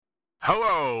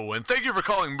Hello, and thank you for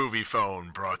calling Movie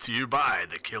Phone, brought to you by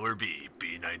the Killer Bee,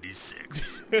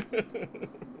 B96.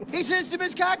 He says to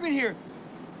Miss Cochran here,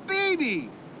 baby,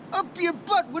 up your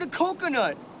butt with a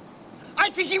coconut. I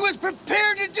think he was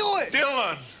prepared to do it.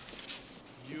 Dylan!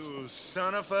 You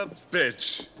son of a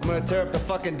bitch. I'm gonna tear up the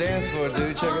fucking dance floor,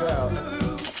 dude. Check it out.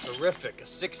 Terrific. A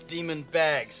 6-demon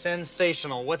bag.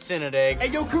 Sensational. What's in it, Egg? Hey,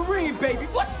 yo, Kareem, baby,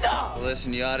 what's up?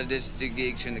 Listen, you ought to ditch the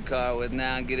geeks in the car with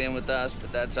now and get in with us,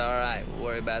 but that's all right. We'll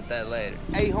worry about that later.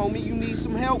 Hey, homie, you need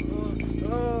some help?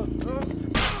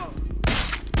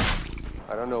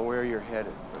 I don't know where you're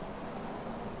headed, but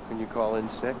can you call in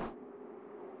sick?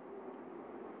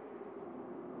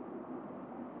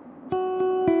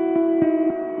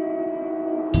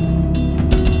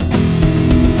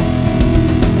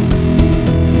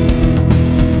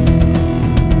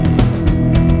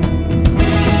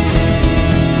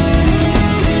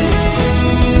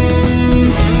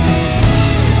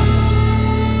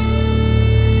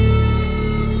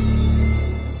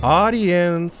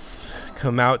 Audience,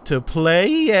 come out to play,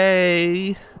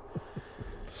 yay.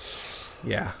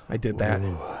 Yeah, I did that.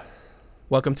 Ooh.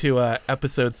 Welcome to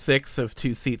episode 6 of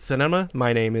Two Seat Cinema.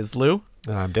 My name is Lou.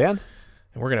 And I'm Dan.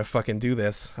 And we're going to fucking do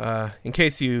this. In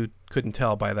case you couldn't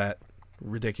tell by that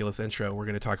ridiculous intro, we're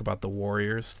going to talk about The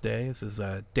Warriors today. This is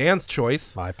Dan's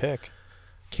choice. My pick.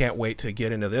 Can't wait to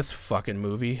get into this fucking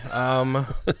movie.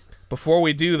 Before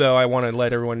we do, though, I want to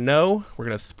let everyone know we're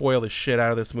going to spoil the shit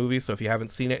out of this movie. So if you haven't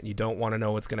seen it and you don't want to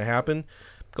know what's going to happen,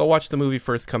 go watch the movie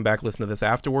first, come back, listen to this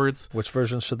afterwards. Which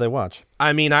version should they watch?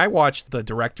 I mean, I watched the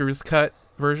director's cut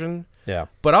version. Yeah.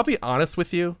 But I'll be honest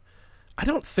with you, I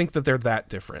don't think that they're that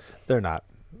different. They're not.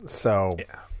 So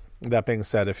yeah. That being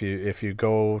said, if you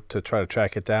go to try to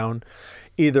track it down,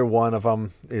 either one of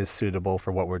them is suitable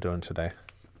for what we're doing today.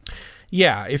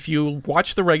 Yeah, if you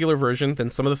watch the regular version, then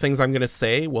some of the things I'm going to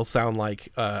say will sound like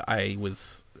I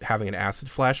was having an acid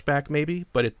flashback, maybe,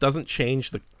 but it doesn't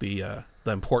change the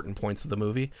important points of the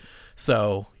movie.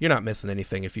 So you're not missing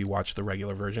anything if you watch the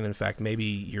regular version. In fact, maybe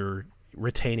you're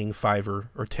retaining 5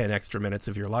 or 10 extra minutes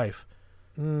of your life.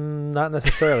 Not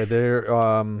necessarily. They're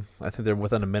I think they're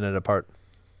within a minute apart.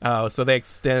 Oh, so they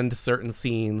extend certain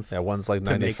scenes. Yeah, one's like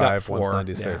 95, one's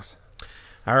 96. Yeah.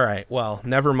 All right, well,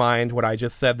 never mind what I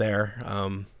just said there.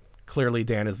 Clearly,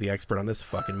 Dan is the expert on this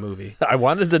fucking movie. I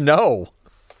wanted to know.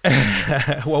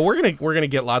 Well, we're gonna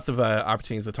get lots of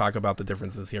opportunities to talk about the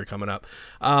differences here coming up.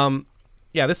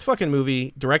 Yeah, this fucking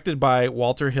movie, directed by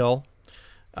Walter Hill,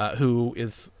 who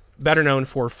is better known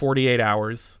for 48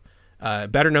 Hours,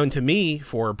 better known to me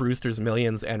for Brewster's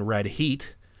Millions and Red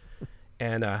Heat.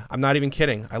 And I'm not even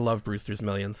kidding. I love Brewster's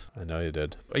Millions. I know you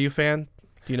did. Are you a fan?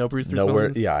 Do you know Brewster's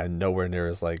Millions? Yeah, I'm nowhere near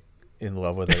as like in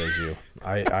love with it as you.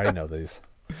 I know these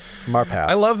from our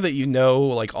past. I love that you know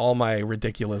like all my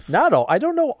ridiculous. Not all. I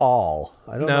don't know all.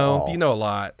 I don't know all. You know a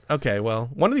lot. Okay, well,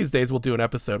 one of these days we'll do an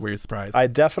episode where you're surprised. I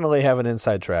definitely have an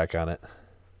inside track on it.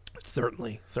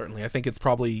 Certainly. I think it's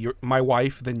probably my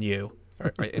wife than you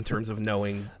in terms of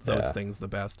knowing those things the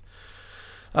best.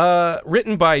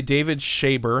 Written by David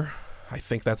Shaber. I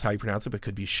think that's how you pronounce it, but it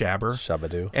could be Shaber.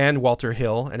 Shabadoo. And Walter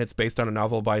Hill, and it's based on a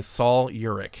novel by Saul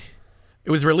Urich.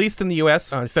 It was released in the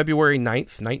U.S. on February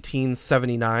 9th,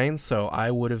 1979, so I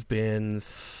would have been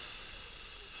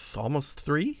almost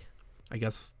 3, I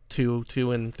guess 2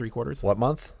 and 3/4. What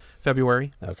month?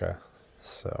 February. Okay,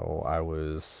 so I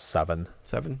was 7.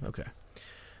 7? Okay.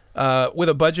 With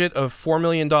a budget of $4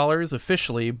 million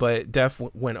officially, but Def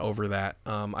went over that.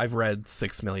 I've read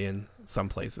 $6 million some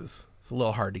places. It's a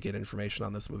little hard to get information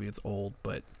on this movie. It's old,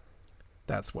 but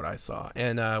that's what I saw.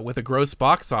 And with a gross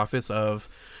box office of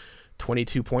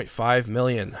 $22.5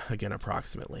 million, again,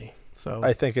 approximately. So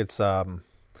I think it's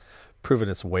proven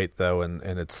its weight, though, and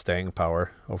its staying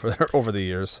power over the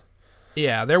years.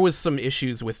 Yeah, there was some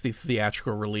issues with the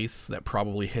theatrical release that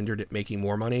probably hindered it making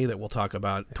more money that we'll talk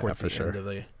about towards the end of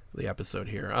the episode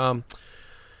here.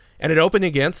 And it opened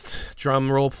against,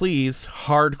 drum roll please,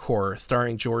 Hardcore,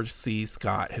 starring George C.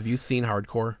 Scott. Have you seen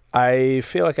Hardcore? I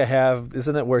feel like I have.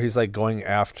 Isn't it where he's like going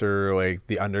after like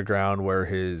the underground where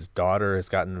his daughter has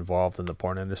gotten involved in the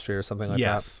porn industry or something like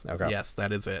that? Okay. Yes,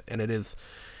 that is it. And it is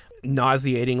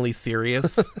nauseatingly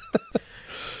serious.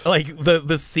 Like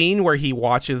the scene where he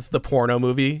watches the porno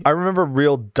movie. I remember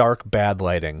real dark, bad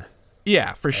lighting.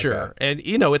 Yeah, for sure. And,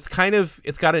 you know, it's got an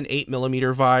 8mm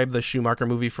vibe, the Schumacher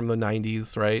movie from the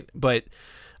 90s, right? But,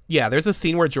 yeah, there's a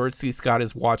scene where George C. Scott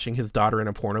is watching his daughter in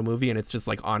a porno movie, and it's just,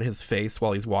 like, on his face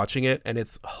while he's watching it, and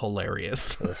it's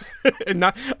hilarious. And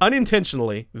not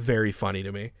unintentionally, very funny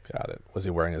to me. Got it. Was he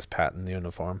wearing his Patton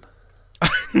uniform?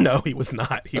 No, he was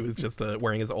not. He was just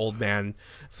wearing his old man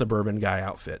suburban guy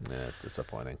outfit. Yeah, it's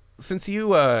disappointing. Since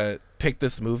you picked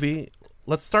this movie.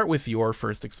 Let's start with your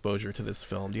first exposure to this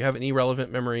film. Do you have any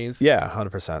relevant memories? Yeah,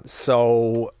 100%.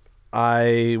 So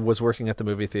I was working at the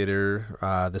movie theater.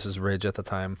 This is Ridge at the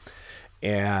time.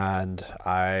 And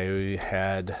I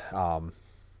had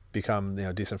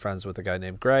become decent friends with a guy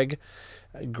named Greg.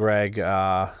 Greg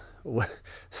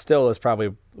still is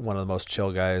probably one of the most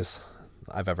chill guys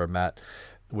I've ever met.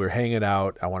 We were hanging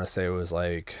out. I want to say it was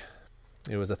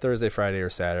a Thursday, Friday, or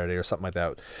Saturday or something like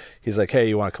that. He's like, hey,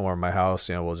 you want to come over to my house?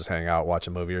 We'll just hang out, watch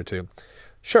a movie or two.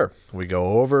 Sure. We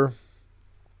go over.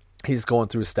 He's going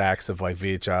through stacks of like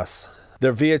VHS.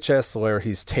 They're VHS where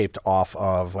he's taped off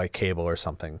of like cable or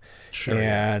something. Sure.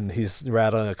 And he's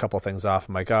rattling a couple things off.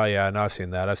 I'm like, oh yeah, no, I've seen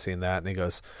that.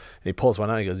 And he pulls one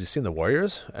out. And he goes, you seen The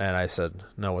Warriors? And I said,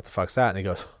 no, what the fuck's that? And he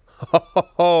goes,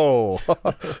 oh,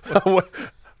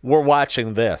 we're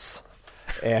watching this.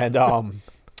 And,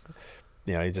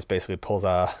 he just basically pulls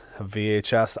a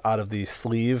VHS out of the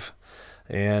sleeve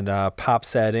and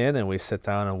pops that in, and we sit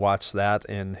down and watch that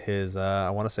in his, I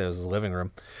want to say it was his living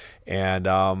room. And,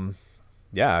 I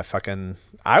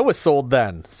was sold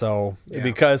then. So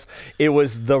because it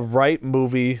was the right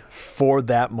movie for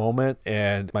that moment,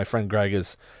 and my friend Greg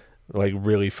is like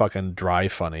really fucking dry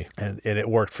funny, and it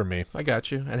worked for me. I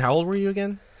got you. And how old were you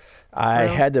again? I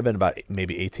had to have been about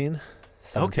maybe 18,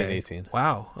 17, 18.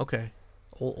 Wow. Okay.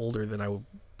 Older than I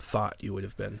thought you would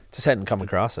have been. Just hadn't come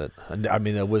across it. I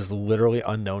mean, it was literally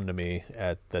unknown to me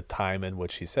at the time in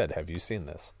which he said, have you seen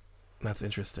this? That's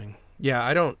interesting. Yeah,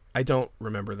 I don't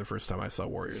remember the first time I saw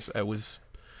Warriors. It was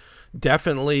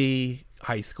definitely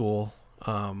high school,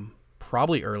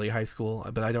 probably early high school,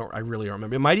 but I really don't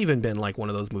remember. It might even been like one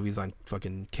of those movies on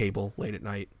fucking cable late at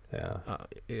night. Yeah.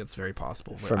 It's very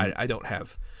possible. But I don't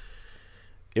have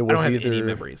any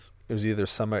memories. It was either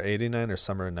summer 89 or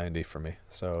summer 90 for me.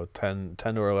 So 10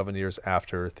 or 11 years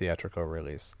after theatrical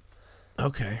release.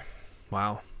 Okay.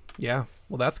 Wow. Yeah.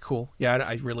 Well, that's cool.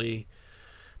 Yeah,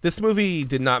 this movie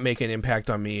did not make an impact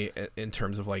on me in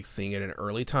terms of like seeing it in an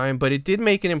early time, but it did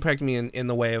make an impact on me in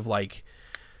the way of like,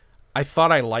 I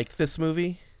thought I liked this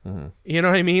movie. Mm-hmm. You know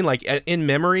what I mean? Like in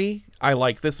memory, I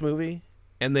like this movie.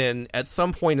 And then at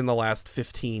some point in the last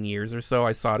 15 years or so,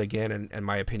 I saw it again, and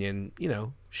my opinion,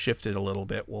 shifted a little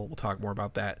bit. We'll talk more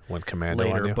about that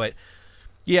later. But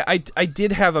yeah, I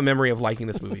did have a memory of liking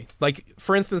this movie. Like,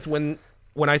 for instance, when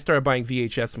I started buying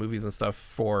VHS movies and stuff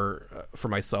for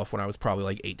myself when I was probably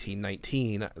like 18,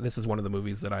 19, this is one of the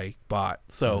movies that I bought.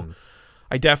 So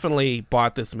I definitely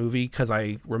bought this movie because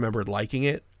I remembered liking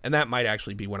it. And that might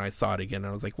actually be when I saw it again. And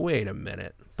I was like, wait a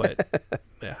minute. But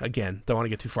yeah, again, don't want to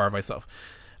get too far of myself.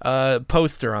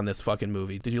 Poster on this fucking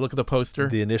movie. Did you look at the poster?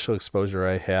 The initial exposure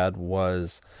I had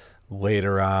was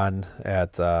later on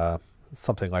at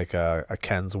something like a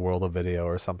Ken's World of Video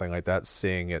or something like that,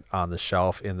 seeing it on the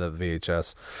shelf in the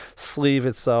VHS sleeve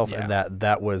itself. Yeah. And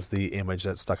that was the image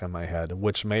that stuck in my head,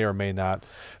 which may or may not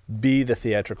be the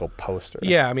theatrical poster.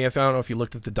 Yeah, I mean, I don't know if you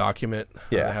looked at the document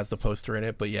that has the poster in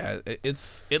it, but yeah,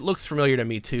 it looks familiar to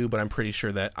me too, but I'm pretty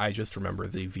sure that I just remember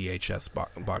the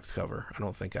VHS box cover. I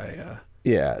don't think I...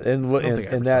 Yeah, and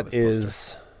that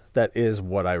is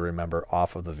what I remember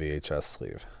off of the VHS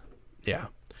sleeve. Yeah.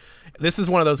 This is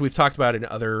one of those we've talked about in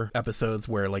other episodes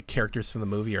where like characters from the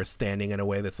movie are standing in a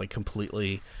way that's like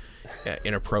completely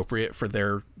inappropriate for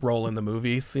their role in the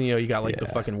movie. So, you got like the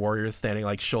fucking Warriors standing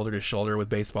like shoulder to shoulder with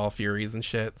baseball furies and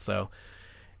shit. So,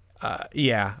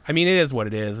 yeah, I mean, it is what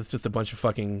it is. It's just a bunch of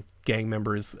fucking gang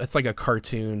members. It's like a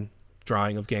cartoon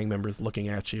drawing of gang members looking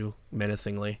at you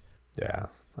menacingly. Yeah.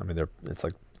 I mean, it's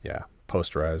like,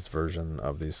 posterized version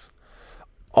of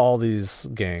all these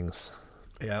gangs.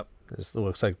 Yep. It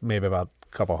looks like maybe about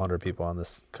a couple hundred people on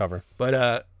this cover.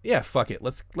 But yeah, fuck it.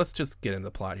 Let's just get into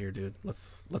the plot here, dude.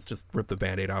 Let's just rip the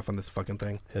Band-Aid off on this fucking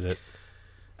thing. Hit it.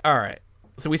 All right.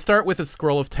 So we start with a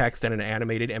scroll of text and an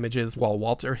animated images while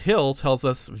Walter Hill tells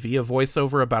us via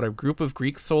voiceover about a group of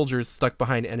Greek soldiers stuck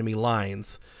behind enemy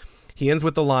lines. He ends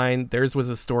with the line, "Theirs was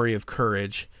a story of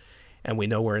courage, and we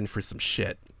know we're in for some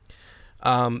shit."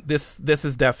 This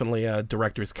is definitely a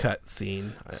director's cut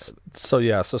scene.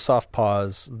 So soft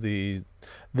pause.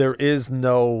 There is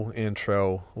no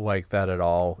intro like that at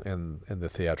all in the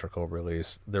theatrical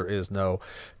release. There is no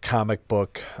comic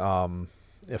book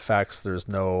effects. There's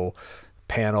no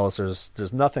panels.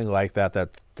 There's nothing like that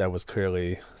was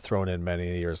clearly thrown in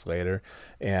many years later.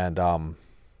 And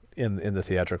in the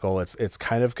theatrical, it's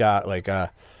kind of got like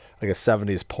a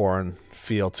 70s porn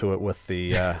feel to it with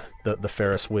the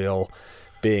Ferris wheel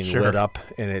being lit up,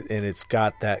 and it's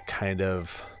got that kind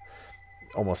of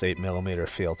almost 8mm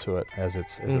feel to it as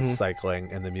it's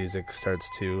cycling, and the music starts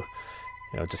to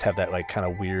just have that like kind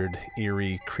of weird,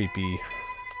 eerie, creepy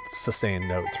sustained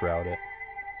note throughout it.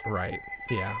 Right.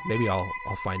 Yeah. Maybe I'll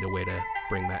find a way to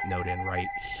bring that note in right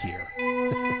here.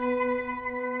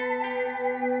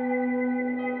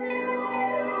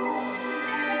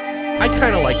 I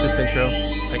kind of like this intro.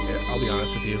 I'll be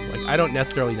honest with you. Like, I don't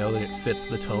necessarily know that it fits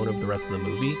the tone of the rest of the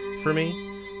movie for me.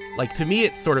 Like, to me,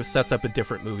 it sort of sets up a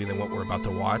different movie than what we're about to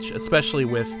watch, especially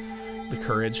with the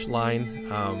courage line.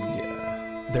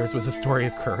 Theirs was a story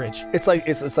of courage. It's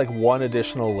like one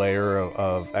additional layer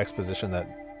of exposition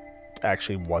that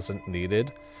actually wasn't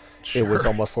needed. Sure. It was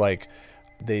almost like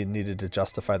they needed to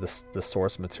justify the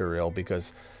source material,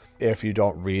 because if you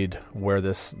don't read what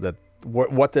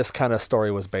this kind of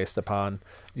story was based upon,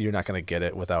 you're not going to get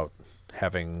it without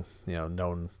having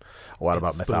known a lot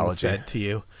about mythology. Fed to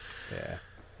you. Yeah.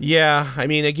 Yeah, I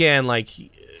mean, again, like,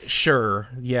 sure,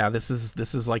 yeah, this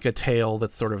is like a tale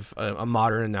that's sort of a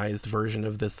modernized version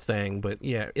of this thing, but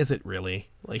yeah, is it really?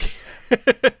 Like,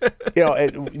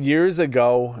 years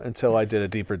ago, until I did a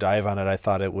deeper dive on it, I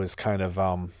thought it was kind of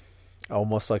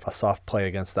almost like a soft play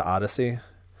against the Odyssey,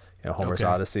 Homer's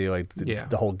Odyssey, like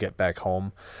the whole get back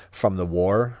home from the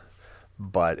war.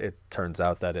 But it turns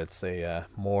out that it's a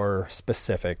more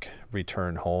specific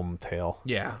return home tale.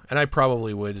 Yeah, and I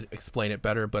probably would explain it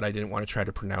better, but I didn't want to try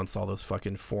to pronounce all those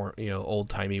fucking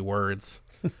old-timey words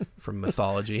from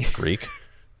mythology. Greek.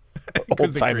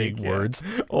 Old-timey words.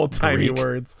 Old-timey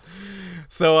words.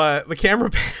 So the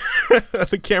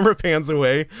camera pans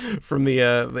away from the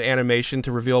animation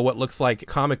to reveal what looks like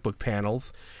comic book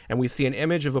panels, and we see an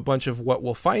image of a bunch of what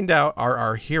we'll find out are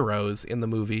our heroes in the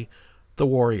movie, the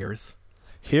Warriors.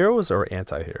 Heroes or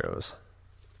anti-heroes?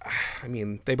 I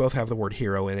mean, they both have the word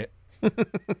hero in it.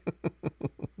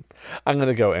 I'm going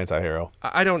to go anti-hero.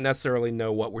 I don't necessarily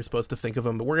know what we're supposed to think of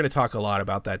them, but we're going to talk a lot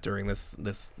about that during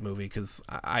this movie, because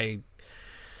I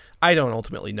don't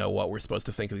ultimately know what we're supposed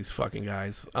to think of these fucking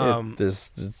guys.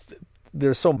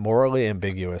 They're so morally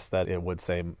ambiguous that it would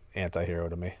say anti-hero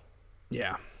to me.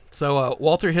 Yeah. So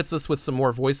Walter hits us with some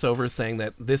more voiceovers saying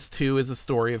that this too is a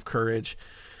story of courage.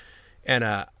 And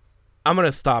I'm going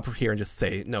to stop here and just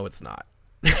say, no, it's not.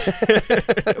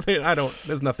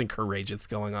 There's nothing courageous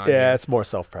going on. Yeah, here. It's more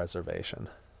self-preservation.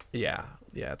 Yeah.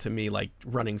 Yeah. To me, like,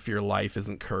 running for your life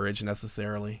isn't courage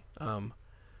necessarily.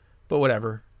 But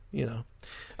whatever,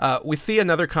 we see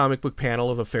another comic book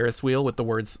panel of a Ferris wheel with the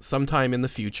words "sometime in the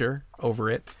future" over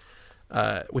it,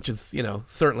 which is,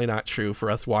 certainly not true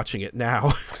for us watching it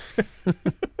now.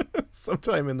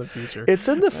 Sometime in the future. It's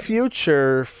in the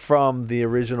future from the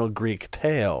original Greek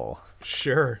tale.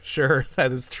 Sure.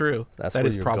 That is true. That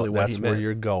is probably what he meant. That's where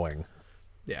you're going.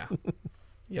 Yeah.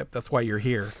 Yep. That's why you're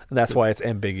here. And that's why it's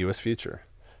ambiguous future.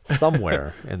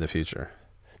 Somewhere in the future.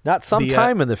 Not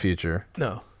sometime in the future.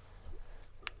 No.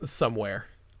 Somewhere.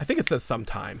 I think it says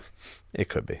sometime. It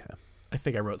could be. I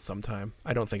think I wrote sometime.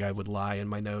 I don't think I would lie in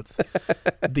my notes.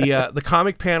 The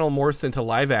comic panel morphs into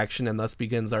live action and thus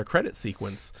begins our credit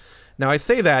sequence. Now, I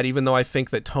say that even though I think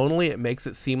that tonally it makes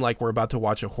it seem like we're about to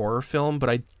watch a horror film, but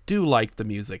I do like the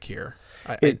music here.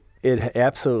 It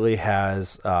absolutely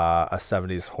has a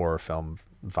 70s horror film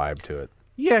vibe to it.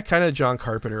 Yeah, kind of John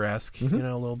Carpenter-esque, a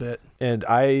little bit. And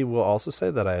I will also say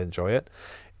that I enjoy it.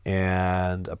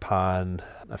 And upon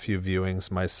a few viewings,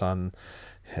 my son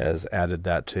has added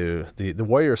that to the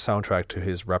Warrior soundtrack to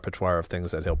his repertoire of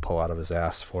things that he'll pull out of his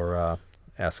ass for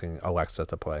asking Alexa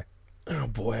to play. Oh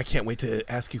boy, I can't wait to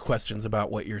ask you questions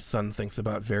about what your son thinks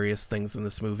about various things in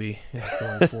this movie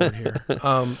going forward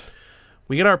here.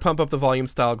 We get our Pump Up the Volume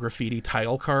style graffiti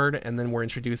title card, and then we're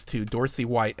introduced to Dorsey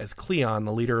White as Cleon,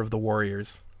 the leader of the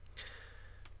Warriors.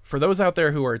 For those out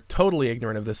there who are totally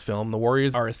ignorant of this film, the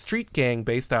Warriors are a street gang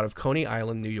based out of Coney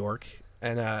Island, New York.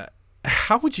 And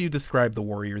how would you describe the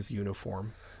Warriors'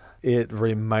 uniform? It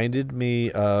reminded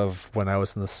me of when I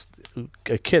was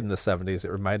a kid in the 70s.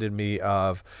 It reminded me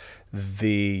of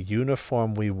the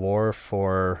uniform we wore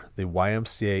for the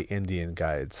YMCA Indian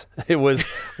Guides. It was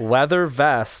leather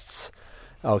vests,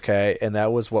 okay, and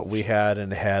that was what we had,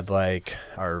 and had like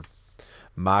our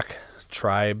mock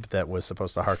tribe that was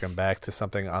supposed to harken back to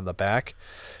something on the back.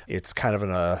 It's kind of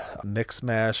a mix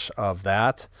mash of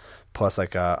that plus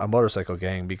like a motorcycle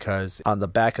gang, because on the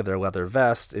back of their leather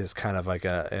vest is kind of like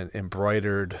an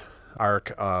embroidered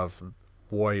arc of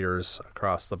warriors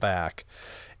across the back,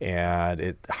 and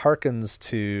it harkens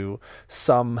to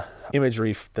some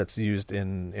imagery that's used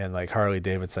in like Harley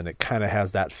Davidson. It kind of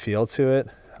has that feel to it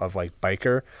of like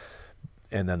biker,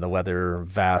 and then the leather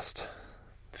vest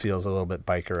feels a little bit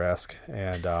biker-esque,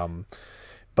 and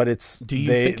but it's do you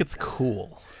think it's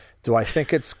cool? Do I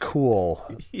think it's cool?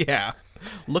 Yeah,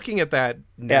 looking at that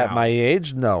now. At my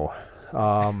age, no.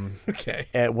 Okay.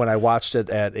 When I watched it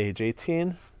at age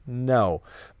 18, No,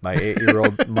 my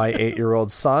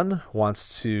 8-year-old son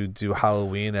wants to do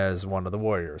Halloween as one of the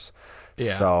warriors.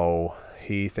 Yeah. So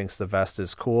he thinks the vest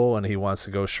is cool, and he wants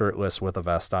to go shirtless with a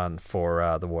vest on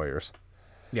for the warriors.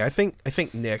 Yeah, I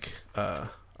think Nick,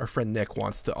 our friend Nick,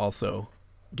 wants to also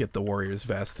get the Warriors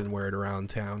vest and wear it around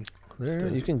town.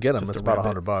 You can get them. It's about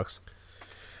 $100.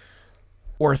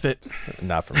 Worth it.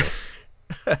 Not for me.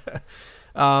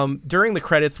 During the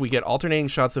credits, we get alternating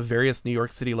shots of various New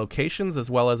York City locations, as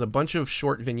well as a bunch of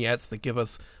short vignettes that give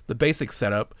us the basic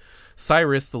setup.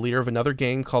 Cyrus, the leader of another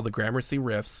gang called the Gramercy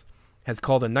Riffs, has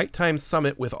called a nighttime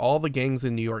summit with all the gangs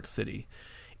in New York City.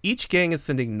 Each gang is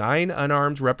sending 9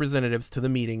 unarmed representatives to the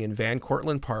meeting in Van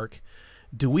Cortlandt Park.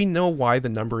 Do we know why the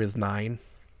number is 9?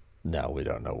 No, we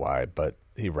don't know why, but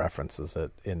he references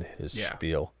it in his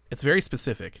spiel. It's very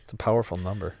specific. It's a powerful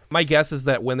number. My guess is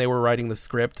that when they were writing the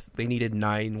script, they needed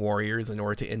 9 warriors in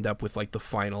order to end up with like the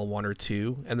final 1 or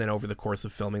 2, and then over the course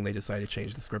of filming, they decided to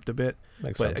change the script a bit.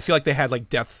 Makes but sense. I feel like they had like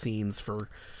death scenes for,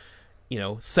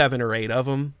 7 or 8 of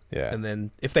them. Yeah. And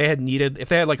then if they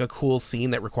had like a cool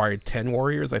scene that required 10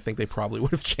 warriors, I think they probably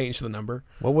would have changed the number.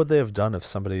 What would they have done if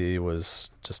somebody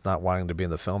was just not wanting to be in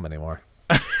the film anymore?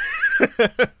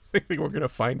 I think we're going to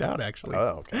find out, actually.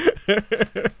 Oh,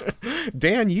 okay.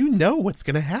 Dan, you know what's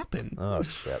going to happen. Oh,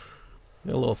 shit.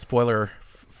 A little spoiler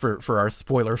for our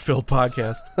spoiler-filled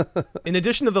podcast. In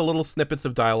addition to the little snippets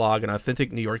of dialogue and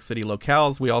authentic New York City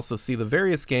locales, we also see the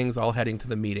various gangs all heading to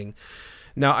the meeting.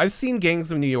 Now, I've seen Gangs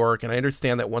of New York, and I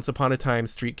understand that once upon a time,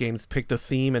 street games picked a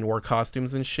theme and wore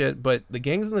costumes and shit, but the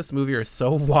gangs in this movie are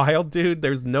so wild, dude.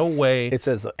 There's no way... It's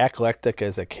as eclectic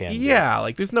as it can be. Yeah,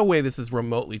 like, there's no way this is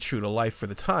remotely true to life for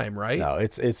the time, right? No,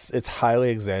 it's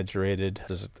highly exaggerated.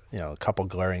 There's, a couple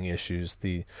glaring issues.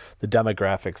 The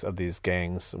demographics of these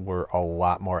gangs were a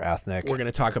lot more ethnic. We're going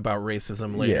to talk about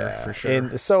racism later, for sure.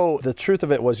 And so the truth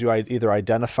of it was you either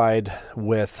identified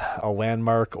with a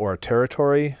landmark or a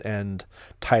territory and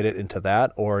tied it into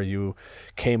that, or you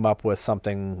came up with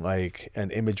something like an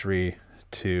imagery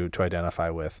to identify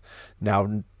with.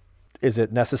 Now, is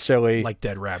it necessarily like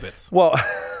dead rabbits? Well,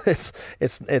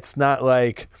 it's not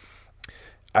like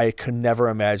I could never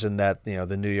imagine that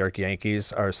the New York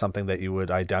Yankees are something that you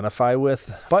would identify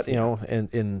with, but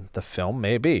in the film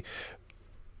maybe.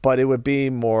 But it would be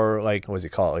more like, what does he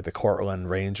call it, like the Cortland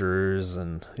Rangers,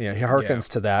 and he harkens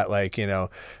to that, like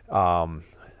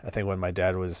I think when my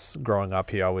dad was growing up,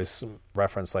 he always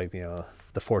referenced like, the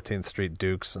 14th Street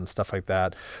Dukes and stuff like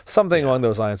that. Something along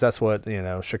those lines. That's what,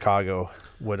 Chicago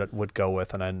would go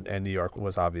with. And New York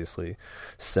was obviously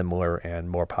similar and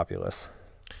more populous.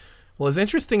 Well, as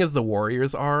interesting as the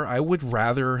Warriors are, I would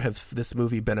rather have this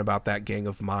movie been about that gang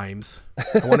of mimes.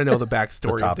 I want to know the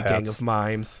backstory of the gang of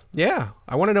mimes. Yeah.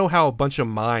 I want to know how a bunch of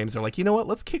mimes are like, you know what?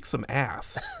 Let's kick some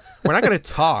ass. We're not going to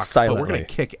talk, but we're going to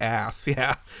kick ass.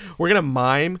 Yeah. We're going to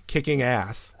mime kicking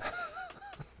ass.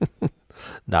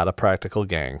 Not a practical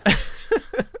gang.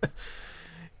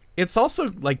 It's also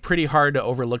like pretty hard to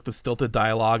overlook the stilted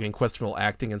dialogue and questionable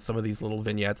acting in some of these little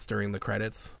vignettes during the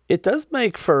credits. It does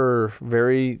make for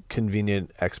very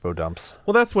convenient expo dumps.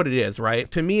 Well, that's what it is, right?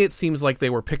 To me, it seems like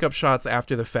they were pickup shots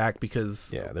after the fact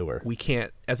because they were. We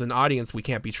can't, as an audience, we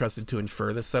can't be trusted to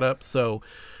infer the setup. So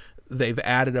they've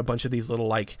added a bunch of these little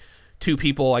like two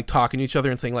people like talking to each other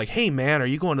and saying like, hey man, are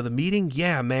you going to the meeting?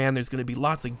 Yeah man, there's going to be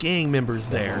lots of gang members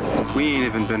there. We ain't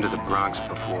even been to the Bronx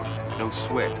before. No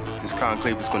sweat. This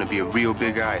conclave is going to be a real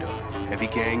big item. Every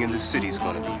gang in the city's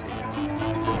going to be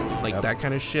there. Like that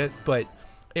kind of shit. But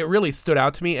it really stood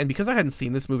out to me, and because I hadn't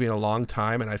seen this movie in a long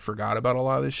time and I forgot about a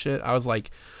lot of this shit, I was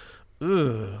like,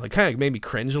 ugh, like kind of made me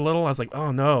cringe a little. I was like,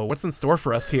 oh no, what's in store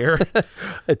for us here?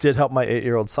 It did help my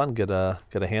 8-year-old son get a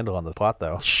handle on the plot,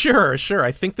 though. Sure.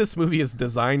 I think this movie is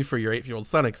designed for your 8-year-old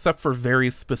son, except for very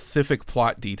specific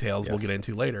plot details we'll get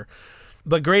into later.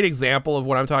 But great example of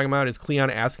what I'm talking about is Cleon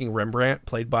asking Rembrandt,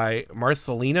 played by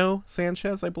Marcelino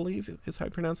Sanchez, I believe is how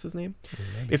you pronounce his name,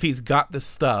 if he's got the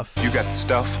stuff. You got the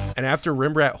stuff? And after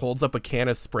Rembrandt holds up a can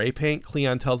of spray paint,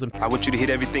 Cleon tells him, I want you to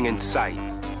hit everything in sight.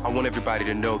 I want everybody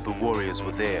to know the Warriors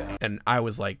were there. And I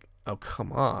was like, oh,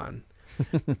 come on.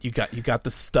 You got the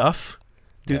stuff?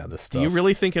 The stuff. Do you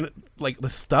really think like the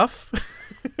stuff?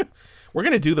 We're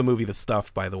going to do the movie The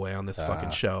Stuff, by the way, on this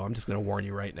fucking show. I'm just going to warn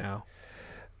you right now.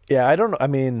 Yeah, I don't know. I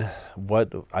mean,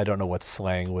 I don't know what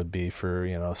slang would be for,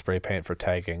 spray paint for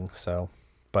tagging. So,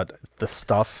 but the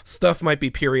stuff might be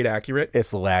period accurate.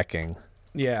 It's lacking.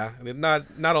 Yeah, not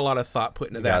a lot of thought put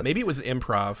into that. Maybe it was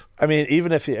improv. I mean,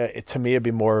 even if to me it'd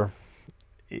be more,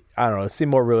 I don't know, it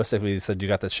seemed more realistic if you said you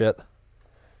got the shit.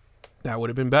 That would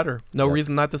have been better. No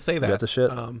reason not to say that. You got the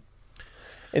shit.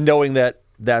 And knowing that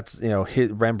that's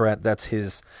his Rembrandt. That's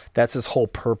his whole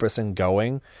purpose in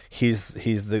going. He's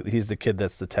the kid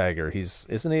that's the tagger. He's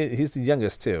the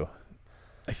youngest too.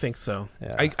 I think so.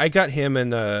 Yeah. I got him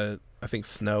and I think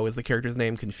Snow is the character's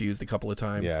name confused a couple of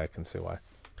times. Yeah, I can see why.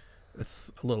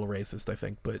 It's a little racist, I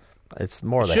think, but it's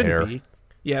more the shouldn't hair. Be.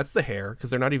 Yeah, it's the hair because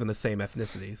they're not even the same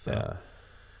ethnicity. So yeah.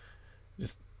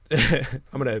 Just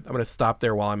I'm gonna stop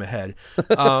there while I'm ahead.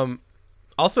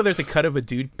 Also, there's a cut of a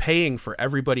dude paying for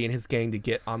everybody in his gang to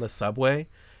get on the subway,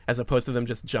 as opposed to them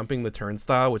just jumping the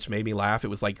turnstile, which made me laugh. It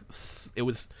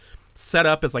was set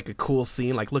up as like a cool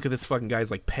scene. Like, look at this fucking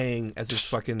guy's like paying as his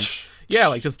fucking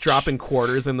like just dropping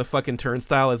quarters in the fucking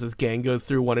turnstile as his gang goes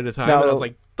through one at a time. Now, and I was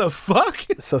like, the fuck?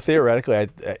 So theoretically,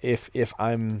 if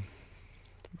I'm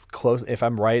close, if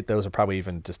I'm right, those are probably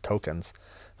even just tokens.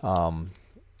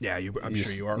 Yeah, I'm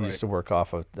sure you are right. Used to work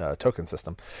off of a token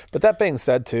system. But that being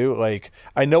said, too, like,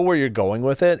 I know where you're going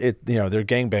with it. They're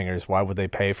gangbangers. Why would they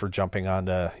pay for jumping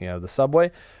onto the subway?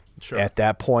 Sure. At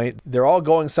that point, they're all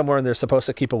going somewhere, and they're supposed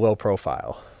to keep a low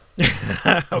profile.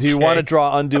 Okay. Do you want to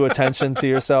draw undue attention to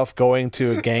yourself going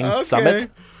to a gang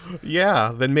summit?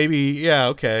 Yeah, then maybe. Yeah,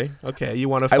 okay. You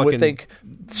want to? I would think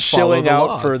shilling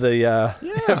out for the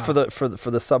for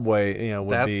the subway,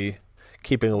 would be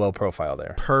keeping a low profile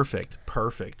there. Perfect.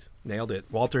 Nailed it.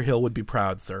 Walter Hill would be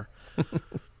proud, sir.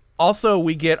 Also,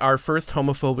 we get our first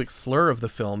homophobic slur of the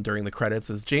film during the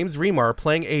credits as James Remar,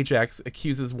 playing Ajax,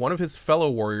 accuses one of his fellow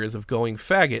warriors of going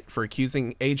faggot for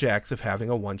accusing Ajax of having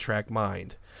a one-track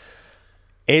mind.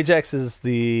 Ajax is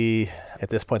at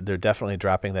this point, they're definitely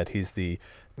dropping that he's the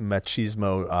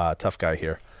machismo tough guy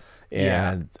here.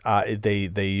 And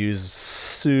they use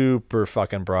super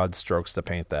fucking broad strokes to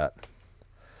paint that.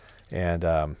 And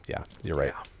you're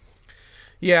right.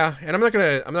 Yeah, and I'm not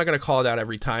gonna call it out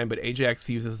every time, but Ajax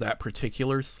uses that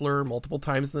particular slur multiple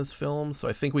times in this film, so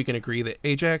I think we can agree that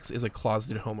Ajax is a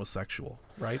closeted homosexual,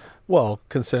 right? Well,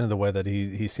 considering the way that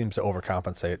he seems to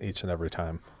overcompensate each and every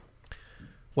time.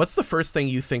 What's the first thing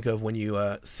you think of when you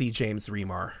see James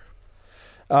Remar?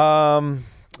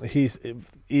 He's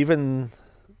even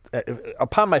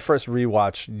upon my first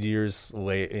rewatch years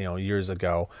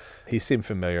ago, he seemed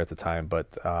familiar at the time, but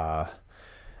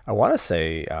I want to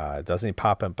say, doesn't he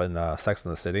pop up in Sex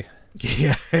and the City?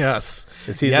 Yes.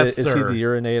 Is he the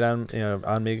urinate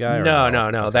on me guy? No.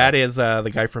 Okay. That is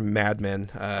the guy from Mad Men.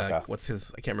 Okay. What's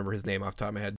his? I can't remember his name off the top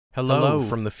of my head. Hello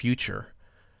from the future.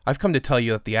 I've come to tell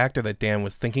you that the actor that Dan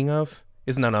was thinking of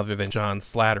is none other than John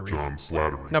Slattery.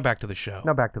 Now back to the show.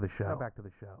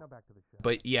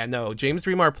 But yeah, no, James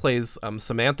Remar plays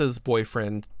Samantha's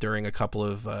boyfriend during a couple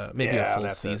of maybe a full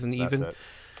season even.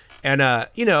 And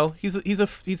he's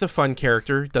a fun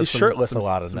character. He's shirtless a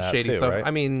lot in that shady too, stuff. right?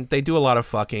 I mean, they do a lot of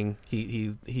fucking.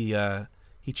 He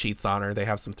cheats on her. They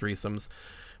have some threesomes.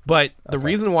 But the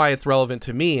reason why it's relevant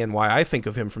to me and why I think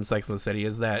of him from Sex and the City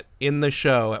is that in the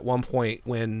show, at one point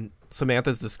when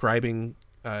Samantha's describing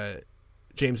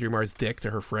James Remar's dick to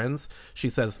her friends, she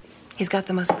says, "He's got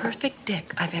the most perfect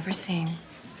dick I've ever seen.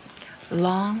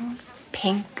 Long,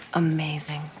 pink,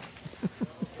 amazing.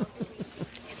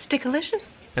 It's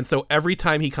dickalicious." And so every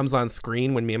time he comes on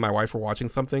screen when me and my wife are watching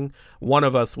something, one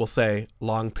of us will say,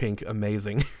 "Long, pink,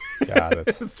 amazing." Got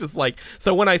it. It's just like,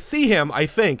 so when I see him, I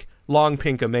think, "Long,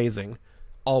 pink, amazing."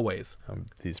 Always.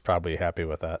 He's probably happy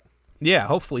with that. Yeah,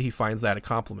 hopefully he finds that a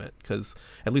compliment, because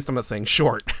at least I'm not saying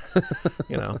short.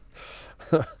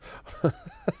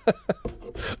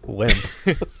 Limp.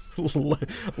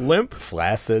 Limp.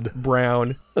 Flaccid.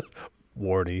 Brown.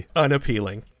 Warty.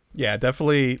 Unappealing. Yeah,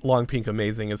 definitely Long Pink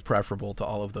Amazing is preferable to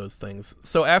all of those things.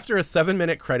 So after a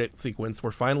 7-minute credit sequence,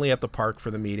 we're finally at the park for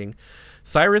the meeting.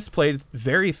 Cyrus, played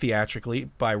very theatrically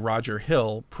by Roger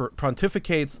Hill,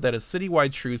 pontificates that a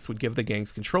citywide truce would give the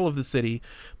gangs control of the city,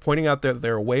 pointing out that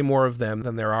there are way more of them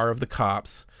than there are of the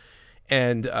cops.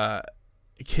 And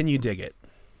can you dig it?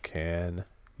 Can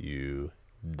you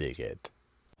dig it?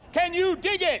 Can you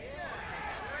dig it?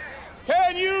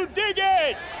 Can you dig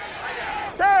it?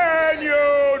 Can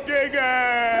you dig it?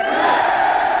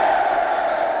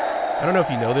 I don't know if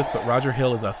you know this, but Roger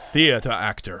Hill is a theater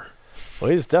actor.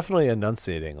 Well, he's definitely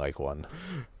enunciating like one.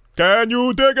 Can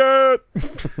you dig it?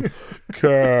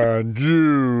 Can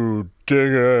you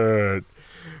dig it?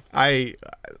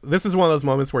 This is one of those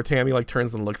moments where Tammy like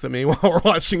turns and looks at me while we're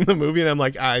watching the movie, and I'm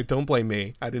like, don't blame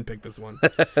me. I didn't pick this one.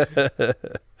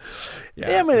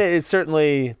 Yeah, I mean, it's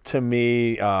certainly, to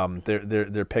me,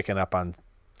 they're picking up on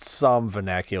some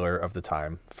vernacular of the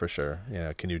time for sure.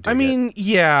 Can you dig it? I mean,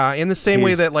 yeah, in the same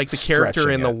way He's that like the character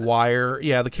in The stretching it. Wire,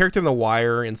 the character in The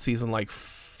Wire in season like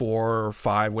 4 or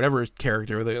 5, whatever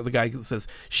character, the guy says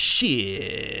shit.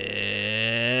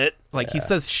 Like, he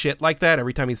says shit like that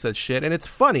every time he says shit, and it's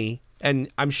funny. And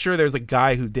I'm sure there's a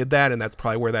guy who did that, and that's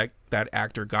probably where that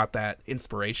actor got that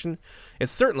inspiration.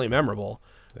 It's certainly memorable.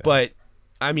 Yeah. But,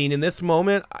 I mean, in this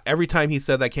moment, every time he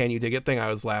said that "Can you dig it" thing,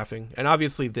 I was laughing. And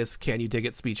obviously this "Can you dig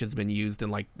it" speech has been used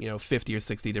in 50 or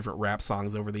 60 different rap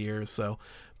songs over the years. So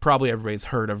probably everybody's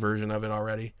heard a version of it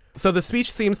already. So the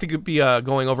speech seems to be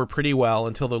going over pretty well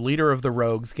until the leader of the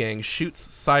Rogues gang shoots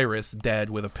Cyrus dead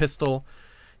with a pistol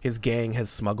his gang has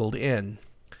smuggled in.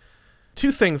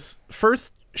 2 things.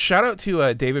 First, shout out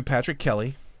to David Patrick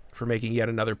Kelly for making yet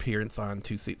another appearance on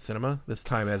Two Seat Cinema, this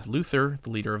time as Luther, the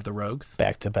leader of the Rogues.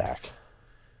 Back to back.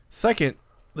 Second,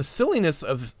 the silliness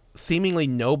of seemingly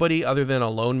nobody other than a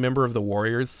lone member of the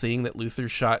Warriors seeing that Luther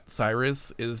shot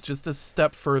Cyrus is just a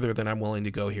step further than I'm willing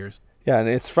to go here. Yeah, and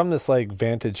it's from this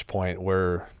vantage point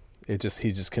where he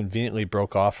just conveniently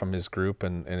broke off from his group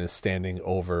and is standing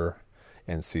over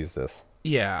and sees this.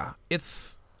 Yeah,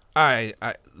 it's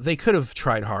they could have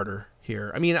tried harder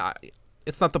here. I mean,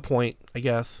 it's not the point, I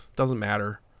guess. Doesn't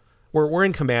matter. We're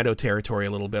in commando territory a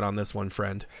little bit on this one,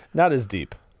 friend. Not as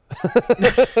deep.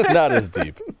 Not as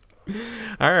deep.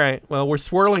 All right. Well, we're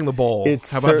swirling the bowl.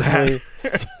 It's How about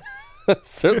that?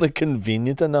 Certainly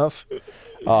convenient enough.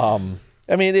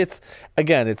 I mean, it's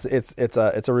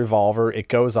a revolver. It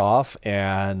goes off,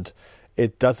 and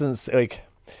it doesn't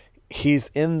he's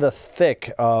in the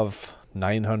thick of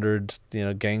 900,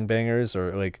 gangbangers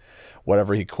or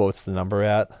whatever he quotes the number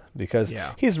at, because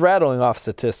he's rattling off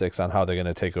statistics on how they're going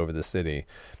to take over the city.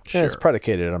 Sure. And it's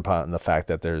predicated upon the fact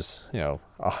that there's,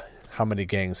 how many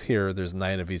gangs here, there's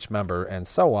 9 of each member and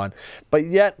so on. But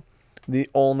yet the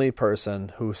only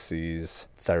person who sees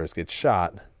Cyrus get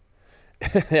shot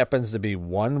happens to be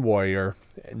one warrior,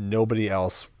 nobody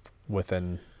else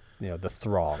within, the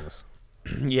throngs.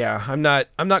 Yeah, I'm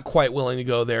not quite willing to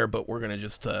go there, but we're going to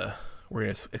just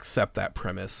accept that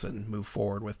premise and move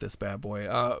forward with this bad boy.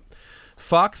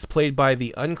 Fox, played by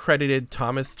the uncredited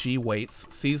Thomas G. Waits,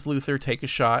 sees Luther take a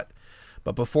shot,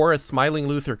 but before a smiling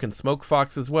Luther can smoke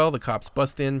Fox as well, the cops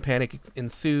bust in, panic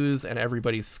ensues, and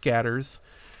everybody scatters.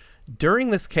 During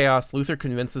this chaos, Luther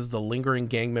convinces the lingering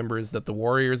gang members that the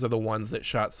Warriors are the ones that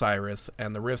shot Cyrus,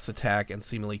 and the Rifts attack and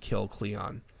seemingly kill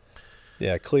Cleon.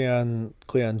 Yeah, Cleon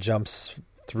jumps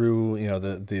through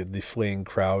the fleeing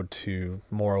crowd to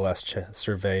more or less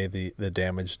survey the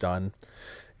damage done,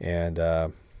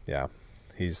 and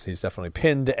he's definitely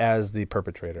pinned as the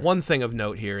perpetrator. One thing of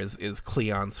note here is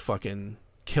Cleon's fucking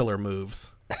killer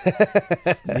moves.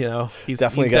 He's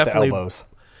definitely got the elbows.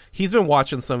 He's been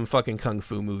watching some fucking kung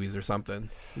fu movies or something.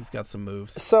 He's got some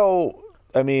moves. So,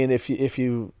 I mean, if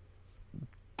you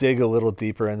dig a little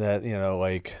deeper in that,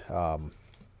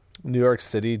 New York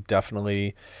City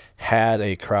definitely had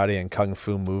a karate and kung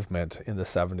fu movement in the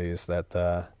 70s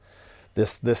that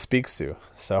this speaks to.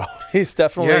 So he's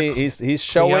definitely he's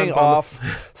showing off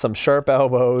some sharp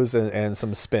elbows and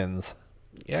some spins.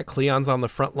 Yeah, Cleon's on the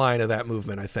front line of that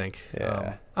movement, I think.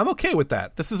 Yeah. I'm okay with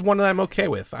that. This is one that I'm okay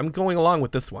with. I'm going along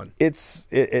with this one.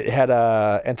 It had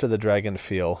a Enter the Dragon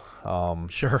feel.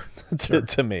 Sure.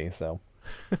 To me, so.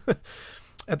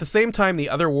 At the same time, the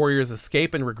other warriors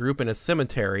escape and regroup in a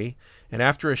cemetery, and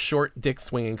after a short dick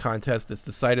swinging contest, it's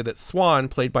decided that Swan,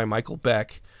 played by Michael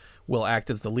Beck, will act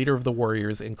as the leader of the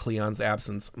warriors in Cleon's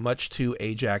absence, much to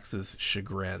Ajax's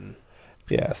chagrin.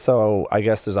 Yeah, so I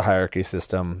guess there's a hierarchy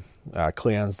system.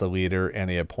 Cleon's the leader, and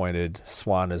he appointed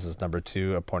Swan as his number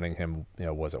 2, appointing him,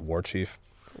 was it War Chief?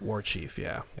 War Chief,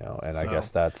 yeah. I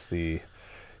guess that's the,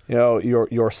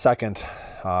 your second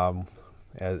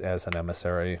as an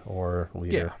emissary or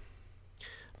leader. Yeah.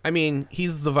 I mean,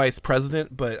 he's the vice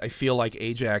president, but I feel like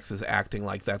Ajax is acting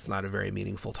like that's not a very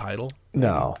meaningful title.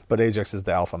 No, but Ajax is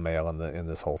the alpha male in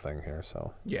this whole thing here,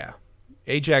 so. Yeah.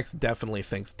 Ajax definitely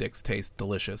thinks dicks taste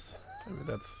delicious. I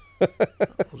mean,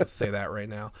 I'll just say that right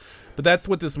now. But that's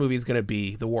what this movie is going to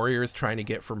be. The Warriors trying to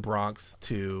get from Bronx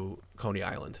to Coney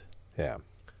Island. Yeah.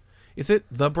 Is it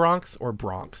the Bronx or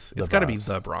Bronx? It's got to be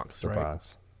the Bronx, right? The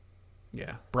Bronx.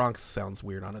 Yeah. Bronx sounds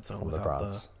weird on its own without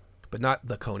the but not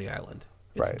the Coney Island.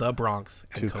 It's the Bronx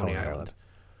and Coney Island.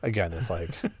 Again, it's like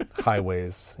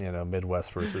highways,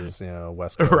 Midwest versus,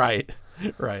 West Coast.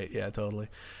 Right. Yeah, totally.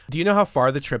 Do you know how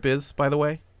far the trip is, by the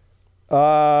way?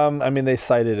 I mean, they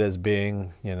cite it as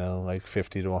being,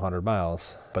 50 to 100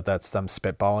 miles, but that's them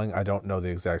spitballing. I don't know the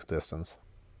exact distance.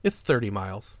 It's 30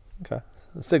 miles. Okay.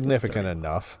 Significant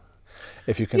enough.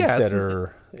 If you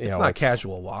consider, it's not a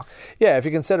casual walk. Yeah. If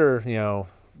you consider,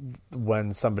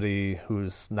 when somebody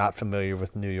who's not familiar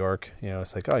with New York,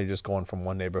 it's like, oh, you're just going from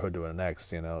one neighborhood to the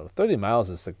next, 30 miles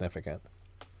is significant.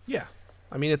 Yeah.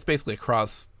 I mean, it's basically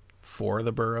across 4 of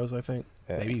the boroughs, I think,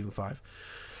 maybe even 5.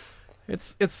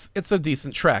 It's a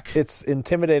decent trek. It's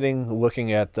intimidating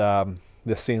looking at the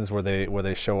scenes where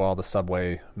they show all the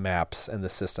subway maps and the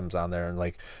systems on there, and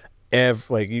like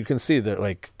you can see that,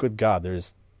 like, good God,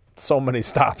 there's so many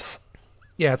stops.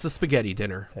 Yeah, it's a spaghetti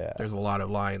dinner. Yeah. There's a lot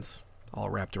of lines all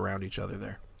wrapped around each other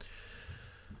there.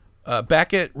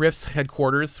 Back at Rift's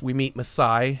headquarters, we meet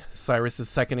Masai, Cyrus's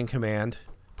second in command.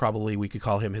 Probably we could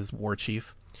call him his war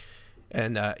chief.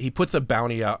 And he puts a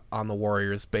bounty out on the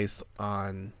Warriors based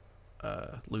on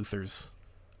Luther's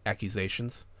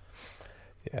accusations.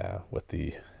 Yeah, with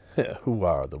the who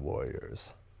are the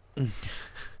Warriors?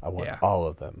 I want all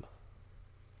of them.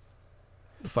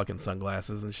 The fucking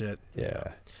sunglasses and shit. Yeah.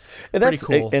 And that's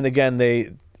pretty cool. And again,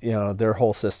 they, their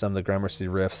whole system, the Gramercy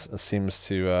Rifts, seems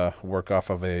to work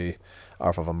off of a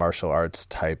martial arts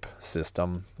type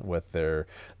system with their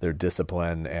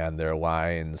discipline and their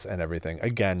lines and everything.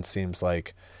 Again, seems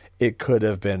like it could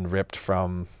have been ripped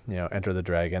from, Enter the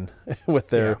Dragon with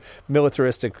their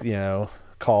militaristic,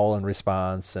 call and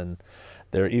response, and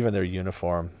their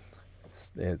uniform.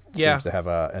 It seems to have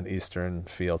an Eastern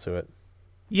feel to it.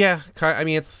 Yeah, I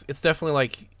mean, it's definitely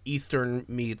like Eastern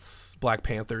meets Black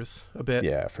Panthers a bit.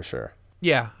 Yeah, for sure.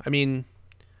 Yeah, I mean,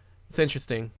 it's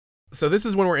interesting. So this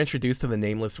is when we're introduced to the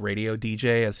nameless radio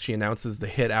DJ as she announces the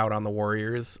hit out on the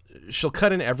Warriors. She'll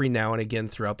cut in every now and again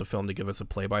throughout the film to give us a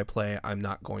play-by-play. I'm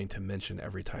not going to mention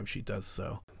every time she does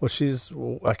so. Well,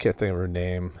 I can't think of her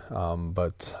name,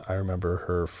 but I remember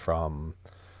her from,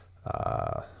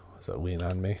 was it Lean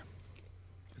On Me?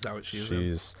 Is that what she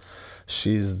is?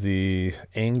 She's the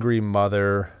angry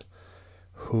mother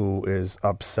who is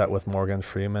upset with Morgan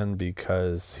Freeman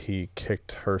because he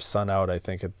kicked her son out, I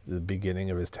think, at the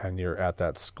beginning of his tenure at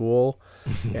that school.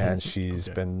 And she's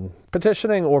been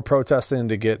petitioning or protesting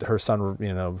to get her son,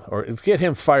 or get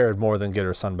him fired more than get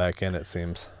her son back in, it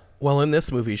seems. Well, in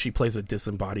this movie, she plays a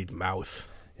disembodied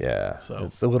mouth. Yeah. So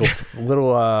it's a little like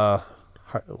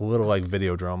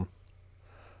Videodrome.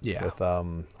 Yeah. With,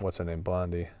 what's her name?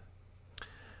 Blondie.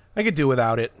 I could do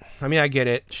without it. I mean, I get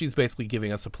it. She's basically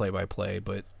giving us a play-by-play,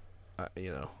 but,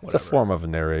 whatever. It's a form of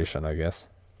narration, I guess.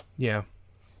 Yeah.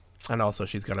 And also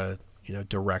she's got to,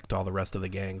 direct all the rest of the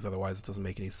gangs. Otherwise, it doesn't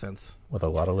make any sense. With a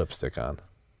lot of lipstick on.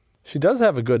 She does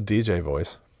have a good DJ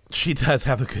voice. She does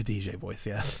have a good DJ voice,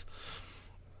 yes.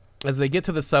 As they get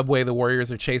to the subway, the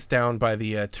Warriors are chased down by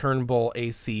the Turnbull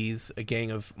ACs, a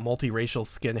gang of multiracial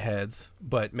skinheads,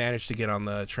 but manage to get on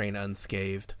the train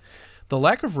unscathed. The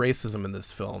lack of racism in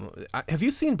this film. Have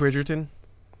you seen Bridgerton?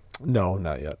 No,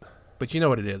 not yet. But you know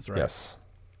what it is, right? Yes.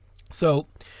 So,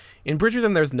 in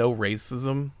Bridgerton, there's no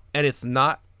racism, and it's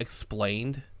not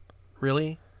explained,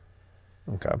 really.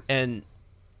 Okay. And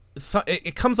so,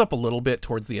 it comes up a little bit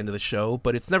towards the end of the show,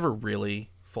 but it's never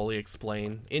really fully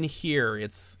explained. In here,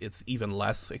 it's even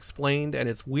less explained, and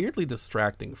it's weirdly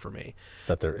distracting for me.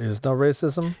 That there is no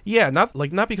racism? Yeah,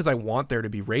 not because I want there to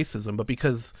be racism, but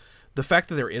because the fact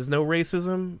that there is no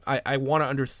racism, I want to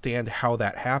understand how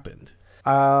that happened.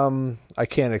 I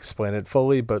can't explain it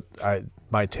fully, but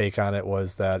my take on it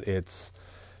was that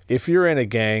if you're in a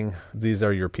gang, these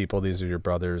are your people, these are your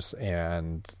brothers,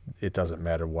 and it doesn't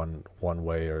matter one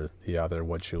way or the other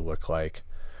what you look like.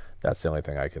 That's the only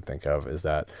thing I could think of, is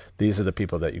that these are the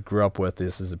people that you grew up with.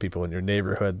 This is the people in your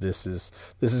neighborhood. This is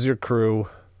your crew.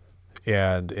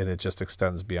 And it just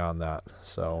extends beyond that.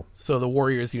 So the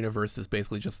Warriors universe is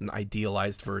basically just an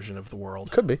idealized version of the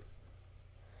world. Could be.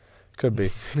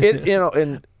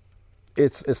 And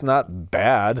it's not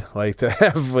bad, like, to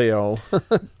have,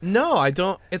 No, I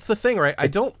don't. It's the thing, right?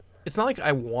 It's not like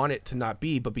I want it to not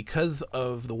be, but because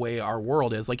of the way our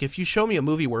world is, like, if you show me a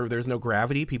movie where there's no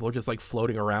gravity, people are just like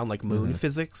floating around, like moon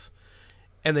physics,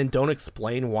 and then don't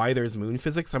explain why there's moon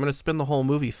physics, I'm going to spend the whole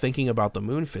movie thinking about the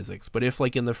moon physics. But if,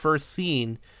 like, in the first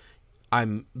scene,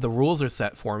 the rules are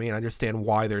set for me and I understand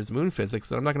why there's moon physics,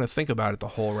 then I'm not going to think about it the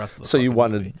whole rest of the So you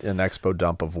wanted movie. An expo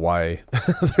dump of why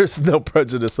there's no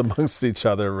prejudice amongst each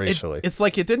other racially. It's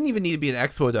like, it didn't even need to be an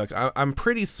expo dump. I'm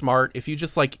pretty smart. If you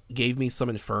just, like, gave me some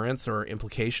inference or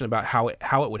implication about how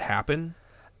it would happen,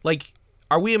 like,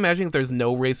 are we imagining that there's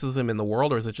no racism in the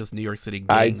world, or is it just New York City gangs?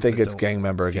 I think it's gang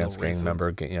member against gang racism?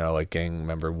 member, like gang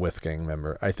member with gang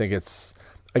member. I think it's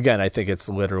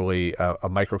literally a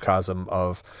microcosm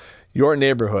of your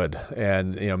neighborhood,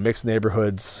 and mixed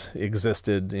neighborhoods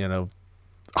existed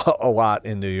a lot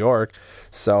in New York.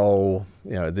 So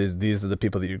these are the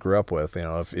people that you grew up with.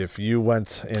 If you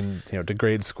went in to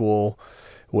grade school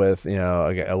with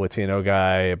a Latino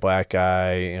guy, a black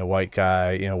guy, a white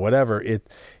guy, whatever, it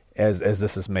as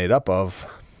this is made up of,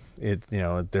 it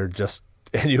they're just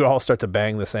you all start to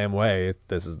bang the same way,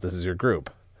 this is your group.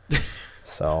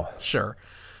 So sure.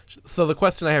 So the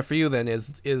question I have for you then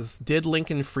is did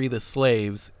Lincoln free the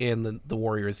slaves in the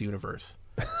Warriors universe?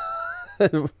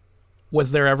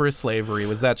 Was there ever slavery?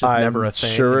 Was that just never a thing?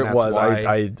 Sure it was.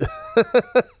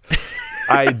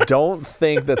 I don't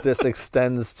think that this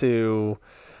extends to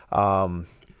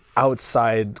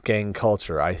outside gang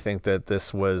culture. I think that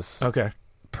this was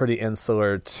pretty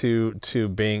insular to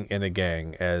being in a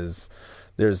gang, as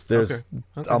there's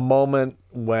a moment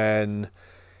when,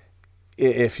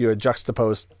 if you had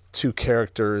juxtaposed two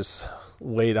characters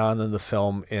late on in the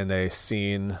film in a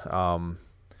scene,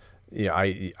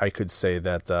 I could say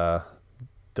that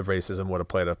the racism would have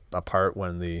played a part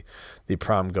when the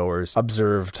prom goers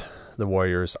observed the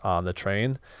Warriors on the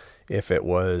train. If it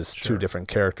was two different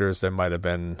characters, there might have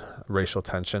been racial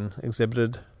tension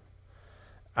exhibited.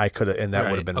 I could have, and that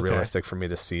would have been realistic for me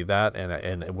to see that,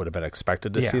 and it would have been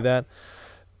expected to see that.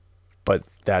 But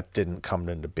that didn't come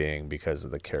into being because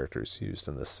of the characters used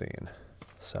in this scene.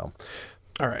 So,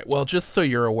 all right. Well, just so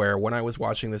you're aware, when I was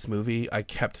watching this movie, I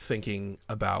kept thinking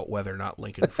about whether or not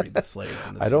Lincoln freed the slaves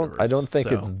in this universe. I don't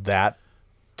think it's that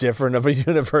different of a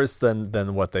universe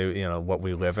than what they, what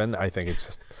we live in. I think it's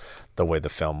just the way the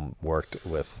film worked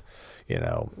with,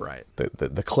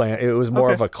 the clan. It was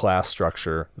more of a class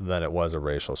structure than it was a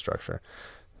racial structure.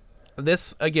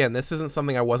 This isn't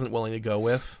something I wasn't willing to go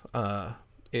with.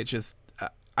 It just,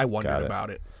 I wondered about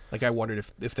it. Like, I wondered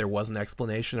if there was an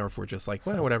explanation, or if we're just like,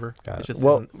 well, whatever. It just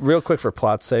well, real quick, for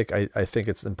plot's sake, I think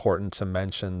it's important to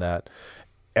mention that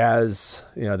as,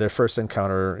 their first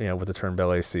encounter, with the Turnbull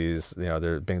ACs,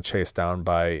 they're being chased down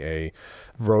by a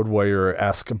Road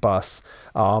Warrior-esque bus.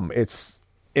 It's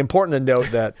important to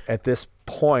note that at this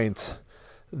point,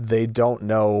 they don't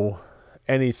know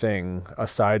anything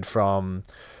aside from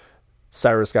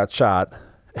Cyrus got shot,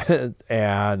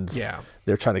 and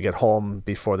they're trying to get home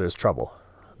before there's trouble.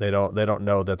 They don't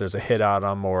know that there's a hit on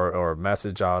them or a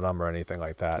message on them or anything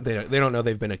like that. They don't know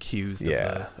they've been accused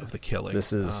of the killing.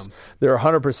 This is they're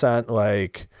 100%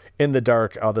 like in the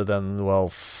dark, other than, well,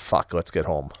 fuck, let's get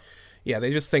home. Yeah,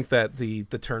 they just think that the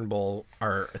Turnbull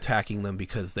are attacking them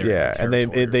because they're and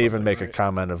they even make a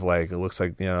comment of like, it looks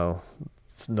like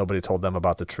nobody told them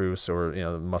about the truce, or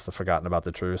must have forgotten about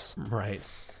the truce. Right.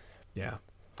 Yeah.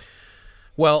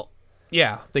 Well.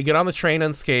 Yeah, they get on the train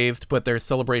unscathed, but their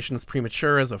celebration is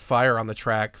premature as a fire on the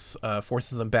tracks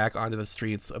forces them back onto the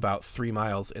streets about 3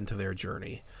 miles into their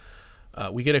journey.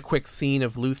 We get a quick scene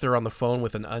of Luther on the phone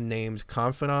with an unnamed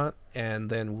confidant, and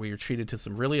then we're treated to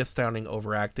some really astounding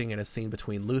overacting in a scene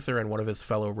between Luther and one of his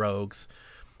fellow rogues.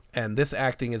 And this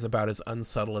acting is about as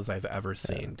unsubtle as I've ever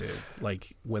seen, dude.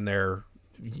 Like, when they're,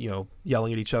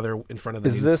 yelling at each other in front of the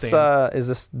newsstand. Is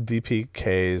this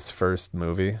DPK's first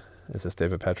movie? Is this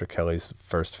David Patrick Kelly's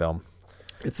first film?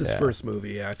 It's his first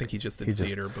movie. Yeah, I think he just did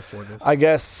theater before this. I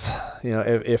guess,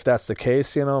 if that's the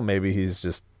case, maybe he's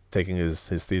just taking his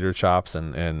theater chops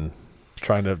and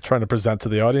trying to present to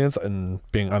the audience and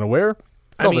being unaware.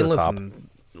 I mean, listen,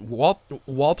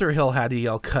 Walter Hill had to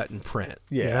yell cut and print.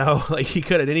 Yeah. Like, he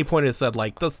could at any point have said,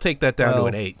 like, let's take that down to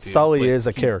an 8. Dude. Sully is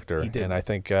a character, and I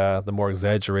think the more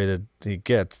exaggerated he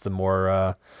gets, the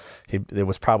more it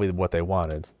was probably what they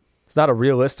wanted. It's not a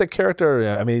realistic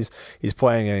character. I mean, he's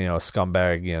playing a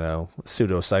scumbag,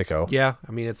 pseudo psycho. Yeah,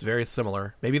 I mean, it's very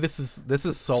similar. Maybe this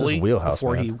is Sully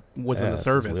before he was in the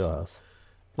service.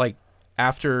 Like,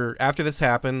 after this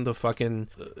happened, the fucking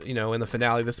in the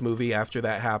finale of this movie, after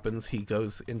that happens, he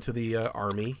goes into the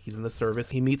army. He's in the service.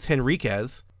 He meets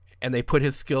Henriquez, and they put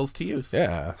his skills to use.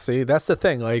 Yeah, see, that's the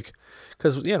thing. Like,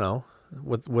 because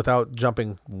without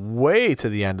jumping way to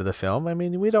the end of the film, I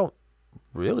mean, we don't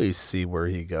really see where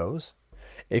he goes.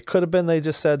 It could have been they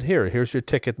just said, here's your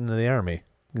ticket into the army.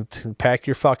 Pack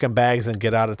your fucking bags and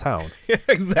get out of town.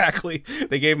 Exactly.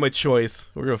 They gave him a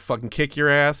choice. We're gonna fucking kick your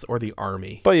ass or the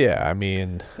army. But yeah, I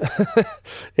mean,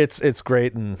 it's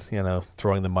great, and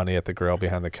throwing the money at the girl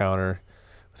behind the counter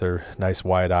with her nice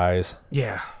wide eyes.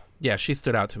 Yeah, she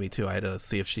stood out to me too. I had to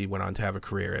see if she went on to have a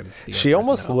career, and she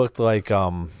almost looked like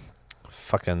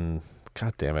fucking,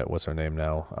 god damn it, what's her name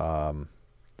now?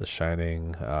 The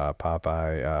Shining,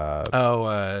 Popeye.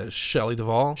 Shelley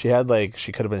Duvall. She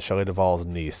could have been Shelley Duvall's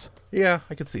niece. Yeah,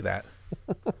 I could see that.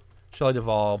 Shelley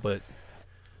Duvall, but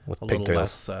with a little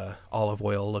pigtails. less olive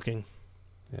oil looking.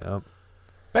 Yeah.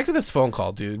 Back to this phone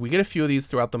call, dude. We get a few of these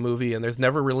throughout the movie, and there's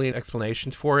never really an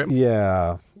explanation for it.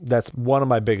 Yeah, that's one of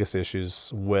my biggest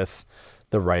issues with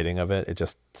the writing of it. It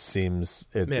just seems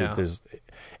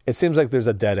it seems like there's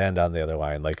a dead end on the other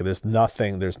line. Like, there's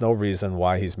no reason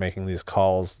why he's making these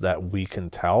calls that we can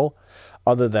tell,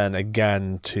 other than,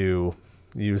 again, to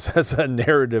use as a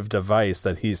narrative device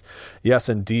that he's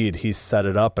set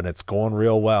it up and it's going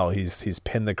real well. He's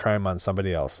pinned the crime on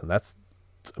somebody else, and that's,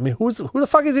 I mean, who the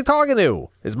fuck is he talking to?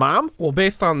 His mom? Well,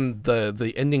 based on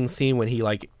the ending scene when he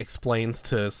like explains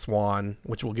to Swan,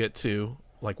 which we'll get to,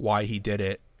 like why he did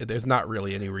it, there's not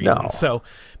really any reason. No. So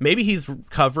maybe he's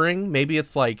covering. Maybe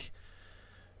it's like,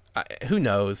 who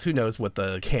knows? Who knows what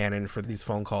the canon for these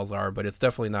phone calls are? But it's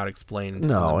definitely not explained.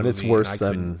 No, and it's worse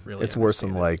than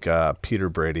it. Like Peter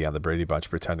Brady on the Brady Bunch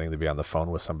pretending to be on the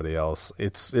phone with somebody else.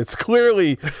 It's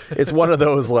clearly it's one of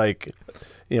those like,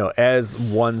 you know, as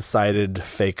one-sided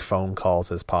fake phone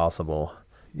calls as possible.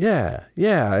 Yeah,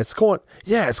 it's going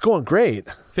great.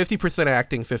 50%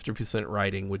 acting, 50%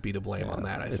 writing would be to blame on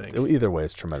that, I think. Either way,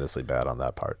 it's tremendously bad on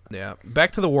that part. Yeah.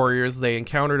 Back to the Warriors, they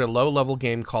encountered a low-level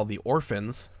game called the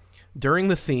Orphans. During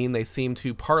the scene, they seem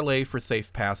to parlay for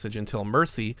safe passage until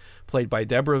Mercy, played by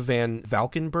Deborah Van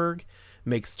Valkenburg,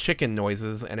 makes chicken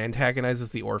noises and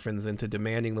antagonizes the Orphans into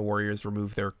demanding the Warriors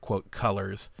remove their, quote,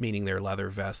 colors, meaning their leather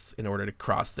vests, in order to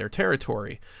cross their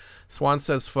territory. Swan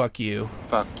says, "Fuck you."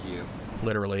 Fuck you.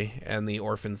 Literally, and the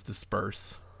Orphans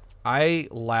disperse. I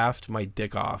laughed my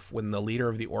dick off when the leader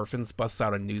of the Orphans busts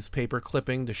out a newspaper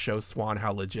clipping to show Swan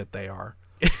how legit they are.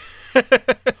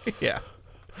 Yeah.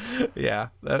 Yeah.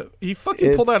 He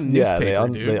fucking pulled out a newspaper,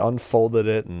 dude. They unfolded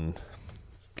it and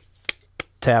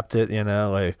tapped it, you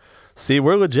know, like, see,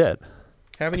 we're legit.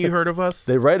 Haven't you heard of us?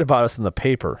 They write about us in the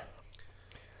paper.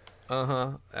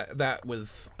 Uh-huh. That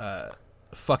was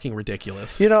fucking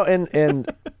ridiculous. You know,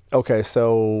 and okay,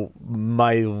 so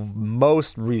my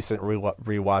most recent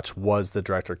rewatch was the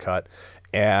director cut,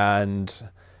 and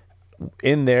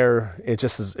in there it's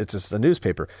just a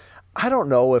newspaper. I don't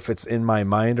know if it's in my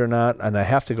mind or not, and I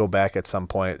have to go back at some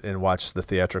point and watch the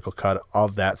theatrical cut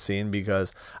of that scene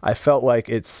because I felt like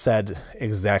it said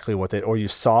exactly what or you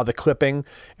saw the clipping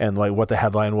and like what the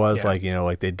headline was, like, you know,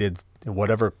 like they did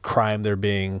whatever crime they're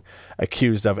being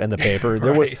accused of in the paper.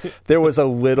 Right. There was a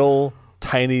little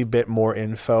tiny bit more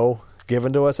info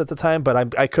given to us at the time,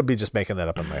 but I could be just making that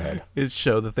up in my head. It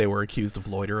showed that they were accused of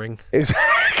loitering.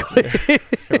 Exactly.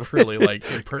 Really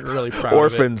really proud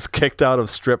Orphans of it. kicked out of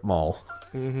strip mall.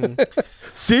 Mm-hmm.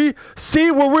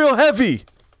 See, we're real heavy.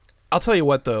 I'll tell you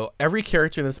what, though. Every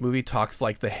character in this movie talks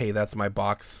like the "Hey, that's my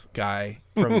box" guy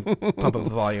from Pump Up the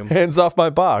Volume. Hands off my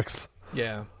box.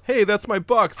 Yeah. Hey, that's my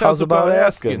box. How's about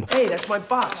asking? Hey, that's my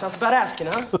box. How's about asking,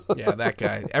 huh? Yeah, that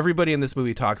guy. Everybody in this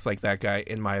movie talks like that guy,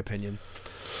 in my opinion.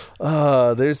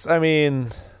 I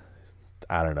don't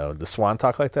know. Does Swan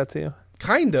talk like that to you?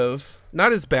 Kind of.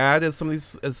 Not as bad as some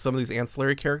of these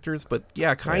ancillary characters, but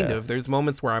yeah, kind of. There's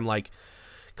moments where I'm like,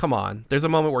 come on. There's a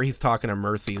moment where he's talking to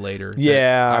Mercy later.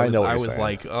 Yeah, I know. I was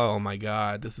like, oh my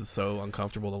god, this is so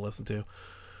uncomfortable to listen to.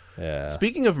 Yeah.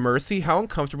 Speaking of Mercy, how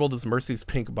uncomfortable does Mercy's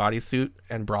pink bodysuit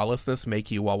and bralessness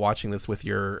make you while watching this with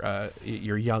your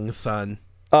young son?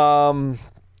 He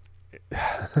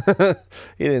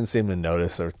didn't seem to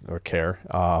notice or care.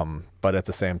 But at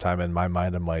the same time, in my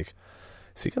mind, I'm like,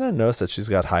 is he going to notice that she's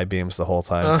got high beams the whole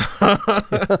time?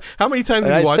 How many times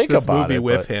have you watched this movie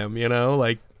with him? You know,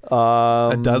 like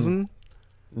a dozen?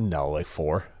 No, like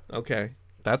 4. Okay.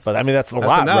 But I mean, that's a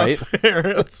lot, enough.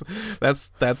 Right?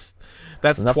 that's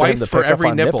twice for every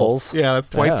nipple. Nipples. Yeah,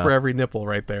 that's twice for every nipple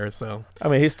right there. So I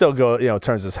mean, he still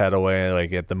turns his head away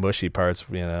like at the mushy parts,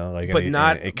 you know, like but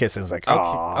not kissing like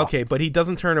okay, but he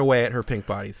doesn't turn away at her pink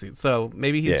bodysuit. So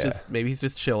maybe he's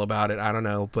just chill about it. I don't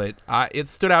know, but it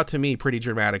stood out to me pretty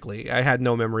dramatically. I had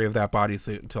no memory of that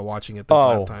bodysuit until watching it this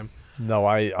last time. No,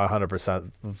 I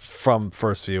 100% from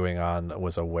first viewing on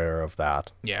was aware of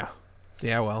that. Yeah.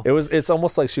 Yeah, well. It's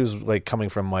almost like she was like coming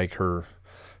from like her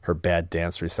bad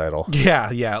dance recital.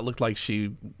 Yeah, it looked like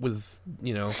she was,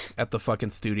 you know, at the fucking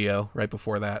studio right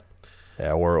before that.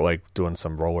 Yeah, or like doing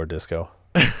some roller disco.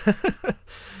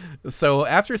 So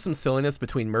after some silliness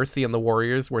between Mercy and the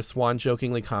Warriors, where Swan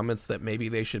jokingly comments that maybe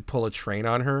they should pull a train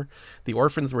on her, the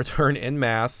Orphans return en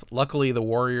masse. Luckily, the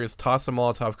Warriors toss a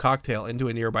Molotov cocktail into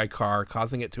a nearby car,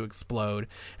 causing it to explode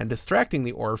and distracting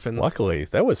the Orphans. Luckily,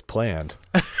 that was planned.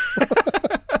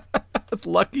 It's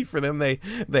lucky for them they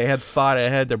had thought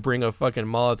ahead to bring a fucking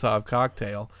Molotov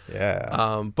cocktail.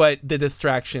 Yeah. But the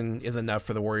distraction is enough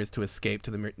for the Warriors to escape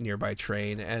to the nearby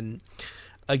train. And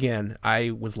again,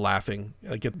 I was laughing.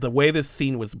 Like the way this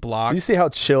scene was blocked. You see how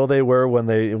chill they were when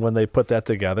they put that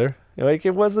together? Like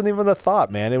it wasn't even a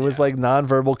thought, man. It was like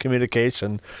nonverbal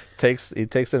communication. He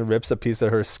takes and rips a piece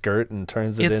of her skirt and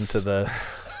turns it into the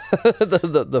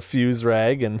the fuse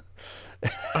rag and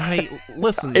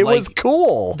listen. It was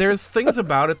cool. There's things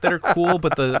about it that are cool,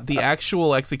 but the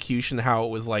actual execution, how it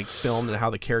was like filmed and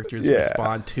how the characters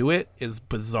respond to it is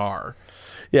bizarre.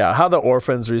 Yeah, how the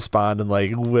orphans respond and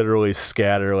like literally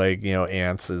scatter like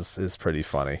ants is pretty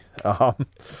funny.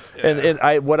 And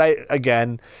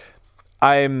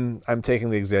I'm taking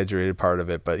the exaggerated part of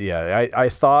it, but yeah, I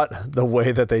thought the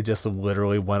way that they just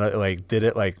literally went like did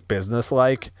it like business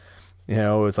like,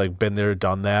 it's like been there,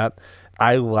 done that.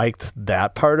 I liked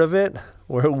that part of it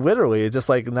where literally it's just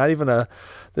like not even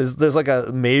there's like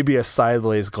maybe a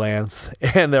sideways glance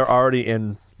and they're already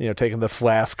in. Taking the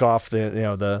flask off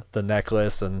the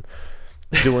necklace and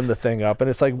doing the thing up. And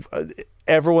it's like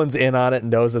everyone's in on it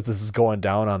and knows that this is going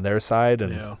down on their side.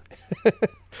 And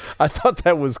I thought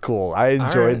that was cool. I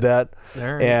enjoyed that.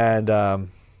 Right. And,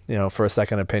 for a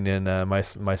second opinion, my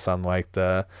son liked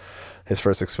his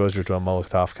first exposure to a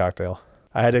Molotov cocktail.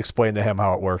 I had to explain to him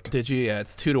how it worked. Did you? Yeah,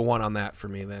 it's 2-1 on that for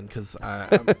me then. Because, I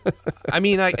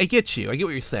get you. I get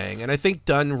what you're saying. And I think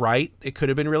done right, it could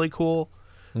have been really cool.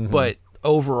 Mm-hmm. But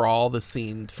overall, the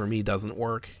scene for me doesn't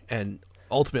work, and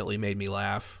ultimately made me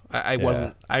laugh. I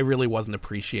really wasn't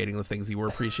appreciating the things you were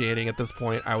appreciating at this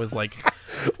point. I was like,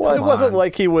 well, it wasn't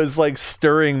like he was like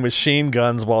stirring machine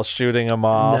guns while shooting them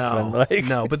off.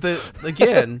 No, but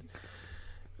again,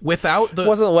 without the, it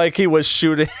wasn't like he was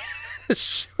shooting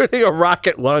a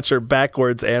rocket launcher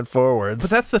backwards and forwards. But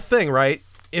that's the thing, right?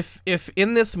 If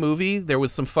in this movie there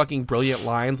was some fucking brilliant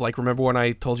lines, like remember when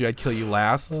I told you I'd kill you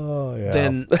last,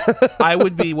 then I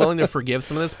would be willing to forgive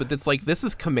some of this. But it's like this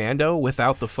is Commando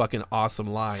without the fucking awesome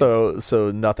lines.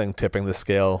 So nothing tipping the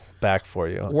scale back for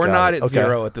you. We're not at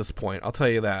zero at this point. I'll tell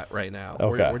you that right now.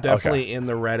 Okay. We're definitely in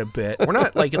the red a bit. We're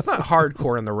not like it's not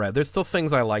hardcore in the red. There's still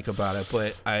things I like about it,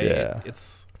 but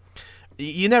it's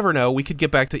you never know. We could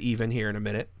get back to even here in a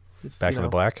minute. Back in the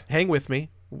black. Hang with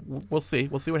me. We'll see.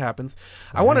 We'll see what happens.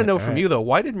 I want to know from you though.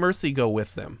 Why did Mercy go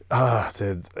with them?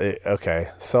 Dude. Okay.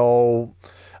 So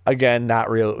again, not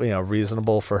real.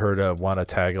 Reasonable for her to want to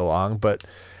tag along, but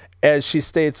as she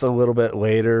states a little bit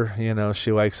later,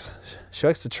 she likes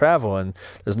to travel, and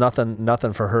there's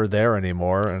nothing for her there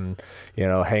anymore. And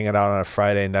hanging out on a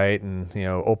Friday night and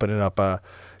opening up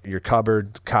your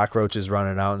cupboard, cockroaches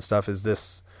running out and stuff.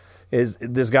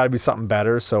 There's got to be something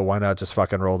better. So why not just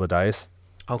fucking roll the dice?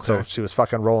 Okay. So she was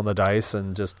fucking rolling the dice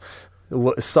and just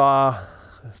saw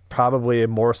probably a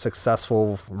more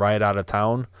successful ride out of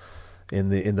town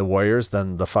in the Warriors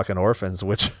than the fucking Orphans,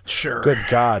 which sure. Good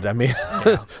God. I mean,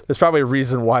 there's probably a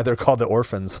reason why they're called the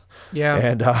Orphans. Yeah.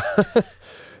 And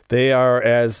they are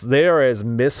as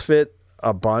misfit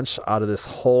a bunch out of this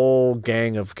whole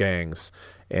gang of gangs.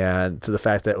 And to the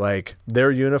fact that like their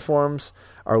uniforms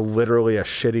are literally a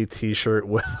shitty T-shirt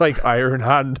with like iron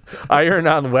on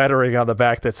lettering on the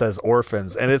back that says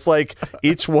Orphans, and it's like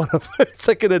each one of it's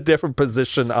like in a different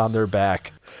position on their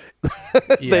back.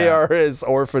 They are as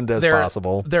orphaned as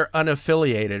possible. They're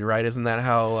unaffiliated, right? Isn't that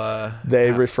how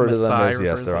they refer to them as? Masai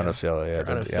Yes, they're refers, unaffiliated.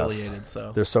 They're unaffiliated, yes.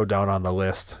 so they're so down on the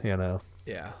list, Yeah,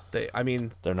 they're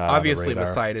not. Obviously,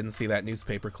 Masai didn't see that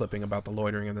newspaper clipping about the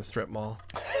loitering in the strip mall.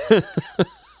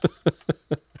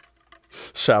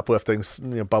 Shoplifting,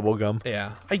 bubble gum.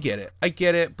 Yeah, I get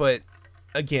it, but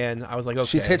again, I was like, okay.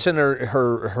 She's hitching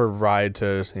her ride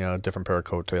to a different pair of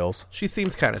coattails. She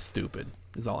seems kind of stupid,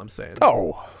 is all I'm saying.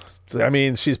 Oh, I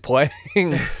mean, she's playing.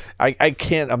 I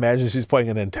can't imagine she's playing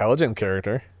an intelligent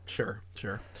character. Sure.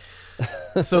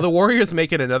 So the Warriors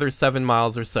make it another 7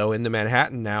 miles or so into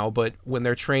Manhattan now, but when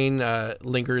their train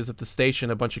lingers at the station,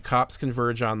 a bunch of cops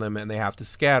converge on them and they have to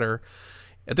scatter.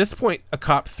 At this point, a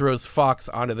cop throws Fox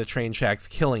onto the train tracks,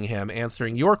 killing him,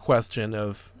 answering your question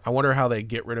of, I wonder how they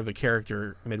get rid of a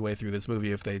character midway through this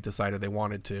movie if they decided they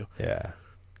wanted to. Yeah.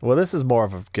 Well, this is more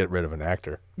of a get rid of an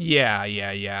actor. Yeah.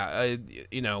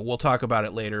 We'll talk about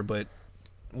it later, but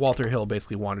Walter Hill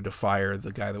basically wanted to fire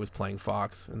the guy that was playing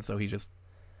Fox, and so he just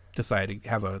decided to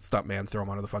have a stuntman throw him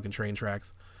onto the fucking train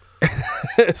tracks.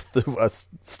 A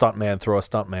stuntman throw a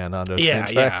stuntman onto a train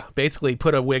track. Yeah. Basically,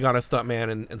 put a wig on a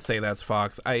stuntman and say that's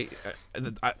Fox.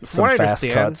 Some fast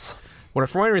cuts. From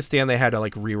what I understand, they had to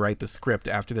like rewrite the script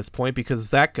after this point because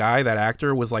that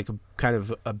actor, was like kind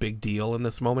of a big deal in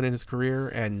this moment in his career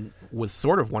and was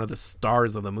sort of one of the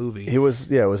stars of the movie. He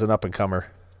was, it was an up and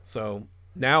comer. So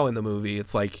now in the movie,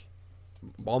 it's like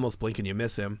almost blink and you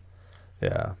miss him.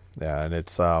 Yeah, and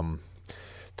it's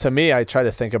to me, I try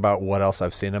to think about what else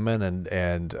I've seen him in,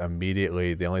 and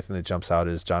immediately the only thing that jumps out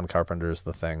is John Carpenter's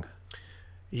The Thing.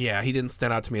 Yeah, he didn't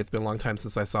stand out to me. It's been a long time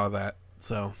since I saw that,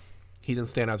 so he didn't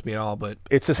stand out to me at all. But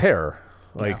it's his hair,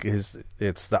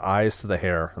 it's the eyes to the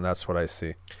hair, and that's what I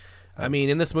see. I mean,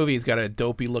 in this movie, he's got a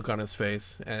dopey look on his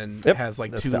face, and has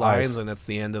like 2 lines, and that's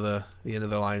the end of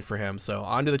the line for him. So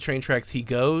onto the train tracks he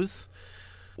goes.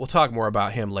 We'll talk more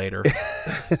about him later.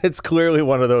 It's clearly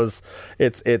one of those.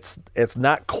 It's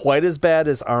not quite as bad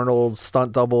as Arnold's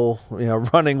stunt double,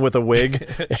 running with a wig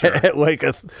at like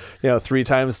 3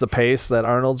 times the pace that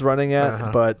Arnold's running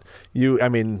at. But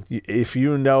if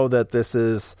you know that this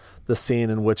is the scene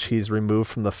in which he's removed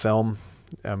from the film,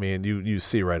 I mean, you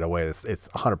see right away it's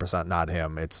 100% not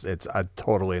him. It's a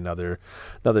totally another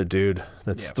dude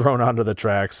that's thrown onto the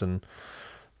tracks, and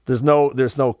there's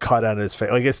no cut on his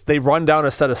face. Like they run down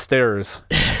a set of stairs,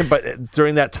 but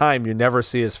during that time you never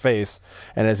see his face.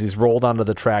 And as he's rolled onto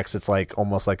the tracks, it's like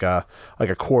almost like a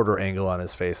quarter angle on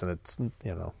his face, and it's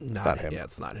not him. Yeah,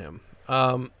 it's not him.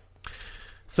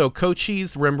 So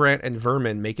Cochise, Rembrandt, and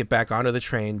Vermin make it back onto the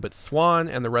train, but Swan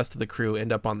and the rest of the crew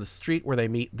end up on the street where they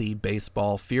meet the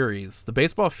Baseball Furies. The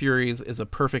Baseball Furies is a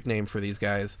perfect name for these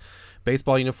guys.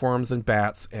 Baseball uniforms and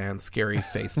bats and scary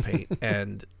face paint.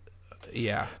 And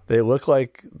yeah. They look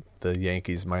like the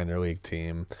Yankees minor league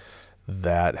team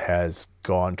that has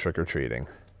gone trick-or-treating.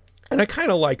 And I kind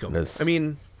of like them.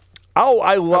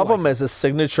 I love them as a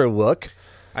signature look.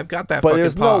 I've got that, but fucking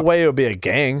there's pop. no way it would be a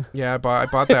gang. Yeah, I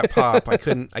bought that pop. I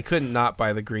couldn't not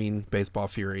buy the green Baseball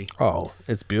Fury. Oh,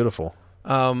 it's beautiful.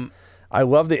 I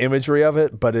love the imagery of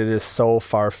it, but it is so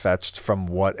far fetched from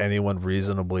what anyone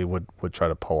reasonably would try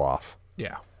to pull off.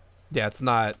 Yeah, it's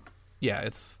not. Yeah,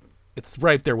 it's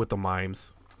right there with the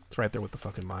mimes. It's right there with the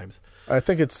fucking mimes. I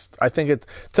think it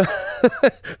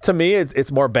to me it's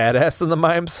more badass than the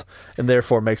mimes, and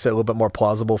therefore makes it a little bit more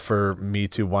plausible for me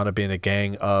to want to be in a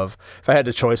gang of. If I had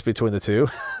the choice between the two,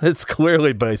 it's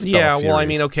clearly Baseball Yeah, Furies. well, I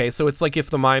mean, okay, so it's like if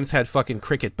the mimes had fucking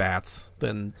cricket bats,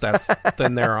 then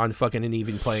then they're on fucking an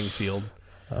even playing field.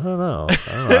 I don't know.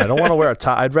 I don't want to wear a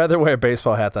top. I'd rather wear a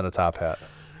baseball hat than a top hat.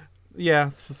 Yeah,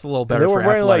 it's just a little better. They were for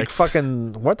wearing athletics.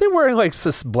 weren't they wearing like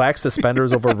black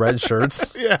suspenders over red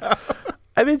shirts? Yeah.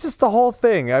 I mean, just the whole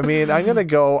thing. I mean, I'm gonna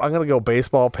go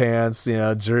baseball pants,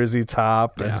 jersey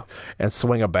top, and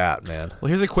swing a bat, man. Well,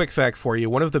 here's a quick fact for you.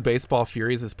 One of the Baseball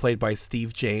Furies is played by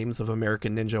Steve James of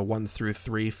American Ninja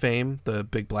 1-3 fame, the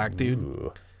big black dude.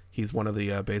 Ooh. He's one of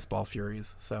the Baseball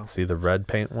Furies. So see the red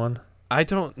paint one. I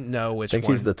don't know which one. I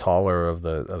think he's the taller of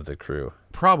the crew.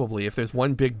 Probably. If there's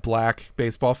one big black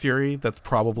Baseball Fury, that's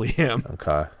probably him.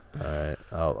 Okay. All right.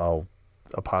 I'll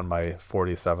upon my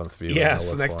 47th view.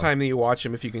 Yes. The next time that you watch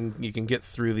him, if you can get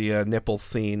through the nipple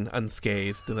scene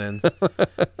unscathed, then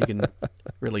you can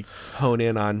really hone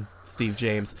in on Steve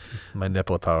James. My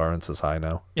nipple tolerance is high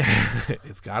now.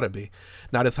 It's got to be.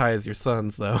 Not as high as your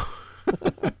son's, though.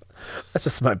 That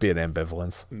just might be an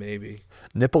ambivalence. Maybe.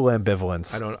 Nipple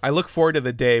ambivalence. I look forward to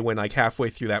the day when, like, halfway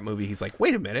through that movie, he's like,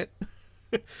 wait a minute.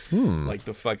 Like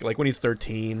like when he's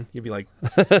 13, you'd be like,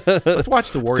 let's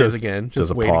watch the Warriors again.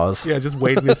 Just waiting. Pause. Yeah, just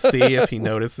waiting to see if he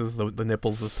notices the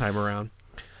nipples this time around.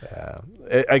 Yeah.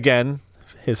 Again,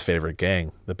 his favorite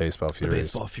gang, the Baseball Furies. The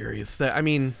Baseball Furies.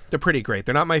 They're pretty great.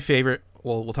 They're not my favorite.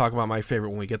 We'll talk about my favorite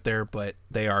when we get there, but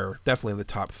they are definitely in the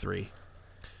top 3.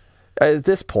 At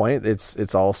this point,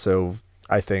 it's also,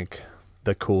 I think,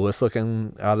 the coolest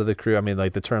looking out of the crew. I mean,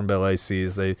 like the Turnbull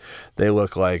ACs, they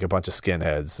look like a bunch of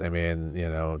skinheads. I mean,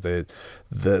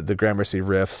 the Gramercy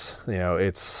riffs,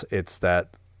 it's that,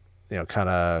 kind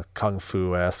of kung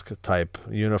fu-esque type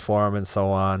uniform and so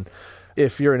on.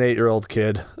 If you're an 8-year-old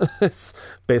kid,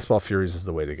 Baseball Furies is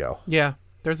the way to go. Yeah,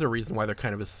 there's a reason why they're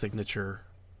kind of a signature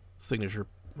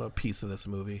piece of this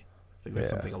movie. I think that's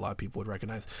something a lot of people would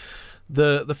recognize.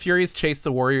 The Furies chase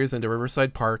the Warriors into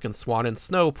Riverside Park, and Swan and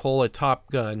Snow pull a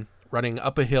Top Gun, running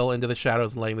up a hill into the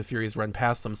shadows and letting the Furies run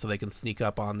past them so they can sneak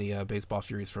up on the Baseball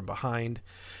Furies from behind.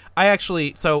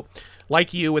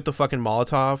 Like you with the fucking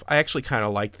Molotov, I actually kind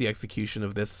of liked the execution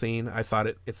of this scene. I thought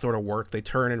it sort of worked. They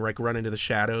turn and run into the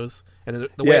shadows, and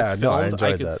the way it's filmed,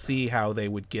 I could see how they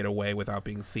would get away without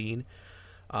being seen.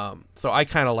 So I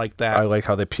kind of like that. I like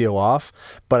how they peel off,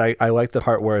 but I like the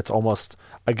part where it's almost,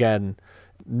 again,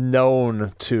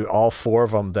 known to all 4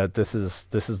 of them that this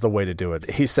is the way to do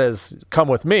it. He says, come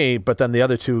with me, but then the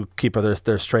other 2 keep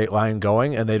their straight line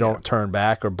going, and they don't turn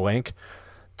back or blink.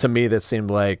 To me, that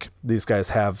seemed like these guys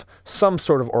have some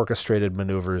sort of orchestrated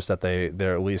maneuvers that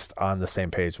they're at least on the same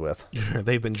page with.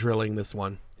 They've been drilling this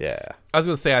one. Yeah. I was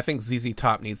going to say, I think ZZ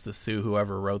Top needs to sue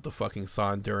whoever wrote the fucking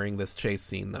song during this chase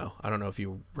scene, though. I don't know if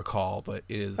you recall, but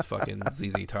it is fucking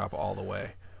ZZ Top all the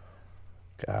way.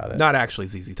 Got it. Not actually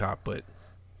ZZ Top, but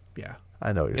yeah.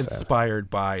 I know what you're Inspired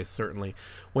by, certainly.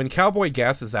 When Cowboy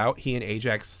gasses out, he and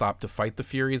Ajax stop to fight the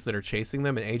Furies that are chasing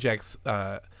them, and Ajax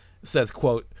says,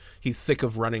 quote, he's sick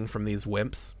of running from these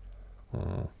wimps.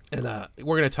 And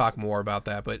we're going to talk more about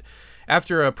that, but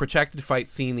after a protracted fight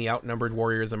scene, the outnumbered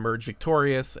Warriors emerge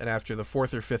victorious, and after the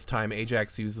 4th or 5th time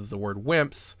Ajax uses the word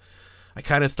wimps, I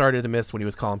kind of started to miss when he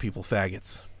was calling people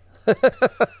faggots.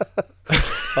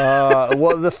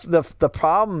 Well, the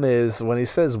problem is when he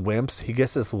says wimps, he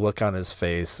gets this look on his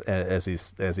face as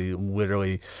he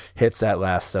literally hits that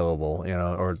last syllable,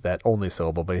 or that only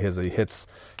syllable, but he hits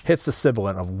the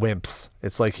sibilant of wimps.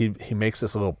 It's like he makes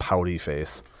this little pouty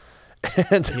face.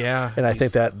 And I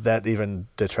think that even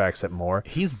detracts it more.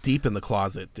 He's deep in the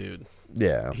closet, dude.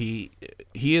 Yeah. He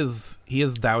is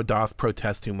thou doth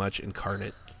protest too much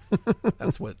incarnate.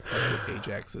 That's what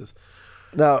Ajax is.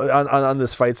 Now, on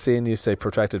this fight scene, you say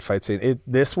protracted fight scene.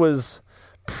 This was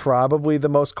probably the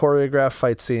most choreographed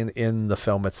fight scene in the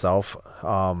film itself,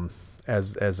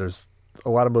 as there's a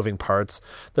lot of moving parts.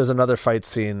 There's another fight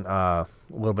scene a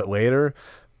little bit later,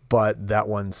 but that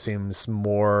one seems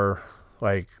more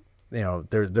like,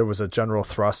 there was a general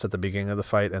thrust at the beginning of the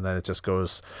fight, and then it just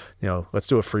goes, let's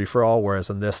do a free-for-all, whereas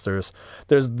in this, there's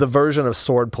the version of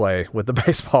swordplay with the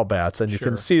baseball bats, and you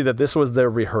can see that this was their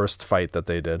rehearsed fight that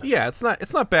they did. Yeah, it's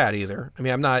not bad either. I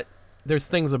mean, there's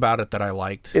things about it that I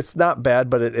liked. It's not bad,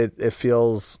 but it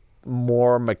feels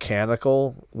more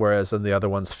mechanical, whereas in the other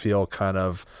ones feel kind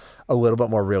of a little bit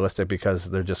more realistic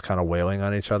because they're just kind of wailing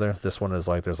on each other. This one is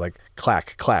like there's like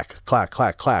clack, clack, clack,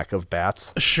 clack, clack of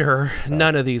bats. Sure. So.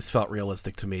 None of these felt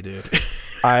realistic to me, dude.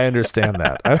 I understand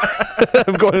that.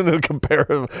 I'm going into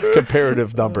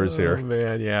comparative numbers here. Oh,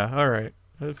 man, yeah. All right.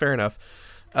 Fair enough.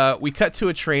 We cut to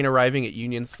a train arriving at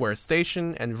Union Square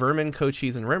Station, and Vermin,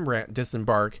 Cochise, and Rembrandt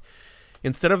disembark.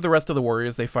 Instead of the rest of the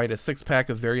warriors, they find a six-pack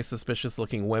of very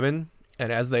suspicious-looking women,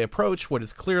 and as they approach what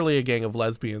is clearly a gang of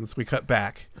lesbians, we cut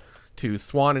back to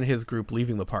Swan and his group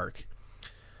leaving the park.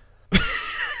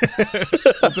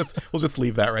 We'll just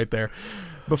leave that right there.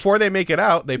 Before they make it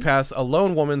out, they pass a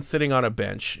lone woman sitting on a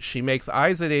bench. She makes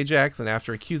eyes at Ajax, and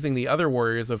after accusing the other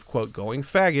warriors of, quote, going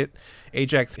faggot,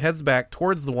 Ajax heads back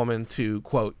towards the woman to,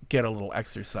 quote, get a little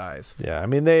exercise. Yeah, I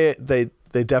mean, they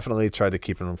definitely tried to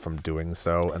keep him from doing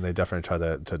so, and they definitely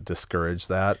tried to discourage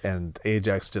that, and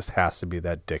Ajax just has to be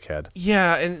that dickhead.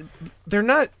 Yeah, and they're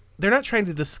not trying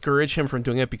to discourage him from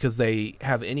doing it because they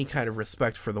have any kind of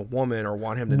respect for the woman or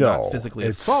want him to not physically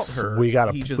assault her. We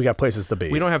got places to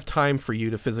be. We don't have time for you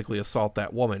to physically assault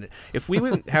that woman. If we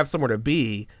wouldn't have somewhere to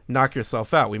be, knock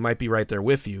yourself out. We might be right there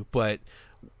with you, but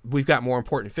we've got more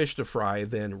important fish to fry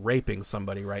than raping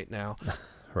somebody right now.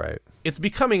 Right. It's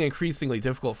becoming increasingly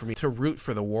difficult for me to root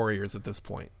for the warriors at this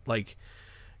point. Like,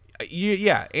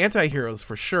 yeah, anti-heroes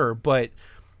for sure, but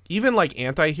even like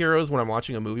anti-heroes, when I'm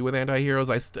watching a movie with anti-heroes,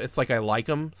 it's like I like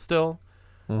them still.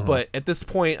 Mm-hmm. But at this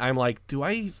point, I'm like, do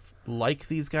I like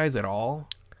these guys at all?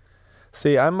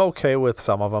 See, I'm okay with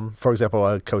some of them. For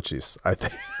example, Cochise. I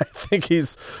think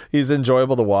he's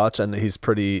enjoyable to watch, and he's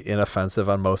pretty inoffensive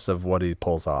on most of what he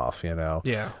pulls off.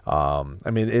 Yeah.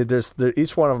 I mean,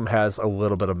 each one of them has a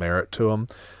little bit of merit to him.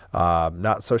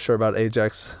 Not so sure about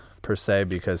Ajax per se,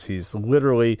 because he's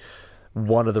literally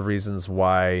one of the reasons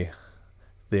why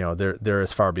they're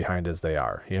as far behind as they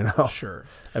are. Sure.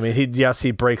 I mean,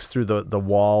 he breaks through the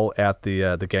wall at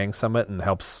the gang summit and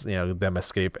helps them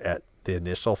escape at the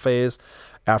initial phase.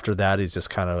 After that, he's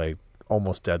just kind of like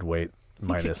almost dead weight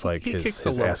minus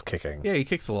his ass kicking. Yeah, he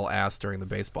kicks a little ass during the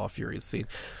Baseball Furies scene.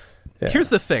 Yeah. Here's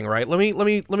the thing, right? Let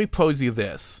me pose you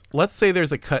this. Let's say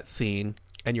there's a cut scene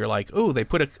and you're like, oh, they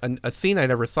put a scene I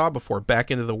never saw before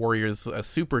back into the Warriors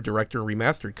Super Director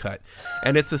Remastered cut.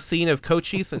 And it's a scene of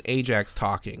Cochise and Ajax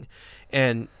talking.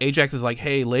 And Ajax is like,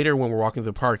 hey, later when we're walking to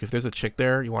the park, if there's a chick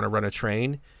there, you want to run a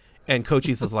train? And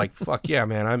Cochise is like, fuck yeah,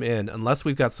 man, I'm in. Unless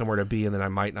we've got somewhere to be, and then I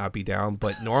might not be down.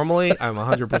 But normally, I'm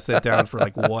 100% down for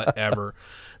like whatever.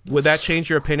 Would that change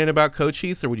your opinion about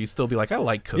Cochise, or would you still be like, I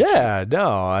like Cochise? Yeah, no,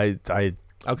 I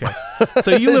Okay,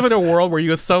 so you live in a world where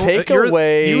you assume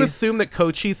you assume that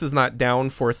Cochise is not down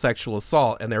for sexual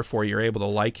assault, and therefore you're able to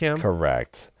like him.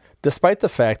 Correct. Despite the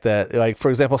fact that, like,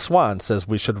 for example, Swan says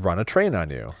we should run a train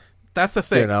on you. That's the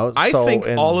thing. I think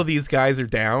all of these guys are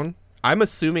down. I'm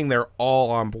assuming they're all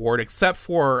on board, except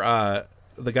for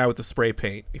the guy with the spray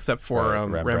paint, except for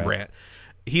Rembrandt.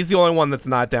 He's the only one that's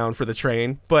not down for the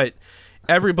train, but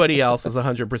everybody else is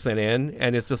 100% in,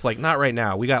 and it's just like, not right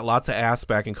now. We got lots of ass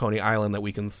back in Coney Island that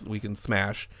we can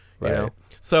smash. Right. You know?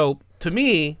 So to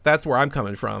me, that's where I'm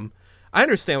coming from. I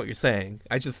understand what you're saying.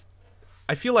 I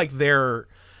feel like they're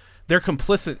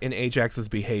complicit in Ajax's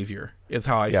behavior, is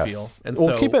how I feel. And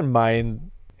well, keep in mind,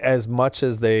 as much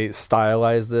as they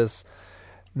stylize this,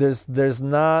 there's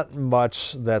not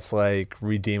much that's like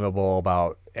redeemable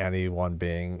about anyone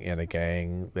being in a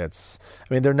gang.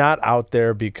 They're not out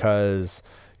there because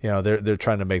they're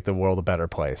trying to make the world a better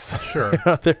place. Sure.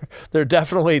 They're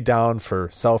definitely down for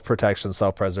self-protection,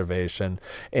 self-preservation,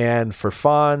 and for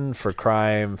fun, for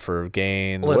crime, for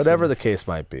gain, whatever the case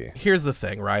might be. Here's the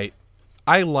thing, right?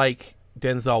 I like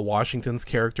Denzel Washington's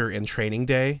character in Training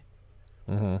Day.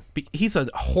 Mm-hmm. He's a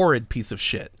horrid piece of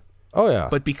shit. Oh, yeah.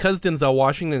 But because Denzel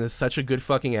Washington is such a good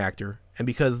fucking actor, and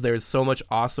because there's so much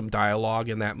awesome dialogue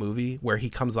in that movie where he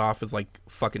comes off as like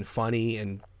fucking funny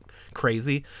and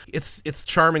crazy, it's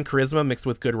charm and charisma mixed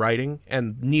with good writing,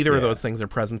 and neither of those things are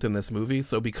present in this movie.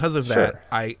 So because of that,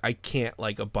 I can't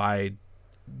like abide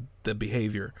the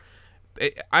behavior.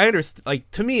 I understand.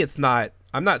 Like, to me, it's not.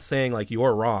 I'm not saying like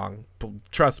you're wrong.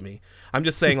 Trust me. I'm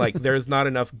just saying like there's not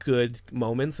enough good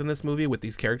moments in this movie with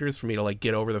these characters for me to like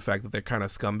get over the fact that they're kind of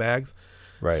scumbags.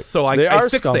 Right. So I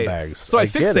scumbags. So I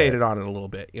fixated on it a little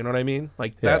bit. You know what I mean?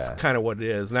 Like that's kind of what it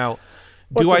is. Now,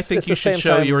 do I think you should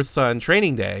show your son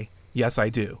Training Day? Yes, I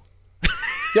do.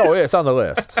 Yeah, it's on the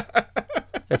list.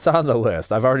 It's on the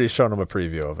list. I've already shown him a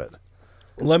preview of it.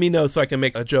 Let me know so I can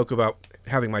make a joke about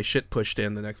having my shit pushed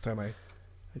in the next time I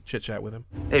chit chat with him.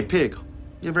 Hey, Pig,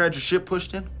 you ever had your shit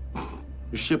pushed in?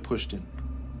 Your shit pushed in.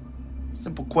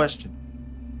 Simple question.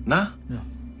 Nah? No.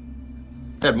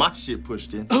 Had my shit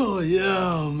pushed in. Oh,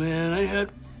 yeah, man. I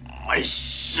had my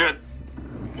shit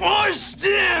pushed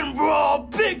in, bro.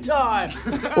 Big time.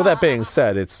 Well, that being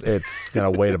said, it's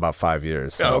gonna wait about 5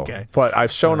 years. So. Okay. But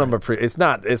I've shown him it's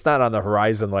not on the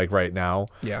horizon like right now.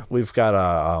 Yeah. We've got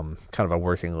a kind of a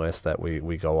working list that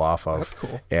we go off of. That's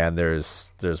cool. And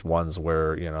there's ones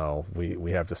where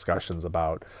we have discussions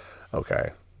about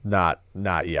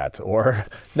not yet, or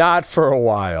not for a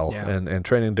while. Yeah. And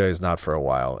Training Day is not for a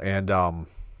while. And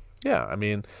I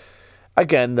mean,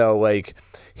 again though, like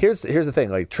here's the thing,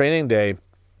 like Training Day,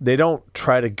 they don't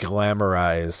try to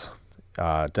glamorize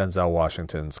Denzel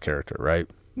Washington's character, right?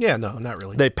 Yeah, no, not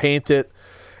really. They paint it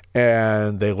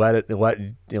and they let it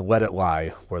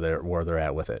lie where they're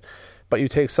at with it. But you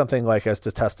take something like as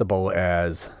detestable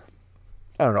as,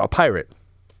 I don't know, a pirate,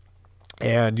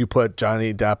 and you put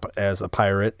Johnny Depp as a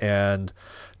pirate, and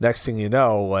next thing you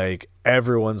know, like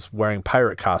everyone's wearing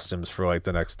pirate costumes for like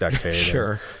the next decade.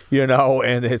 Sure. And,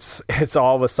 and it's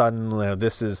all of a sudden,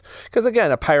 this is, because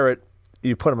again, a pirate,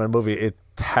 you put him in a movie, it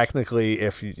technically,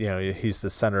 if he's the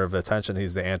center of attention,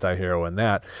 he's the anti-hero in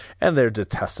that, and they're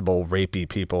detestable, rapey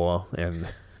people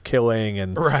and killing,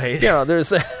 and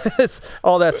there's it's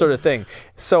all that sort of thing.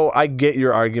 So I get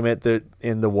your argument that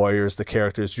in the Warriors, the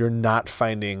characters, you're not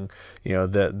finding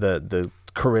the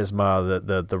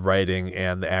charisma, the writing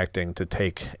and the acting to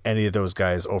take any of those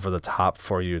guys over the top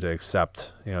for you to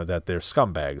accept that they're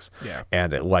scumbags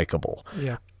and likable.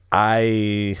 Yeah.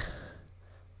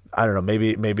 I don't know,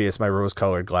 maybe it's my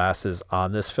rose-colored glasses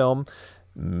on this film.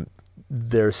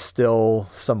 There's still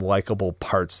some likable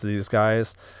parts to these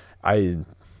guys. I'm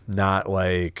not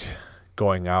like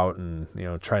going out and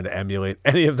trying to emulate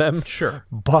any of them. Sure.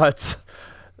 But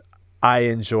I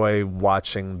enjoy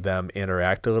watching them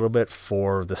interact a little bit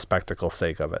for the spectacle's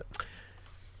sake of it.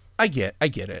 I get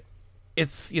it.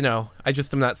 It's, I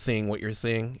just am not seeing what you're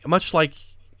seeing. Much like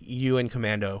you and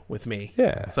Commando with me.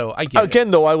 Yeah. So I get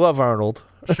Again, though, I love Arnold.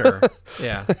 Sure.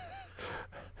 Yeah.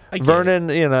 Vernon,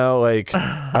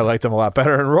 I liked him a lot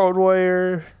better in Road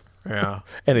Warrior. Yeah.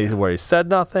 And where he said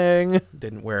nothing.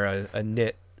 Didn't wear a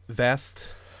knit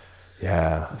vest.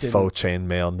 Yeah. Faux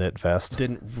chainmail knit vest.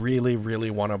 Didn't really, really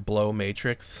want to blow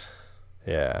Matrix.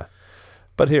 Yeah.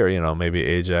 But here, maybe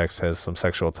Ajax has some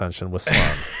sexual tension with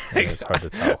Swan. It's hard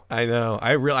to tell. I know.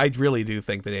 I really do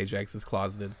think that Ajax is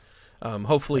closeted.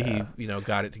 Hopefully he,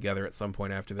 got it together at some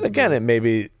point after this. Again,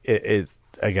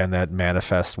 again, that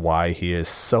manifests why he is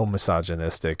so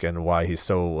misogynistic and why he's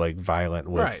so like violent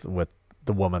with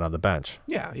the woman on the bench.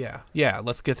 Yeah.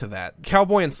 Let's get to that.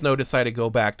 Cowboy and Snow decide to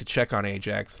go back to check on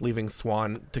Ajax, leaving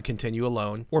Swan to continue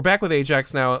alone. We're back with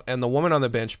Ajax now, and the woman on the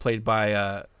bench, played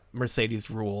by Mercedes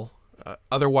Ruehl,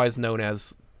 otherwise known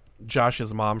as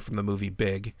Josh's mom from the movie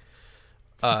Big.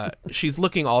 She's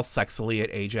looking all sexily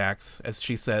at Ajax as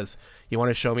she says, "You want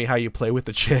to show me how you play with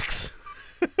the chicks?"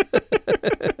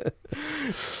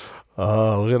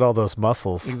 Oh, look at all those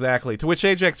muscles. Exactly. To which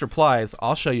Ajax replies,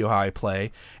 "I'll show you how I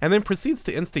play," and then proceeds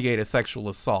to instigate a sexual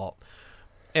assault.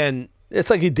 And it's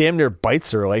like he damn near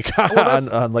bites her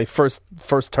on like first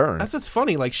turn. That's what's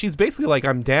funny. Like, she's basically like,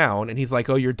 "I'm down," and he's like,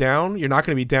 "Oh, you're down? You're not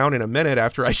going to be down in a minute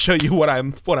after I show you what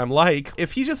I'm like."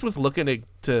 If he just was looking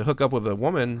to hook up with a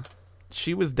woman,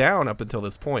 she was down up until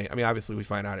this point. I mean, obviously we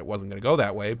find out it wasn't going to go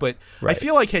that way, but I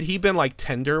feel like had he been like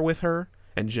tender with her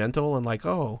and gentle and like,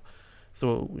 "Oh,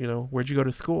 so, where'd you go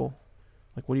to school?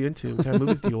 Like, what are you into? What kind of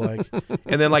movies do you like?"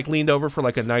 And then like leaned over for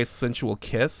like a nice sensual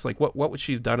kiss. Like what would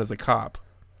she have done as a cop?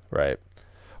 Right.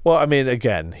 Well, I mean,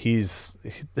 again,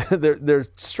 they're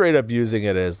straight up using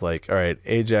it as like, all right,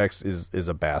 Ajax is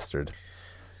a bastard,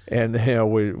 and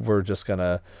we're just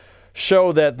gonna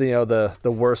show that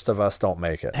the worst of us don't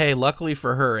make it. Hey, luckily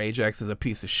for her, Ajax is a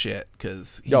piece of shit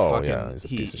because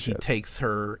he takes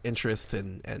her interest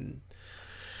and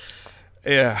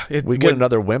yeah, we get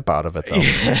another wimp out of it though.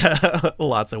 Yeah,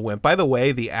 lots of wimp. By the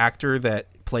way, the actor that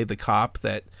played the cop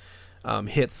that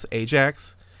hits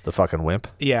Ajax. The fucking wimp?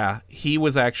 Yeah, he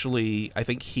was actually, I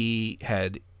think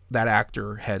that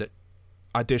actor had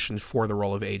auditioned for the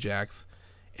role of Ajax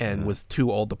and was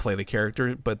too old to play the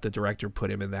character, but the director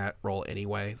put him in that role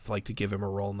anyway. It's like to give him a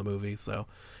role in the movie, so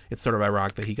it's sort of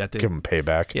ironic that he got to give him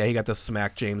payback. Yeah, he got to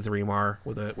smack James Remar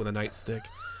with a nightstick.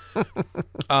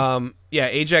 Yeah,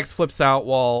 Ajax flips out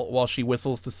while she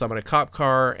whistles to summon a cop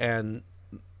car, and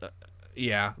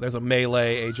yeah, there's a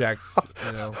melee. Ajax,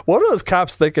 What are those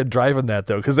cops thinking driving that,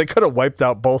 though? Because they could have wiped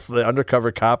out both the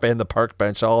undercover cop and the park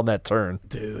bench all in that turn.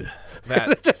 Dude,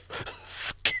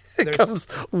 it comes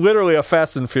literally a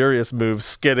Fast and Furious move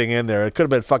skidding in there. It could have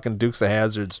been fucking Dukes of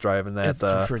Hazzards driving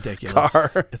that ridiculous.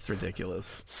 car. It's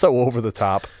ridiculous. So over the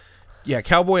top. Yeah,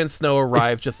 Cowboy and Snow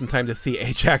arrive just in time to see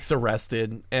Ajax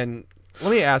arrested. And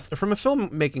let me ask, from a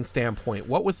filmmaking standpoint,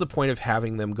 what was the point of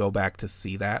having them go back to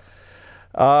see that?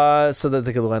 So that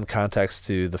they could lend context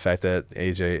to the fact that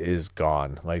AJ is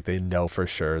gone. Like, they know for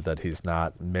sure that he's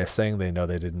not missing. They know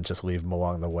they didn't just leave him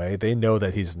along the way. They know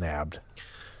that he's nabbed.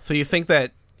 So you think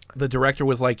that the director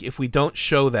was like, if we don't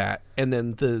show that and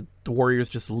then the Warriors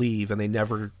just leave and they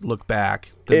never look back,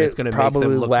 then it's going to make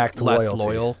them look less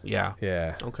loyal? Yeah.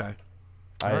 Yeah. Okay.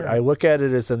 I look at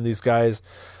it as in these guys,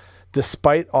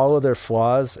 despite all of their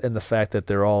flaws and the fact that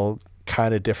they're all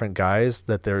kind of different guys,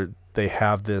 that they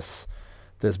have this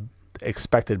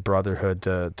expected brotherhood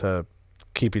to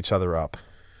keep each other up.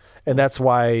 And that's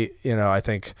why, I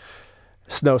think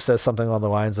Snow says something along the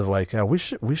lines of like, we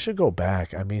should go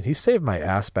back. I mean, he saved my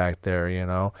ass back there,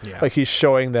 Yeah. Like he's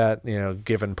showing that,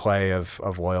 give and play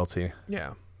of loyalty.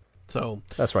 Yeah. So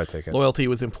that's where I take it. Loyalty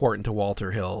was important to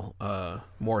Walter Hill,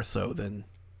 more so than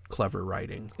clever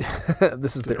writing.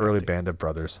 This is the early Band of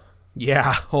Brothers.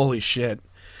 Yeah. Holy shit.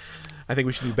 I think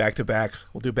we should do back-to-back.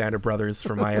 We'll do Band of Brothers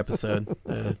for my episode.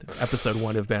 Episode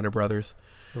 1 of Band of Brothers.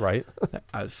 Right.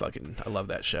 I love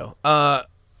that show.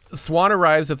 Swan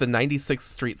arrives at the 96th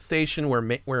Street station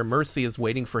where Mercy is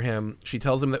waiting for him. She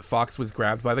tells him that Fox was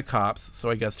grabbed by the cops, so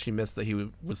I guess she missed that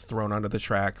he was thrown onto the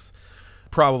tracks.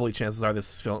 Probably, chances are, this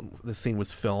scene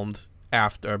was filmed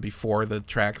before the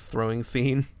tracks throwing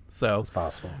scene. So it's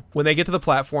possible. When they get to the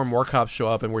platform, more cops show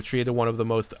up, and we're treated to one of the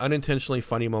most unintentionally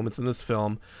funny moments in this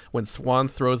film when Swan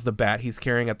throws the bat he's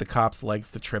carrying at the cop's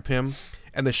legs to trip him,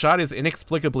 and the shot is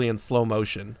inexplicably in slow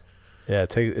motion. Yeah,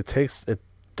 it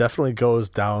definitely goes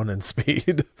down in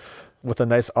speed with a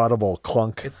nice audible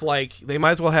clunk. It's like they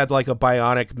might as well had like a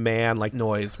Bionic Man like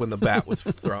noise when the bat was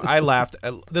thrown. I laughed.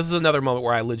 This is another moment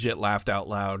where I legit laughed out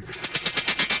loud.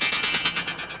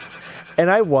 And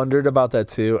I wondered about that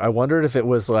too. I wondered if it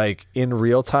was like in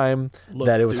real time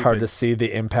that it was hard to see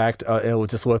the impact. It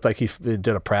just looked like he did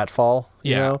a pratfall.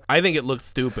 Yeah, I think it looked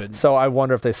stupid. So I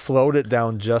wonder if they slowed it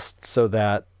down just so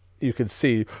that you could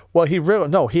see. Well,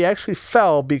 he actually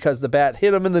fell because the bat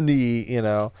hit him in the knee.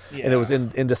 And it was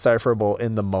indecipherable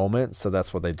in the moment. So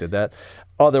that's what they did that.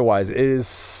 Otherwise, it is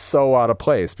so out of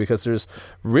place because there's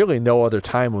really no other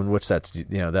time in which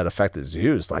that effect is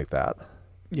used like that.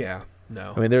 Yeah.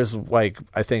 No. I mean, there's I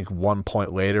think one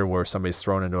point later where somebody's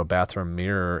thrown into a bathroom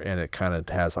mirror and it kind of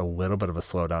has a little bit of a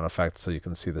slowdown effect so you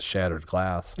can see the shattered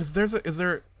glass. Is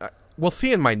there we'll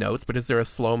see in my notes, but is there a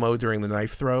slow-mo during the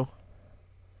knife throw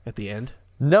at the end?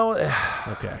 No.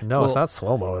 Okay. No, it's not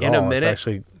slow-mo at all. In a minute? It's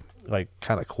actually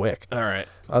kind of quick. All right.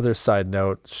 Other side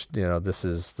note, this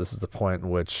is the point in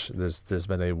which there's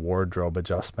been a wardrobe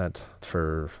adjustment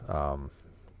for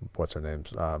what's her name?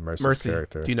 Mercy's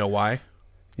character. Do you know why?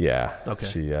 Yeah. Okay.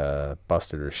 She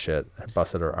busted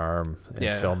her arm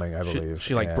in filming, I believe.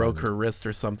 She broke her wrist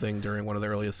or something during one of the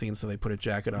earliest scenes, so they put a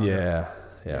jacket on her.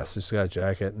 Yeah. So she's got a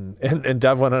jacket, and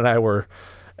Devlin and I were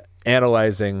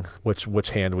analyzing which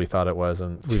hand we thought it was,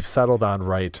 and we've settled on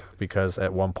right because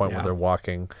at one point when they're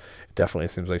walking, it definitely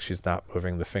seems like she's not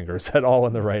moving the fingers at all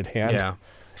in the right hand. Yeah.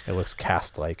 It looks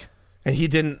cast-like. And he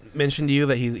didn't mention to you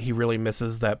that he really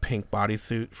misses that pink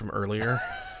bodysuit from earlier?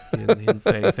 He didn't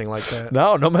say anything like that?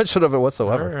 No mention of it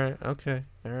whatsoever. All right. Okay.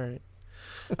 All right.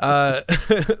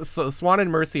 So Swan and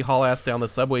Mercy haul ass down the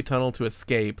subway tunnel to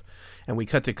escape, and we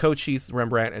cut to Cochise,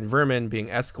 Rembrandt, and Vermin being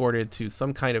escorted to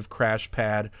some kind of crash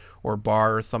pad or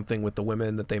bar or something with the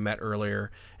women that they met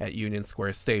earlier at Union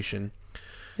Square Station.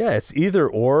 Yeah, it's either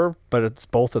or, but it's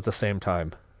both at the same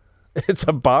time. It's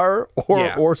a bar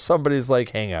or somebody's like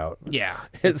hangout. Yeah.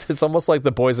 It's almost like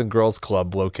the Boys and Girls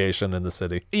Club location in the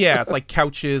city. Yeah, it's like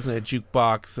couches and a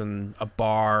jukebox and a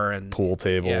bar and pool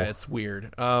table. Yeah, it's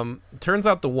weird. Turns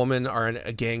out the women are in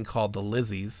a gang called the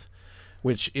Lizzies,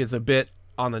 which is a bit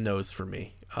on the nose for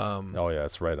me. Oh yeah,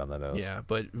 it's right on the nose. Yeah,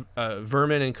 but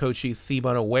Vermin and Cochise seem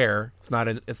unaware. It's not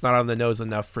on the nose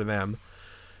enough for them.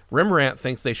 Rembrandt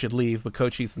thinks they should leave, but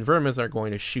Cochise and Vermin are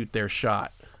going to shoot their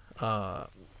shot.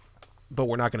 But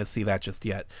we're not going to see that just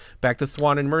yet. Back to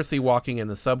Swan and Mercy walking in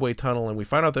the subway tunnel, and we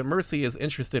find out that Mercy is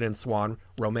interested in Swan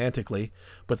romantically,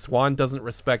 but Swan doesn't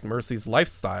respect Mercy's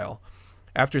lifestyle.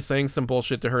 After saying some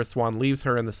bullshit to her, Swan leaves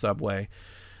her in the subway.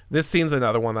 This scene's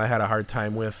another one I had a hard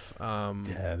time with.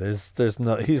 Yeah, there's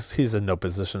no he's in no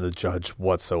position to judge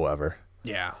whatsoever.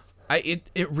 Yeah, it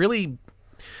really.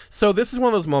 So this is one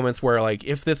of those moments where, like,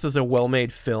 if this is a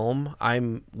well-made film,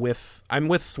 I'm with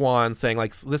Swan saying,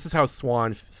 like, this is how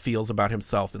Swan feels about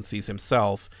himself and sees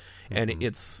himself, and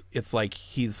it's like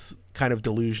he's kind of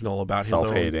delusional about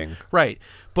self-hating. his own right,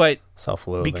 but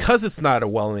self-loathing. Because it's not a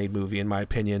well-made movie, in my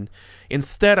opinion.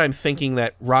 Instead, I'm thinking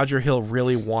that Roger Hill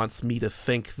really wants me to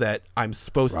think that I'm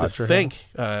supposed to think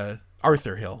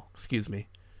Arthur Hill. Excuse me,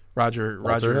 Roger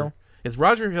Hill? Is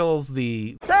Roger Hill's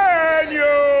the... Can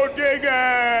you dig it?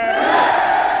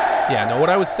 Yeah, no, what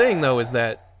I was saying, though, is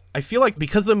that I feel like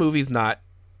because the movie's not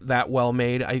that well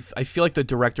made, I feel like the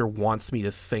director wants me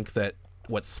to think that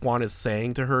what Swan is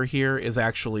saying to her here is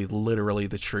actually literally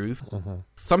the truth. Mm-hmm.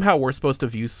 Somehow we're supposed to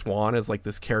view Swan as like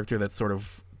this character that's sort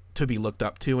of to be looked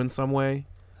up to in some way.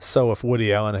 So if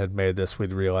Woody Allen had made this,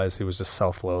 we'd realize he was just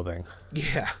self-loathing.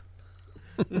 Yeah.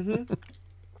 Mm-hmm.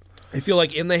 I feel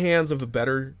like in the hands of a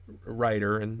better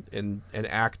writer and an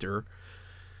actor,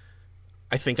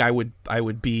 I think I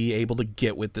would be able to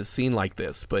get with this scene like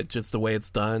this, but just the way it's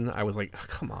done, I was like, oh,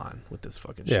 come on with this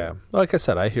fucking shit. Yeah, like I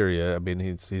said, I hear you. I mean,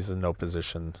 he's in no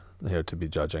position here to be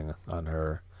judging on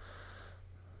her,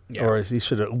 or he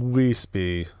should at least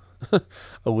be at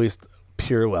least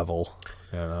peer level,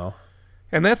 you know.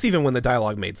 And that's even when the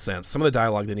dialogue made sense. Some of the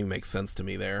dialogue didn't even make sense to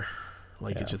me there.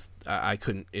 Like it just, I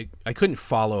couldn't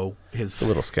follow his a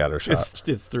little scattershot,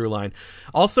 his through line.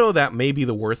 Also, that may be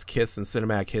the worst kiss in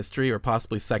cinematic history, or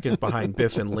possibly second behind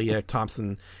Biff and Leah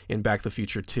Thompson in Back to the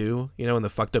Future 2. You know, in the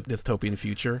fucked up dystopian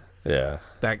future. Yeah,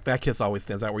 that kiss always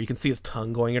stands out, where you can see his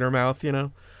tongue going in her mouth. You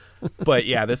know, but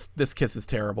yeah, this kiss is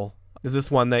terrible. Is this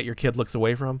one that your kid looks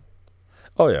away from?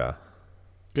 Oh yeah,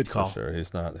 good call. For sure,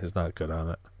 he's not good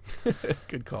on it.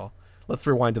 Good call. Let's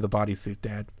rewind to the bodysuit,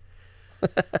 Dad.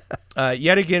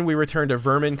 Yet again, we return to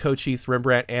Vermin, Cochise,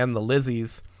 Rembrandt, and the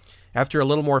Lizzies. After a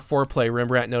little more foreplay,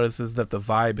 Rembrandt notices that the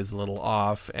vibe is a little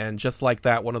off, and just like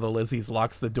that, one of the Lizzies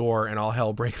locks the door and all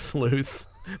hell breaks loose.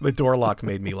 The door lock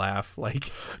made me laugh.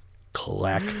 Like,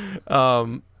 clack.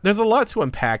 There's a lot to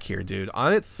unpack here, dude.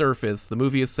 On its surface, the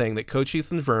movie is saying that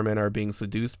Cochise and Vermin are being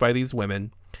seduced by these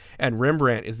women, and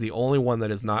Rembrandt is the only one that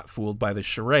is not fooled by the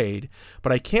charade,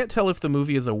 but I can't tell if the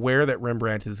movie is aware that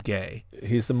Rembrandt is gay.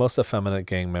 He's the most effeminate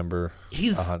gang member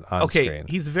on screen.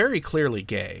 He's very clearly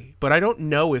gay, but I don't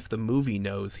know if the movie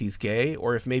knows he's gay,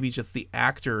 or if maybe just the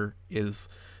actor is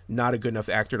not a good enough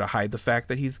actor to hide the fact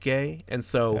that he's gay. And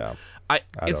so I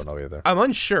don't know either. I'm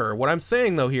unsure. What I'm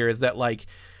saying, though, here is that, like,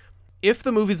 if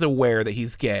the movie's aware that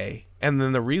he's gay, and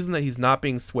then the reason that he's not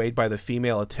being swayed by the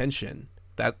female attention,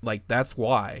 that's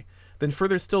why, then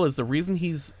further still is the reason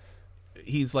he's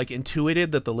like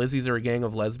intuited that the Lizzies are a gang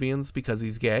of lesbians because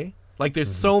he's gay. Like,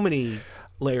 there's so many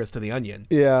layers to the onion.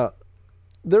 Yeah,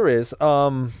 there is.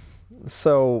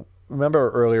 So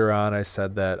remember earlier on I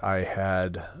said that I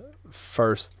had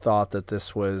first thought that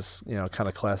this was, you know, kind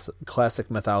of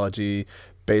classic mythology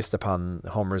based upon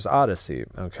Homer's Odyssey.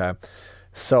 Okay.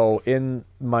 So in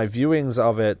my viewings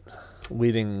of it,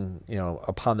 leading, you know,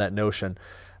 upon that notion,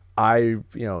 I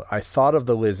thought of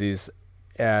the Lizzies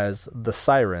as the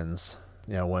sirens,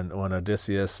 you know, when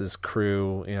Odysseus's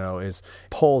crew, you know, is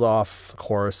pulled off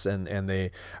course and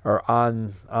they are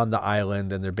on the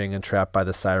island and they're being entrapped by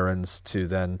the sirens to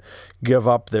then give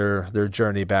up their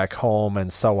journey back home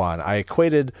and so on. I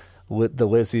equated the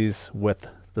Lizzies with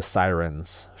the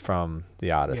sirens from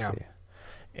the Odyssey. Yeah.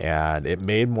 And it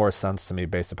made more sense to me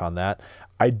based upon that.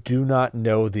 I do not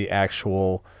know the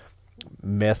actual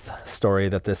myth story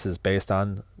that this is based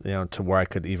on, you know, to where I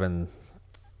could even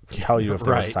tell you if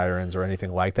there are sirens or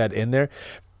anything like that in there.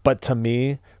 But to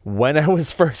me, when I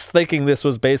was first thinking this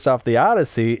was based off the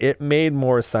Odyssey, it made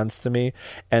more sense to me.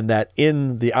 And that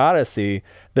in the Odyssey,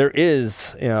 there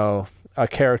is, you know, a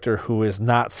character who is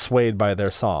not swayed by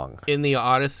their song. In the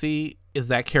Odyssey, is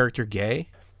that character gay?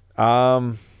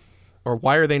 Or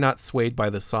why are they not swayed by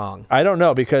the song? I don't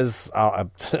know, because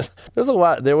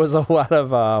there was a lot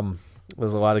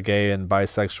of gay and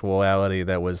bisexuality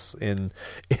that was in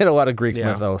a lot of Greek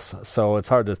mythos. So it's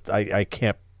hard to I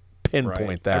can't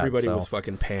pinpoint that. Everybody was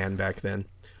fucking Pan back then.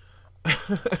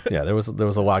 Yeah, there was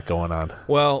a lot going on.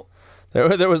 Well,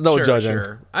 there was no judging.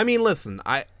 Sure. I mean, listen,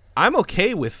 I'm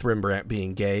okay with Rembrandt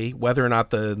being gay, whether or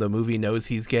not the movie knows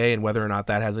he's gay and whether or not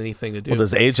that has anything to do. Well,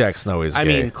 does Ajax know he's gay? I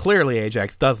mean, clearly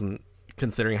Ajax doesn't,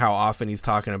 considering how often he's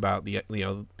talking about the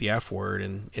F word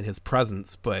in his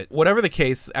presence. But whatever the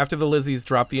case, after the Lizzies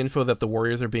drop the info that the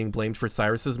Warriors are being blamed for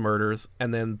Cyrus's murders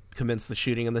and then commence the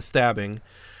shooting and the stabbing,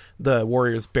 the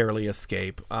Warriors barely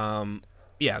escape.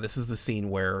 This is the scene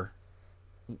where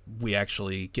we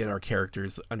actually get our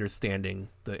characters understanding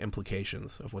the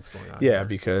implications of what's going on. Yeah, here.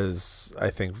 Because I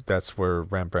think that's where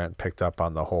Rembrandt picked up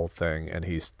on the whole thing, and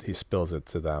he spills it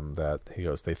to them that he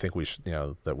goes, they think we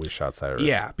that we shot Cyrus.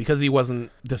 Yeah, because he wasn't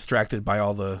distracted by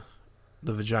all the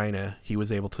vagina, he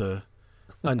was able to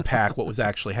unpack what was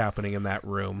actually happening in that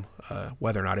room,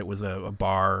 whether or not it was a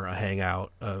bar, a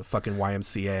hangout, a fucking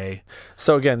YMCA.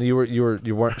 So again, you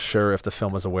weren't sure if the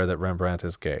film was aware that Rembrandt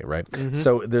is gay, right? Mm-hmm.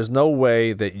 So there's no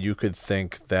way that you could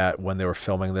think that when they were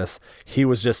filming this, he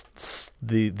was just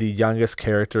the youngest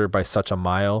character by such a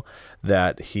mile,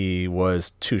 that he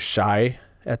was too shy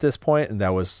at this point, and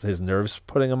that was his nerves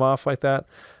putting him off like that.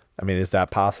 I mean, is that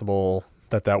possible?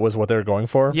 That was what they were going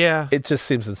for? Yeah. It just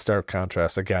seems in stark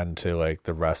contrast, again, to like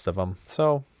the rest of them.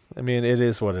 So, I mean, it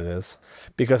is what it is.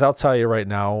 Because I'll tell you right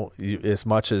now, as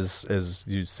much as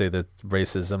you say that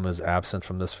racism is absent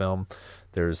from this film,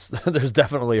 there's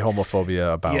definitely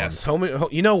homophobia abound. Yes.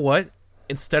 You know what?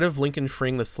 Instead of Lincoln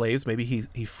freeing the slaves, maybe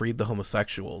he freed the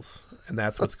homosexuals. And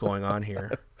that's what's going on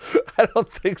here. I don't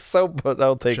think so, but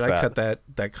I'll take that. Should I cut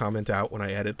that comment out when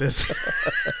I edit this?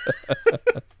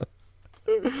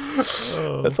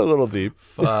 That's a little deep.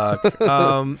 Fuck.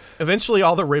 Eventually,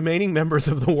 all the remaining members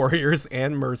of the Warriors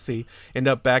and Mercy end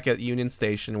up back at Union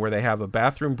Station, where they have a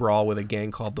bathroom brawl with a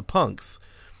gang called the Punks.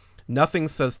 Nothing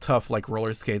says tough like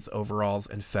roller skates, overalls,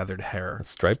 and feathered hair. And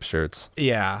striped shirts.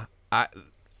 Yeah.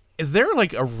 Is there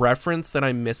like a reference that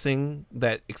I'm missing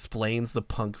that explains the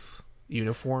Punks'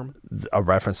 uniform? A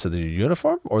reference to their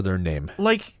uniform or their name?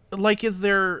 Like, is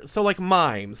there... So, like,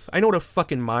 mimes. I know what a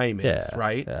fucking mime is,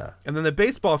 right? Yeah. And then the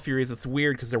baseball Furies, it's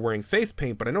weird because they're wearing face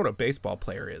paint, but I know what a baseball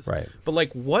player is. Right. But,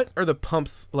 like, what are the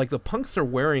pumps... Like, the Punks are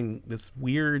wearing this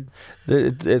weird...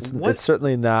 It's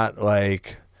certainly not,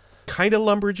 like... Kind of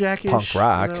lumberjackish. Punk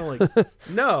rock. You know, like,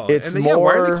 no. It's and then, more...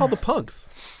 why are they called the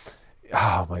Punks?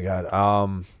 Oh, my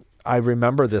God. I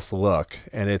remember this look,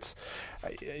 and it's...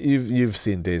 You've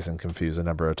seen Dazed and Confused a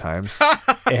number of times,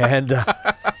 and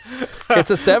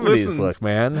it's a 70s look,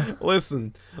 man.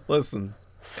 Listen.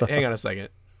 So. Hang on a second.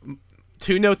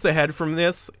 2 notes ahead from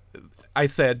this, I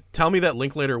said, tell me that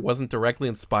Linklater wasn't directly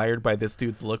inspired by this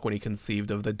dude's look when he conceived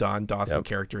of the Don Dawson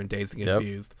character in Dazed and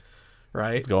Confused.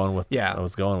 Right? I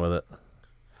was going with it.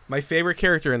 My favorite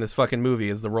character in this fucking movie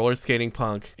is the roller skating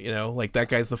punk. You know, like, that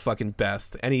guy's the fucking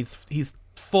best, and he's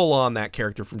full on that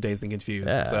character from Dazed and Confused.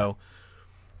 Yeah. So.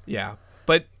 Yeah,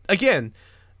 but again,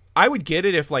 I would get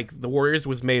it if like the Warriors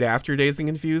was made after Dazed and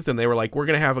Confused, and they were like, we're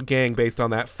gonna have a gang based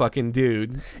on that fucking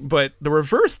dude. But the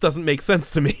reverse doesn't make sense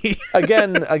to me.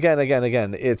 again. It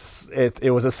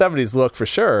was a 70s look for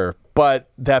sure.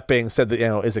 But that being said,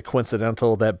 that is it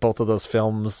coincidental that both of those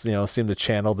films seem to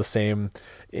channel the same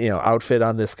outfit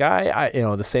on this guy?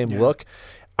 The same look.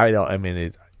 I don't. I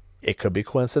mean, it could be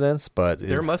coincidence, but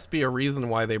there must be a reason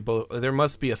why they both. There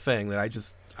must be a thing that I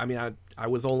just. I mean, I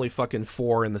was only fucking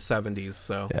 4 in the 70s,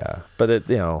 so yeah. But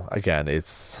again,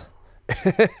 it's.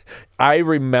 I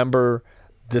remember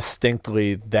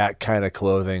distinctly that kind of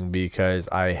clothing because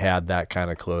I had that kind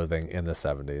of clothing in the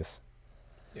 70s.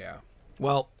 Yeah.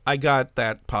 Well, I got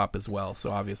that pop as well,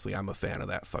 so obviously I'm a fan of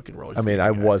that fucking roller skating. I mean,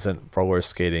 I wasn't roller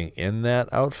skating in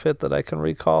that outfit that I can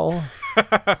recall.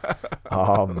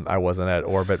 I wasn't at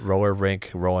Orbit Roller Rink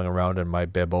rolling around in my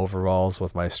bib overalls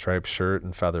with my striped shirt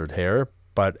and feathered hair.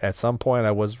 But at some point,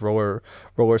 I was roller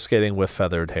skating with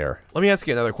feathered hair. Let me ask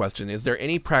you another question. Is there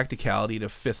any practicality to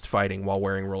fist fighting while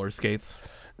wearing roller skates?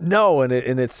 No, and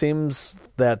it seems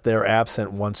that they're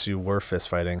absent once you were fist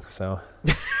fighting, so...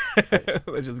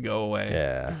 They just go away.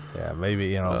 Yeah.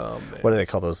 Maybe, what do they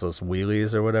call those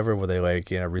wheelies or whatever, where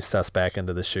they recess back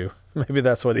into the shoe? Maybe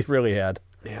that's what he really had.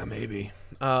 Yeah, maybe.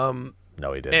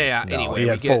 No, he didn't. Yeah, no, anyway. He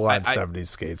had full-on 70s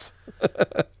skates.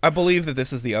 I believe that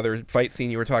this is the other fight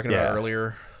scene you were talking about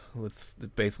earlier.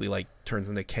 It basically turns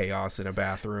into chaos in a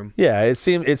bathroom. Yeah, it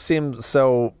seemed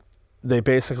so. They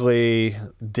basically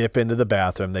dip into the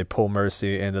bathroom. They pull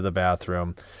Mercy into the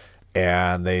bathroom.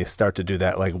 and they start to do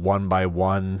that like one by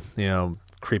one,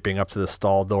 creeping up to the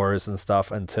stall doors and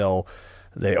stuff until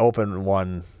they open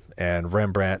one and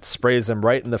Rembrandt sprays him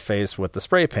right in the face with the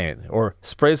spray paint, or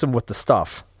sprays him with the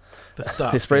stuff.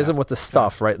 He sprays him with the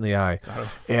stuff right in the eye.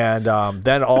 And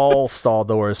then all stall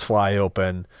doors fly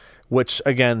open, which,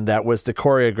 again, that was the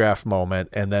choreographed moment.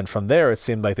 And then from there, it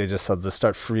seemed like they just had to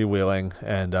start freewheeling,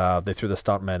 and they threw the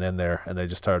stuntmen in there, and they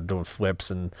just started doing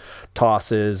flips and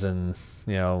tosses and,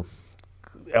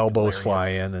 elbows fly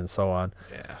in and so on.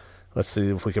 Yeah. Let's see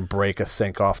if we can break a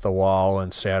sink off the wall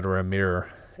and shatter a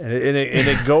mirror. And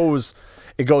it goes...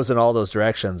 It goes in all those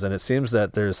directions, and it seems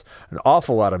that there's an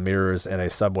awful lot of mirrors in a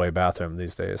subway bathroom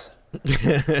these days.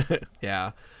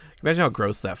 Yeah. Imagine how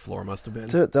gross that floor must have been.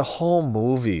 The whole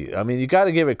movie. I mean, you got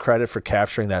to give it credit for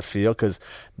capturing that feel, because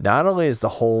not only does the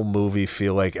whole movie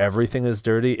feel like everything is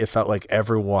dirty, it felt like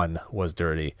everyone was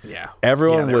dirty. Yeah.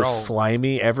 Everyone was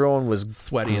slimy. Everyone was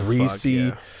sweaty greasy. as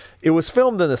fuck, yeah. It was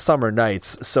filmed in the summer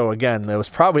nights, so again, it was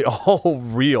probably all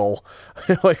real,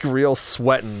 like real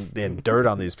sweat and dirt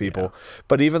on these people. Yeah.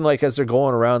 But even like as they're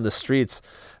going around the streets,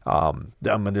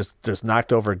 there's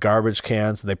knocked over garbage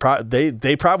cans, and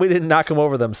they probably didn't knock them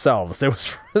over themselves. It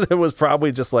was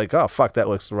probably just like, oh fuck, that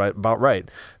looks about right.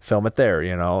 Film it there,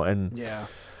 and yeah.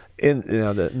 In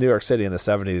the New York City in the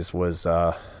 70s was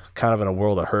kind of in a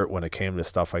world of hurt when it came to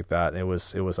stuff like that. It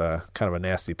was a kind of a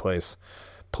nasty place.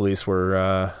 Police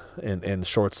were in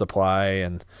short supply,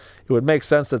 and it would make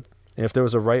sense that if there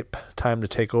was a ripe time to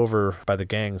take over by the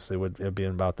gangs, it'd be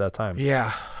about that time.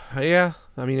 Yeah.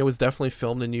 I mean, it was definitely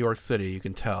filmed in New York City. You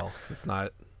can tell it's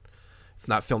not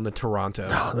filmed in Toronto.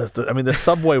 No, the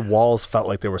subway walls felt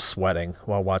like they were sweating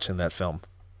while watching that film.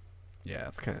 Yeah,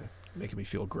 it's kind of making me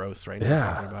feel gross right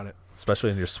now talking about it, especially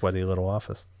in your sweaty little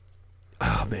office.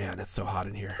 Oh man, it's so hot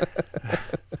in here.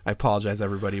 I apologize,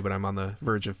 everybody, but I'm on the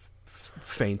verge of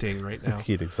fainting right now.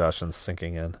 Heat exhaustion's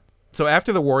sinking in. So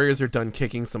after the Warriors are done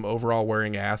kicking some overall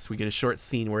wearing ass, we get a short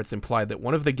scene where it's implied that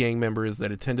one of the gang members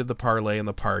that attended the parlay in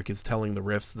the park is telling the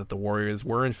Riffs that the Warriors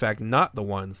were in fact not the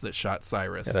ones that shot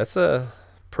Cyrus. Yeah, that's a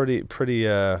pretty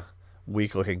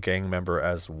weak looking gang member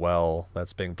as well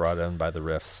that's being brought in by the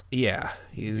Riffs. Yeah.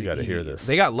 You got to hear this.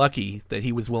 They got lucky that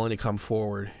he was willing to come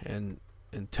forward and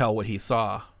tell what he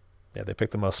saw. Yeah, they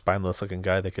picked the most spineless looking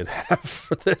guy they could have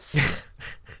for this.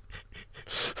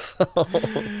 So.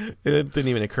 It didn't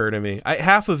even occur to me.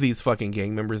 Half of these fucking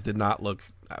gang members did not look,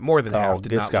 more than half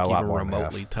did not look even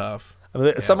remotely tough. I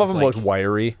mean, some of them looked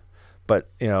wiry, but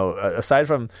aside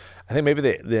from, I think maybe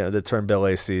the Turnbull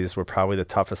ACs were probably the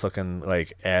toughest looking,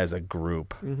 like, as a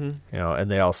group. Mm-hmm. And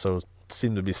they also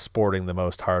seem to be sporting the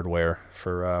most hardware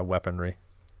for weaponry.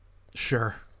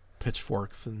 Sure,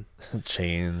 pitchforks and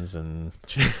chains and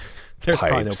there's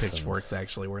probably no pitchforks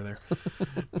actually, were there?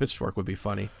 Pitchfork would be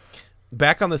funny.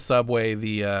 Back on the subway,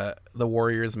 the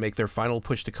Warriors make their final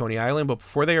push to Coney Island, but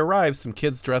before they arrive, some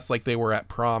kids dressed like they were at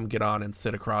prom get on and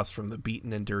sit across from the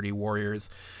beaten and dirty Warriors.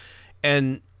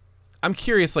 And I'm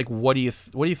curious, like, what do you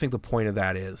think the point of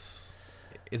that is?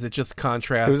 Is it just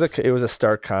contrast? It was a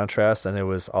stark contrast, and it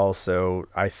was also,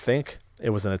 I think, it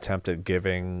was an attempt at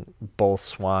giving both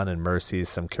Swan and Mercy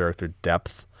some character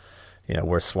depth.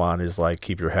 Where Swan is like,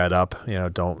 keep your head up,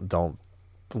 don't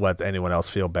let anyone else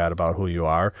feel bad about who you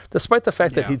are, despite the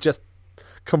fact that he just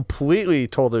completely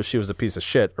told her she was a piece of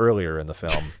shit earlier in the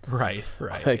film. right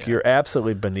like, you're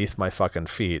absolutely beneath my fucking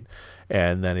feet.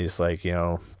 And then he's like,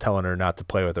 telling her not to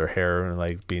play with her hair and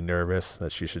like be nervous,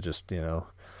 that she should just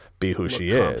be who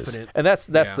she is. And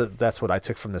that's what I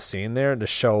took from the scene there, to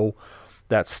show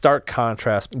that stark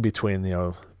contrast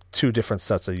between two different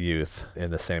sets of youth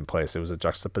in the same place. It was a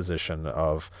juxtaposition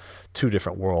of two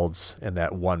different worlds in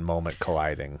that one moment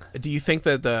colliding. Do you think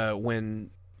that when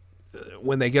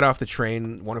they get off the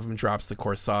train, one of them drops the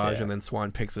corsage and then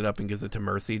Swan picks it up and gives it to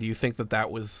Mercy? Do you think that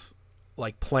was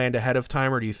like planned ahead of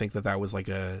time, or do you think that was like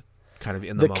a kind of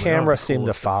in the moment? The camera seemed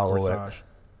to follow it.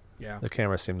 Yeah, the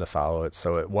camera seemed to follow it,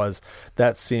 so it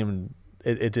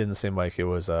didn't seem like it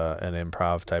was an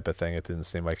improv type of thing. It didn't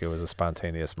seem like it was a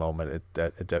spontaneous moment.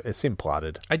 It seemed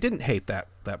plotted. I didn't hate that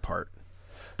part.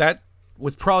 That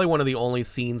was probably one of the only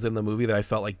scenes in the movie that I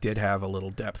felt like did have a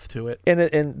little depth to it. And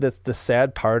the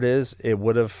sad part is, it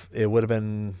would have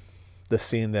been the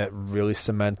scene that really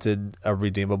cemented a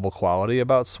redeemable quality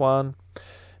about Swan.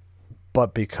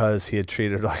 But because he had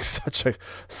treated her like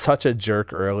such a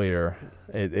jerk earlier,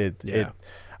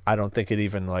 I don't think it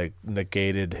even like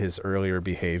negated his earlier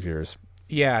behaviors.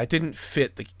 Yeah, it didn't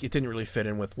really fit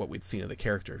in with what we'd seen of the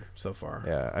character so far.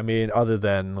 Yeah, I mean, other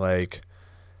than like,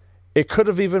 it could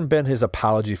have even been his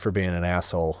apology for being an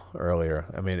asshole earlier.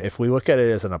 I mean, if we look at it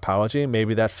as an apology,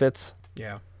 maybe that fits.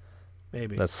 Yeah.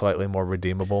 Maybe. that's slightly more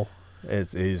redeemable.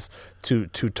 He's too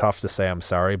tough to say I'm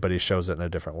sorry, but he shows it in a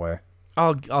different way.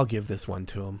 I'll give this one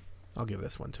to him.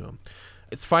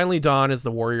 It's finally dawn as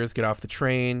the Warriors get off the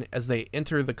train. As they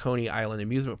enter the Coney Island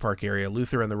amusement park area,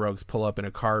 Luther and the Rogues pull up in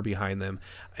a car behind them.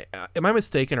 Am I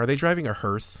mistaken? Are they driving a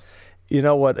hearse? You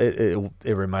know what? It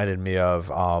reminded me of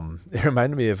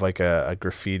like a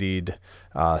graffitied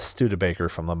Studebaker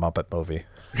from the Muppet movie.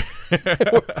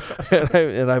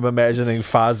 and I'm imagining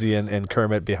Fozzie and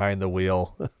Kermit behind the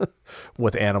wheel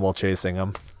with Animal chasing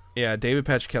them. Yeah, David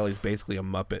Patrick Kelly's basically a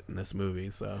Muppet in this movie.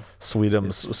 So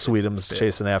Sweetums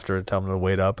chasing after it, telling him to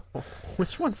wait up.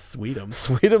 Which one's Sweetums?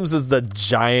 Sweetums is the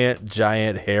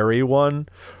giant hairy one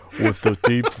with the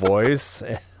deep voice.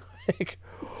 Like,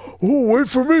 oh, wait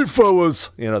for me, fellas.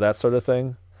 That sort of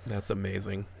thing. That's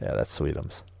amazing. Yeah, that's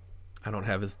Sweetums. I don't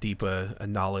have as deep a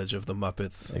knowledge of the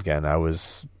Muppets. Again, I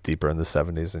was deeper in the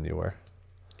 70s than you were.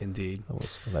 Indeed.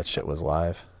 That shit was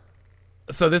live.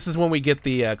 So this is when we get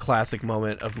the classic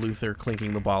moment of Luther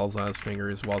clinking the bottles on his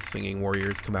fingers while singing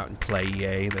Warriors Come Out and Play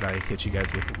Yay that I hit you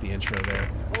guys with at the intro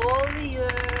there.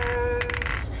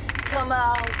 Warriors come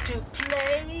out to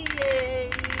play yay.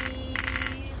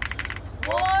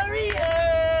 Warriors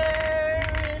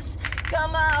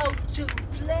come out to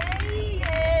play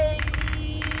yay.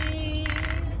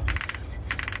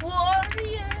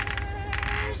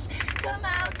 Warriors come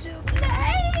out to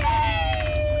play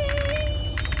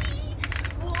yay.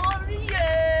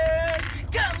 Warriors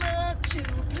come out to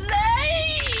play.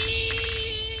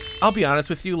 I'll be honest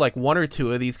with you, like one or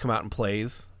two of these come out and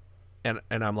plays, and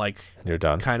I'm like, you're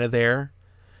done, kind of there.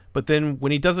 But then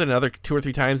when he does it another 2 or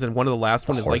 3 times, and one of the last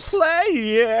one is like, play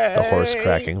yay. The horse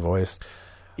cracking voice.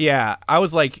 Yeah, I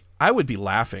was like, I would be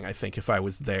laughing, I think, if I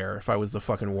was there, if I was the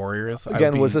fucking Warriors.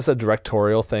 Again, was this a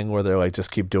directorial thing where they're like,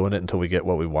 just keep doing it until we get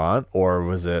what we want? Or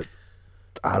was it,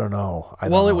 I don't know. It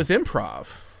was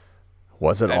improv.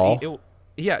 Was it all?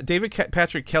 Yeah, David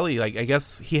Patrick Kelly, like, I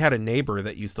guess he had a neighbor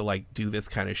that used to, like, do this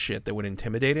kind of shit that would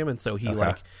intimidate him. And so he,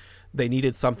 they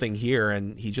needed something here,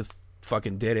 and he just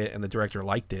fucking did it, and the director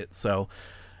liked it. So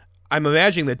I'm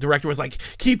imagining the director was like,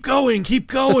 keep going,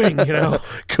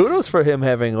 Kudos for him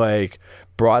having like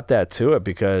brought that to it,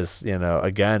 because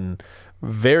again,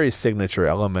 very signature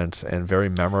element and very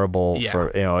memorable.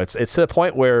 For it's to the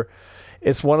point where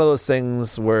it's one of those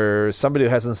things where somebody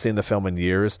who hasn't seen the film in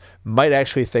years might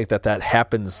actually think that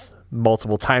happens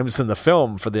multiple times in the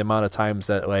film for the amount of times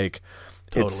that like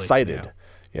it's cited.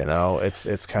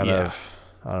 It's kind of,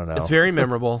 I don't know, it's very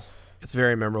memorable. It's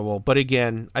very memorable. But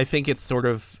again, I think it's sort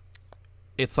of,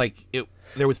 it's like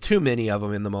there was too many of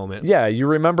them in the moment. Yeah, you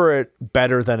remember it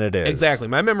better than it is. Exactly.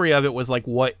 My memory of it was like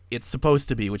what it's supposed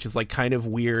to be, which is like kind of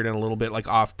weird and a little bit like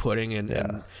off-putting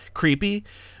and creepy.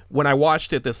 When I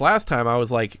watched it this last time, I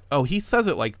was like, oh, he says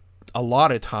it like a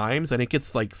lot of times, and it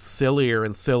gets like sillier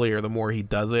and sillier the more he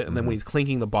does it. And then when he's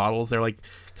clinking the bottles, they're like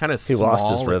kind of small,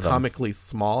 lost his rhythm. Comically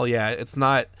small. Yeah, it's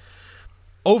not...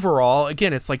 Overall,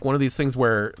 again, it's like one of these things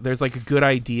where there's like a good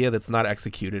idea that's not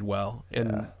executed well.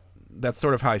 And that's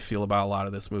sort of how I feel about a lot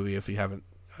of this movie, if you haven't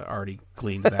already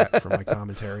gleaned that from my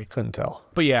commentary. Couldn't tell.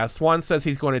 But yeah, Swan says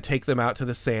he's going to take them out to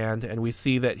the sand, and we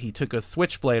see that he took a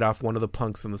switchblade off one of the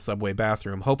punks in the subway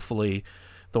bathroom, hopefully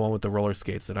the one with the roller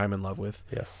skates that I'm in love with.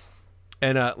 Yes.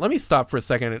 And let me stop for a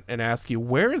second and ask you,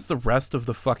 where is the rest of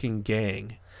the fucking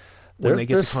gang? When they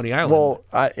get to Coney Island. Well,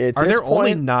 are there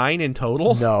only 9 in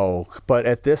total? No, but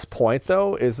at this point,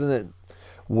 though,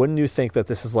 wouldn't you think that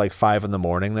this is like 5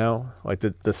 a.m. now? Like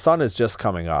the sun is just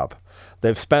coming up.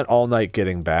 They've spent all night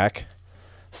getting back.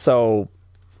 So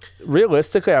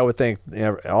realistically, I would think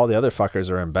all the other fuckers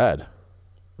are in bed.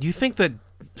 You think that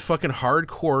fucking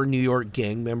hardcore New York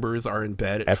gang members are in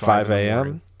bed at 5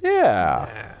 a.m.? Yeah.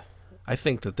 Nah. I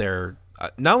think that they're...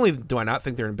 not only do I not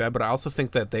think they're in bed, but I also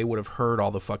think that they would have heard all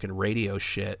the fucking radio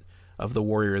shit of the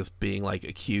Warriors being like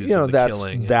accused of the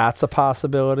killing. That's a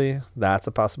possibility. That's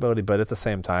a possibility. But at the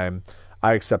same time,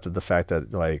 I accepted the fact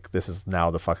that like this is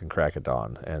now the fucking crack of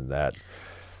dawn and that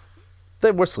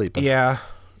we're sleeping. Yeah.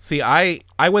 See, I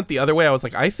went the other way. I was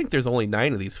like, I think there's only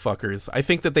 9 of these fuckers. I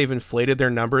think that they've inflated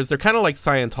their numbers. They're kind of like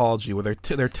Scientology, where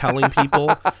they're telling people,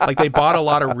 like they bought a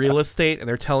lot of real estate and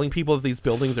they're telling people that these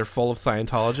buildings are full of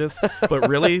Scientologists, but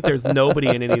really there's nobody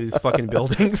in any of these fucking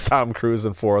buildings. Tom Cruise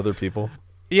and 4 other people.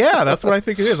 Yeah, that's what I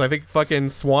think it is. I think fucking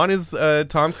Swan is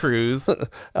Tom Cruise.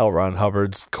 L. Ron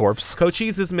Hubbard's corpse.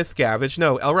 Cochise is Miscavige.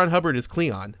 No, L. Ron Hubbard is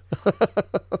Cleon.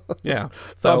 Yeah.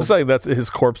 So I'm saying that his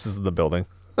corpse is in the building.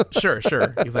 Sure,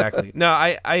 exactly. No,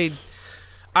 I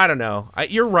don't know.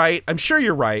 You're right. I'm sure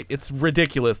you're right. It's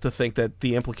ridiculous to think that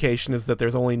the implication is that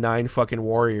there's only 9 fucking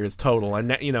warriors total, and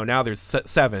now there's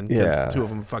 7 because 2 of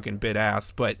them fucking bit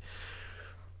ass. But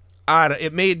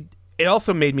It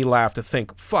also made me laugh to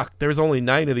think, fuck, there's only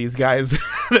 9 of these guys.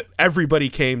 Everybody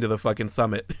came to the fucking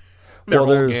summit. Their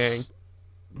whole gang.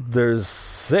 There's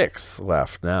 6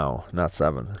 left now, not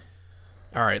 7.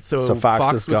 All right, so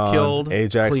Fox was gone. killed.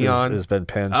 Ajax Cleon has been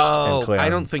pinched. Oh, and Cleon, I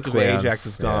don't think Cleon's, Ajax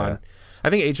is gone. I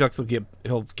think Ajax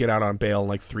he'll get out on bail in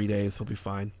like 3 days. He'll be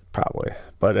fine. Probably,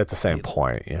 but at the same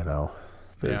point,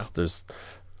 there's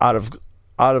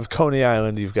out of Coney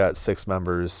Island, you've got 6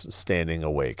 members standing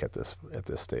awake at this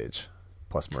stage,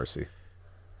 plus Mercy.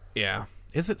 Yeah,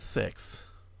 is it 6?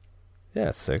 Yeah,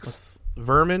 it's 6.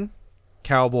 Vermin,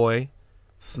 Cowboy,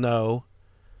 Snow,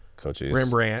 Cochise,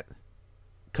 Rembrandt,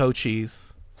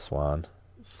 Cochise, Swan,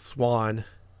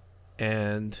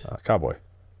 and Cowboy.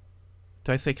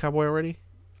 Did I say Cowboy already?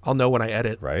 I'll know when I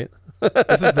edit. Right.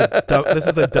 This is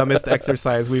the dumbest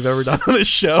exercise we've ever done on this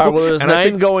show. All right, well, there's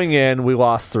 9 going in. We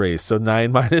lost 3, so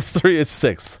 9 minus 3 is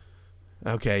 6.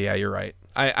 Okay, yeah, you're right.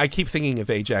 I keep thinking if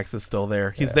Ajax is still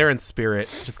there. He's there in spirit,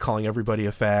 just calling everybody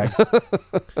a fag.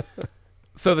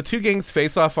 So the 2 gangs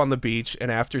face off on the beach,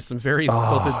 and after some very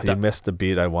stilted... you missed the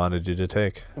beat I wanted you to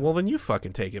take. Well, then you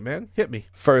fucking take it, man. Hit me.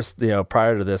 First,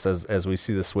 prior to this, as we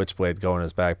see the switchblade go in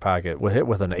his back pocket, we'll hit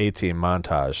with an A-Team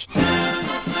montage.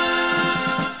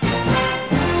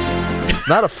 It's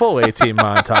not a full A-Team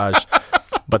montage,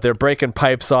 but they're breaking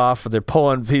pipes off, they're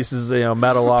pulling pieces,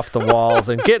 metal off the walls,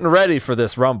 and getting ready for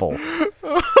this rumble.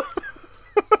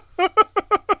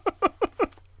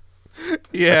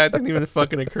 Yeah, it didn't even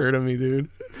fucking occur to me, dude.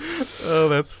 Oh,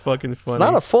 that's fucking funny. It's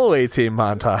not a full A-Team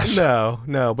montage.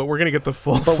 No, but we're going to get the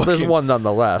full... But there's one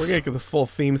nonetheless. We're going to get the full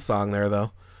theme song there,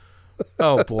 though.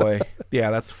 Oh, boy.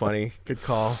 Yeah, that's funny. Good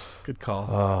call.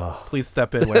 Please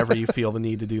step in whenever you feel the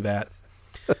need to do that.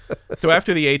 So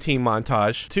after the A-Team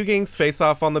montage, 2 gangs face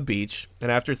off on the beach, and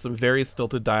after some very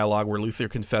stilted dialogue where Luther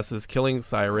confesses killing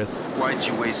Cyrus... Why'd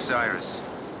you waste Cyrus?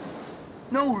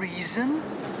 No reason.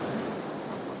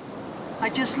 I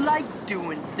just like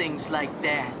doing things like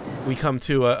that. We come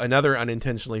to another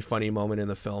unintentionally funny moment in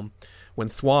the film when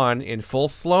Swan, in full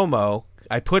slow-mo,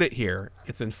 I put it here,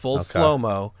 it's in full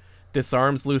slow-mo,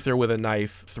 disarms Luther with a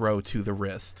knife throw to the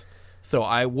wrist. So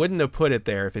I wouldn't have put it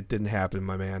there if it didn't happen,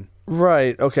 my man.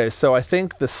 Right. Okay. So I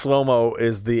think the slow-mo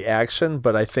is the action,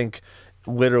 but I think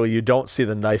literally you don't see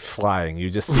the knife flying. You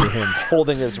just see him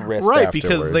holding his wrist right, afterwards.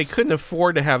 Because they couldn't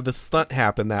afford to have the stunt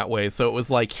happen that way. So it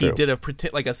was like he did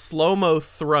a slow-mo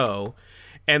throw,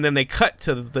 and then they cut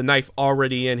to the knife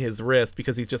already in his wrist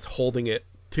because he's just holding it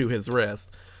to his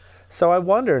wrist. So I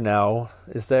wonder now,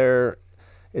 is that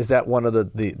one of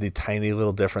the tiny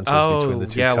little differences between the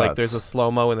 2 yeah, cuts? like there's a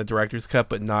slow-mo in the director's cut,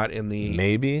 but not in the...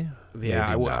 Maybe? Yeah,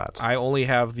 Maybe not. I only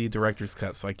have the director's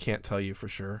cut, so I can't tell you for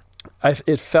sure.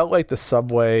 It felt like the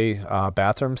subway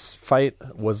bathrooms fight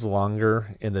was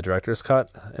longer in the director's cut,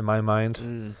 in my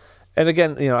mind. And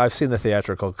again, I've seen the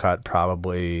theatrical cut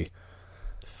probably...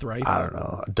 Thrice? I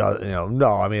don't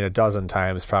know. A dozen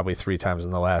times, probably 3 times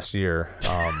in the last year.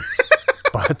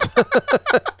 But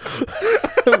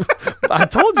I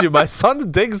told you, my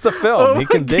son digs the film. He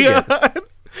can dig it.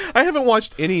 I haven't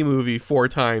watched any movie 4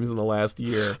 times in the last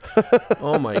year.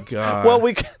 Oh my god. Well,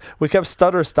 we kept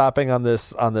stutter stopping on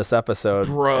this episode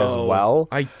as well.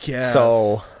 I guess.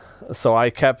 So I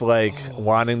kept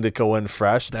wanting to go in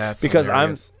fresh. That's because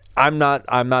hilarious. I'm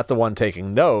not the one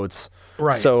taking notes.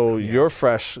 Right. So your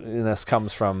freshness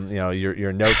comes from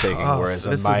your note taking, whereas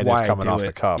mine is coming off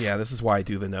the cuff. Yeah, this is why I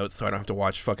do the notes, so I don't have to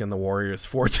watch fucking The Warriors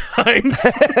 4 times.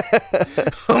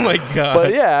 Oh my god.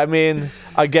 But yeah, I mean,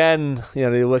 again,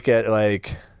 you look at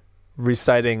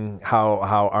reciting how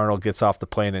Arnold gets off the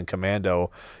plane in Commando.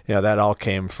 That all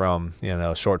came from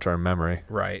short-term memory.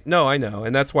 Right. No, I know,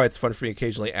 and that's why it's fun for me to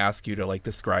occasionally ask you to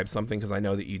describe something because I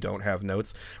know that you don't have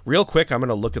notes. Real quick, I'm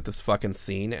gonna look at this fucking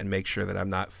scene and make sure that I'm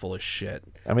not full of shit.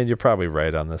 I mean, you're probably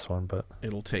right on this one, but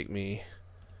it'll take me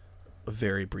a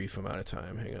very brief amount of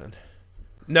time. Hang on.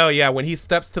 No, yeah, when he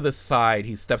steps to the side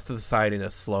in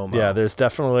a slow-mo. Yeah, there's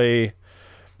definitely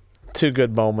 2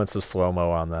 good moments of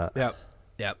slow-mo on that. Yep.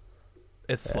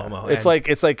 It's slow-mo. It's like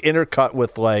intercut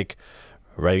with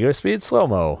regular speed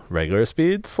slow-mo, regular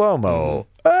speed slow-mo.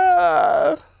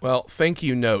 Well, thank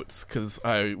you, notes, because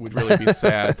I would really be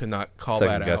sad to not call that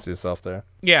out. Second guess yourself there.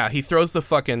 Yeah, he throws the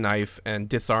fucking knife and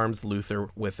disarms Luther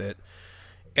with it.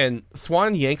 And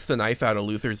Swan yanks the knife out of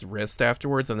Luther's wrist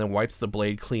afterwards and then wipes the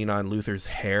blade clean on Luther's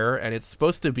hair. And it's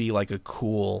supposed to be a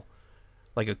cool,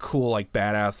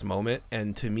 badass moment.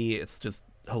 And to me, it's just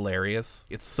hilarious.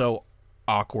 It's so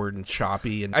awkward and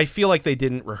choppy, and I feel like they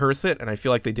didn't rehearse it, and I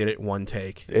feel like they did it in one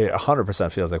take. It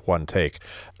 100% feels like one take.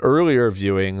 Earlier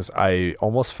viewings, I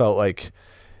almost felt like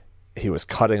he was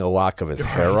cutting a lock of his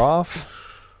hair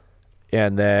off,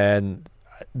 And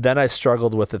then I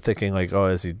struggled with it, thinking like, oh,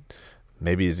 is he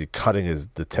cutting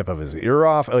the tip of his ear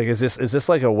off? Like, is this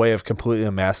like a way of completely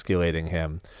emasculating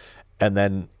him? And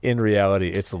then in reality,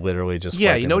 it's literally just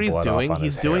you know what he's blood off doing? on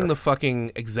He's his doing hair. the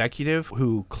fucking executive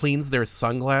who cleans their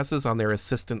sunglasses on their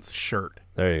assistant's shirt.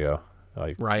 There you go.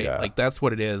 Like, right? yeah. Like, that's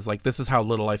what it is. Like, this is how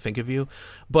little I think of you.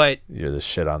 But You're the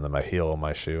shit on my heel of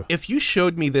my shoe. if you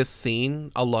showed me this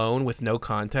scene alone with no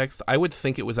context, I would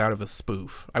think it was out of a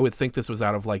spoof. I would think this was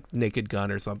out of like Naked Gun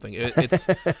or something. It's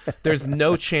there's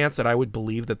no chance that I would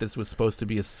believe that this was supposed to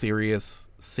be a serious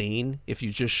scene if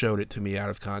you just showed it to me out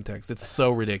of context. It's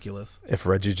so ridiculous. If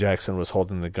Reggie Jackson was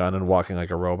holding the gun and walking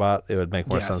like a robot, it would make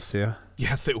more sense to you.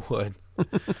 Yes, it would.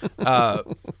 I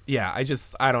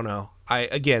don't know.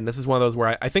 This is one of those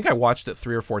where I think I watched it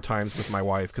 3 or 4 times with my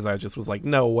wife because I just was like,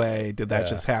 no way did that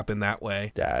just happen that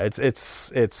way. Yeah,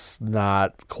 it's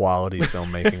not quality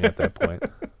filmmaking at that point.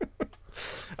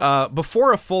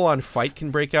 Before a full-on fight can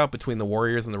break out between the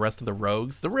Warriors and the rest of the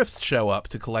Rogues, the Rifts show up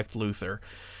to collect Luther.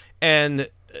 And,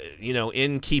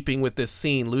 in keeping with this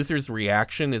scene, Luther's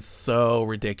reaction is so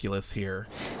ridiculous here.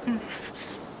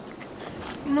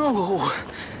 No.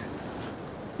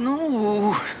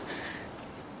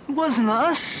 It wasn't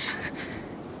us.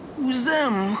 It was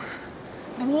them.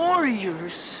 The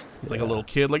Warriors. He's like a little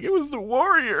kid, like, it was the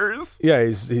Warriors. Yeah,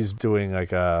 he's doing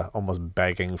like almost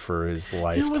begging for his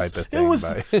life type of thing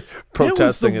by It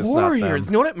protesting was it's the Warriors.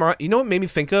 not them. You know what made me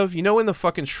think of? You know in the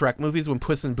fucking Shrek movies when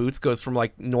Puss in Boots goes from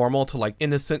like normal to like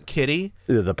innocent kitty?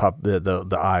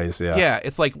 The eyes, yeah. Yeah,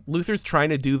 it's like Luther's trying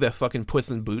to do that fucking Puss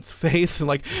in Boots face and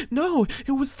like, no,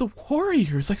 it was the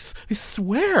Warriors. I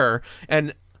swear.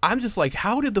 And I'm just like,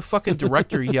 how did the fucking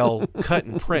director yell cut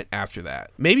and print after that?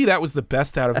 Maybe that was the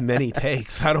best out of many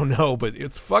takes. I don't know, but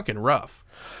it's fucking rough.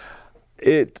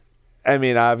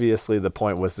 Obviously the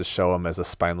point was to show him as a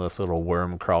spineless little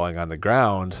worm crawling on the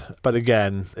ground. But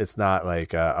again, it's not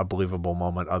like a believable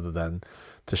moment other than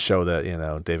to show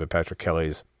that, David Patrick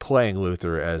Kelly's playing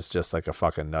Luther as just like a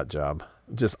fucking nut job.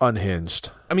 Just unhinged.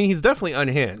 I mean, he's definitely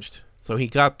unhinged. So he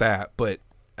got that, but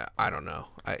I don't know.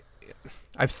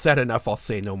 I've said enough. I'll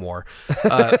say no more.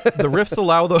 The Rifts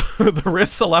allow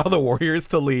the Warriors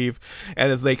to leave,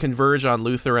 and as they converge on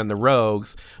Luther and the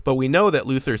Rogues. But we know that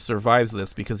Luther survives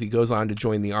this because he goes on to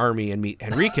join the army and meet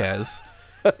Henriquez,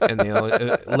 and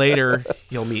later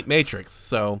he'll meet Matrix.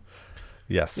 So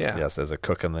yes, as a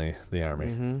cook in the army.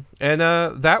 Mm-hmm. And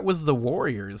that was the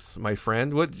Warriors, my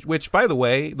friend. Which, by the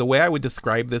way I would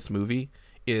describe this movie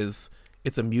is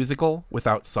it's a musical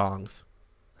without songs.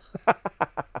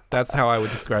 That's how I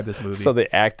would describe this movie. So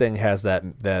the acting has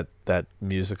that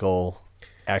musical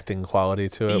acting quality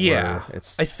to it. Yeah, where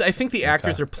it's. I think the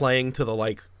actors are playing to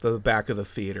the back of the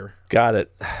theater. Got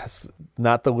it. It's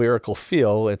not the lyrical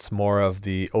feel. It's more of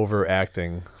the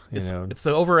overacting. It's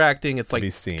the overacting. It's like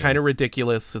kind of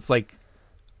ridiculous. It's like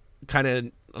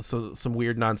kind of some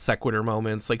weird non sequitur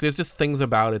moments. Like there's just things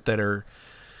about it that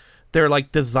they're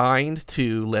like designed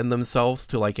to lend themselves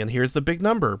to like, and here's the big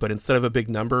number, but instead of a big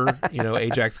number,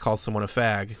 Ajax calls someone a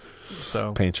fag.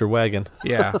 So paint your wagon.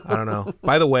 Yeah, I don't know.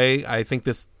 By the way, I think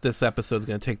this episode is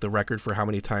going to take the record for how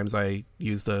many times I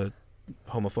use the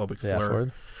homophobic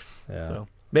slur. Yeah. So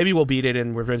maybe we'll beat it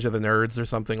in Revenge of the Nerds or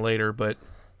something later, but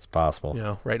it's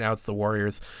possible. Right now it's the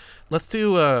Warriors. Let's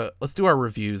do our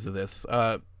reviews of this.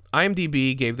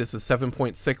 IMDb gave this a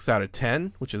 7.6 out of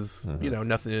 10, which is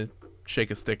nothing to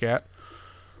shake a stick at.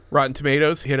 Rotten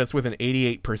Tomatoes hit us with an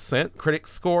 88% critic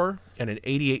score and an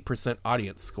 88%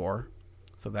 audience score.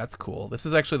 So that's cool. This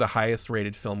is actually the highest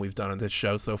rated film we've done on this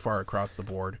show so far across the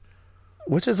board.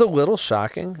 Which is a little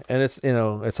shocking. And it's,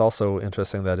 it's also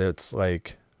interesting that it's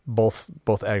like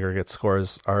both aggregate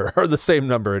scores are the same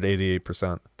number at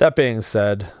 88%. That being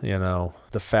said,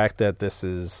 the fact that this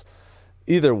is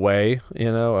either way, a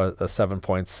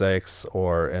 7.6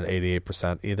 or an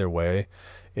 88%, either way,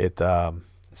 it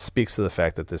speaks to the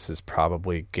fact that this has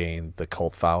probably gained the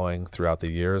cult following throughout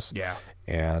the years. Yeah.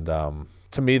 And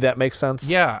to me, that makes sense.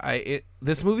 Yeah.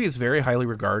 This movie is very highly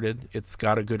regarded. It's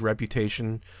got a good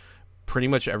reputation. Pretty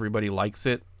much everybody likes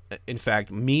it. In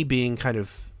fact, me being kind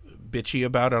of bitchy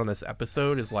about it on this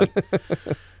episode is like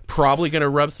probably going to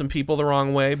rub some people the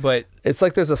wrong way, but it's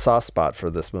like there's a soft spot for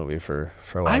this movie for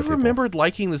a lot of people. I remembered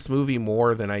liking this movie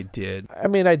more than I did. I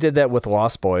mean, I did that with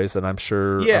Lost Boys, and I'm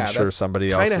sure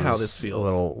somebody else is how this feels.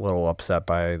 a little upset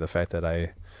by the fact that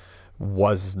I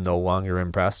was no longer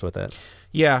impressed with it.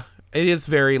 Yeah, it is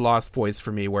very Lost Boys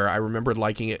for me, where I remembered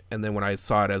liking it, and then when I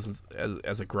saw it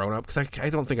as a grown up, because I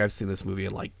don't think I've seen this movie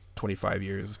in like 25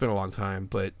 years. It's been a long time,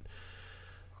 but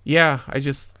yeah,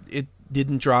 it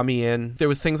didn't draw me in. There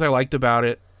was things I liked about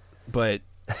it, but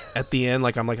at the end.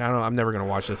 Like I'm never gonna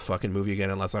watch this fucking movie again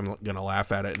unless I'm gonna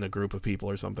laugh at it in a group of people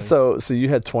or something. So you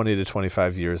had 20 to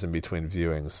 25 years in between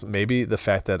viewings. Maybe the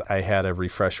fact that I had a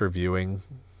refresher viewing,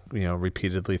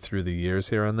 repeatedly through the years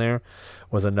here and there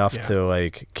was enough to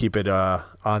like keep it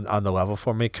on the level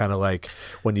for me. Kind of like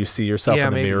when you see yourself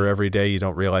in the mirror every day, you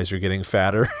don't realize you're getting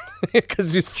fatter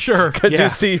because you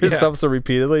see yourself so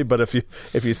repeatedly. But if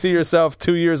you see yourself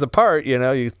 2 years apart,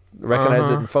 you recognize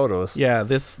it in photos. Yeah,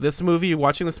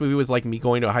 watching this movie was like me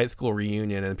going to a high school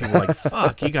reunion and people were like,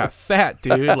 fuck, you got fat,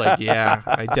 dude. Like, yeah,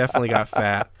 I definitely got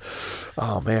fat.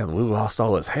 Oh man, Lou lost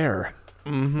all his hair.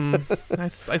 Mm-hmm. I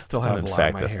still have a lot of my hair.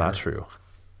 In fact, that's not true.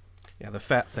 Yeah, the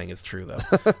fat thing is true though.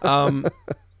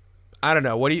 I don't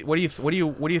know. What do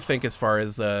you think as far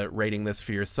as rating this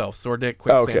for yourself? Sore dick,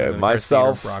 quicksand, okay,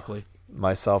 myself, broccoli.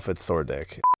 Myself, it's sore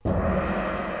dick.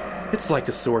 It's like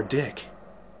a sore dick.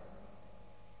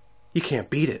 You can't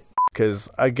beat it. Because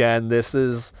again, this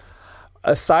is,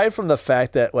 aside from the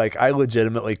fact that like I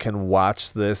legitimately can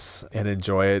watch this and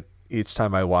enjoy it each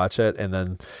time I watch it, and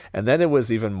then it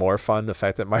was even more fun the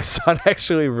fact that my son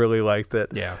actually really liked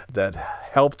it. Yeah, that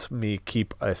helped me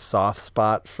keep a soft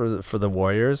spot for the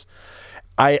Warriors.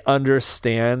 I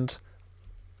understand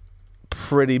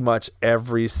pretty much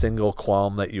every single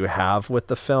qualm that you have with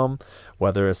the film,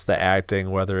 whether it's the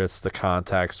acting, whether it's the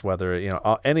context, whether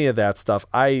any of that stuff.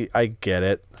 I get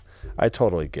it. I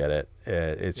totally get it.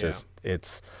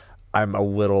 It's I'm a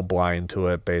little blind to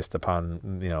it based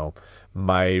upon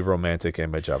my romantic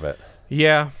image of it.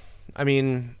 Yeah, I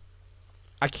mean,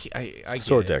 I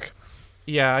sore dick.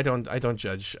 Yeah, I don't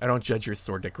judge your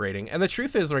sore dick rating. And the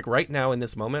truth is, like right now in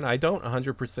this moment, I don't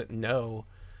 100% know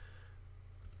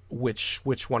which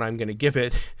one I'm going to give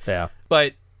it. Yeah,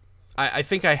 but I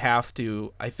think I have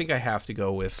to. I think I have to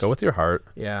go with your heart.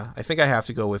 Yeah, I think I have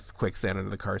to go with quicksand under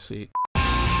the car seat.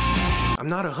 I'm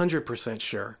not 100%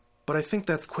 sure, but I think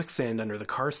that's quicksand under the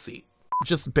car seat.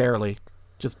 Just barely.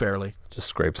 Just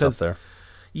scrapes up there.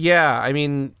 Yeah, I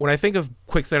mean, when I think of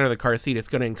quicksand under the car seat, it's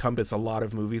going to encompass a lot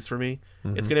of movies for me.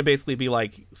 Mm-hmm. It's going to basically be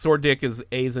like sore dick is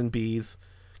A's and B's,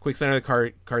 quicksand under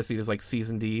the car seat is like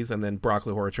C's and D's, and then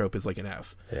broccoli horror-trope is like an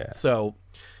F. Yeah. So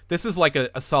this is like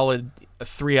a solid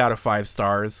 3 out of 5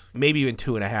 stars, maybe even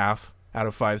 2.5 out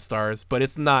of 5 stars, but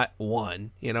it's not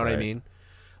 1. You know what I mean?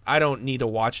 I don't need to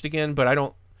watch it again, but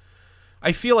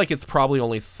I feel like it's probably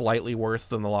only slightly worse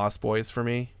than The Lost Boys for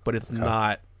me, but it's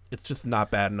not. It's just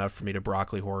not bad enough for me to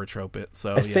broccoli horror trope it.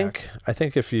 So I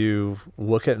think if you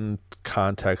look at in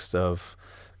context of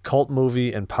cult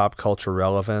movie and pop culture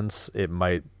relevance, it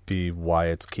might be why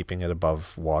it's keeping it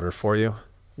above water for you.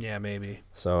 Yeah, maybe.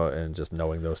 So, and just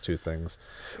knowing those two things,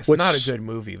 it's not a good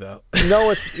movie though.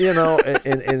 No, it's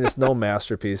and it's no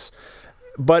masterpiece.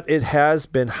 But it has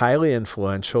been highly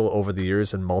influential over the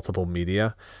years in multiple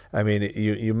media. I mean,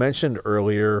 you mentioned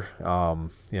earlier,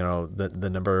 the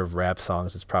number of rap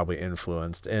songs it's probably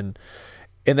influenced, and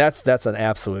that's an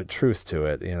absolute truth to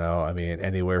it. I mean,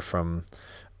 anywhere from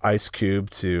Ice Cube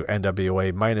to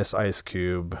NWA minus Ice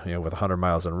Cube, with 100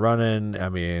 Miles and Running. I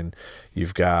mean,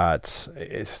 you've got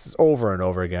it's over and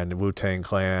over again. Wu-Tang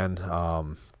Clan.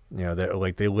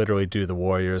 They literally do the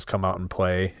Warriors come out and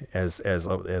play as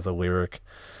a lyric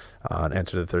on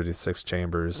Enter the 36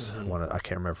 Chambers. Mm-hmm. I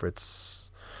can't remember if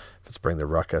it's Bring the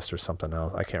Ruckus or something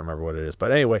else. I can't remember what it is,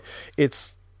 but anyway,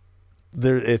 it's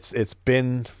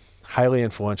been highly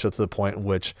influential to the point in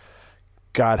which,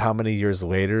 God, how many years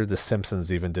later, The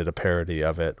Simpsons even did a parody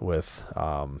of it with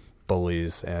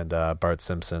bullies and Bart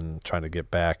Simpson trying to get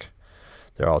back.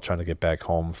 They're all trying to get back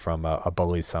home from a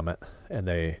bully summit, and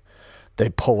they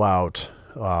pull out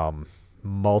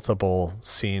multiple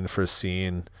scene for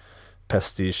scene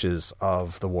pastiches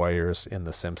of the Warriors in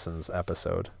the Simpsons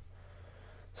episode.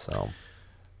 So,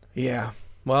 yeah,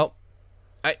 well,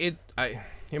 it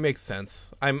makes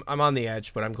sense. I'm on the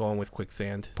edge, but I'm going with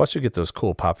quicksand. Plus, you get those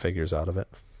cool pop figures out of it.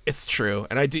 It's true,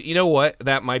 and I do. You know what?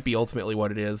 That might be ultimately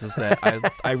what it is. Is that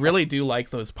I really do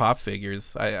like those pop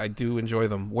figures. I do enjoy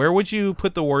them. Where would you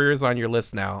put the Warriors on your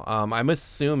list now? I'm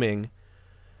assuming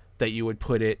that you would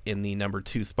put it in the number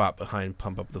 2 spot behind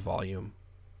Pump Up the Volume.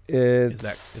 Is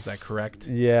that correct?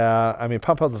 Yeah, I mean,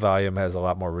 Pump Up the Volume has a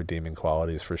lot more redeeming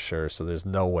qualities for sure, so there's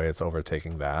no way it's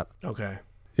overtaking that. Okay.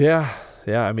 Yeah.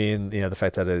 I mean, the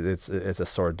fact that it's a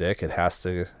sore dick, it has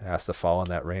to fall in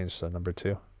that range. So number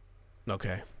 2.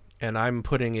 Okay, and I'm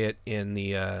putting it in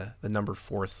the number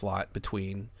 4 slot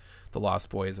between The Lost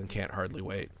Boys and Can't Hardly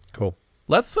Wait. Cool.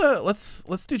 Let's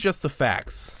do just the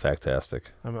facts.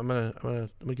 Fantastic. I'm gonna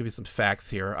give you some facts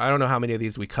here. I don't know how many of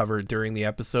these we covered during the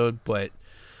episode, but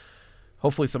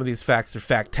Hopefully some of these facts are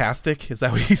factastic. Is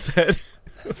that what he said?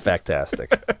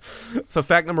 Factastic. So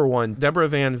fact number 1, Deborah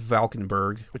Van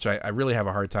Valkenburg, which I really have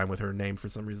a hard time with her name for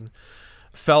some reason,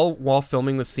 fell while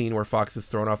filming the scene where Fox is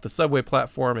thrown off the subway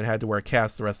platform and had to wear a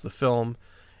cast the rest of the film.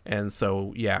 And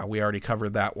so, yeah, we already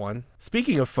covered that one.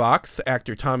 Speaking of Fox,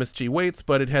 actor Thomas G. Waits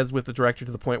butted heads with the director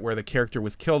to the point where the character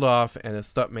was killed off and his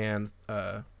stuntman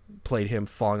played him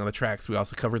falling on the tracks. We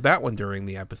also covered that one during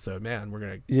the episode. Man, we're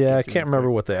going to... Yeah, I can't remember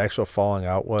what the actual falling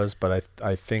out was, but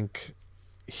I think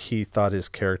he thought his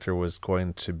character was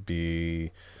going to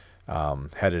be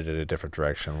headed in a different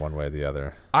direction one way or the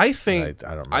other. I think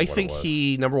I don't remember what it was.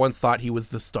 He, number one, thought he was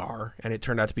the star, and it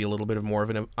turned out to be a little bit of more of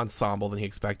an ensemble than he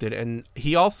expected. And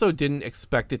he also didn't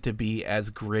expect it to be as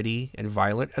gritty and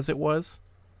violent as it was.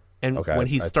 And okay, when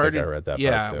he started, I think I read that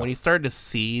part too. when he started to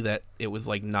see that it was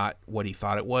like not what he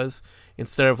thought it was,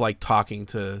 instead of like talking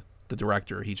to the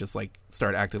director, he just like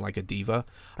started acting like a diva.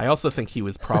 I also think he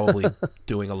was probably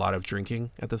doing a lot of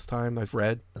drinking at this time. I've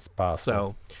read. That's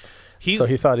possible. So he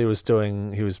thought he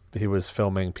was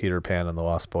filming Peter Pan and the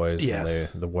Lost Boys.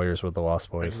 Yes. And the Warriors with the Lost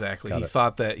Boys. Exactly. He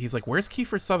thought that, he's like, where's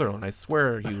Kiefer Sutherland? I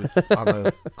swear he was on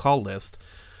the call list.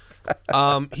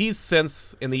 He's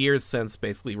since, in the years since,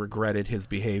 basically regretted his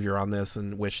behavior on this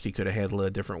and wished he could have handled it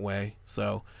a different way.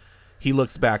 So he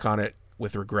looks back on it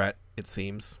with regret, it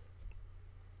seems.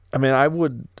 I mean, I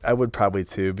would probably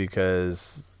too,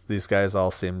 because these guys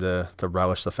all seem to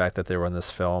relish the fact that they were in this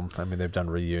film. I mean, they've done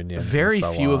reunions. Very and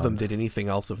so few on. of them did anything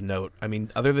else of note. I mean,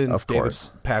 other than David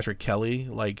Patrick Kelly,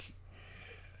 like,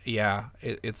 yeah,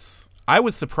 it's. I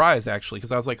was surprised actually,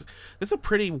 because I was like, this is a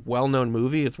pretty well-known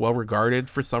movie. It's well-regarded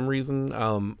for some reason.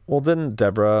 Well, didn't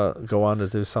Deborah go on to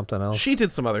do something else? She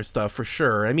did some other stuff for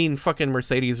sure. I mean, fucking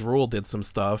Mercedes Ruehl did some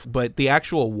stuff, but the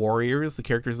actual warriors, the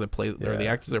characters that play, or the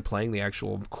actors that are playing the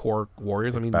actual core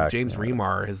warriors. I mean, James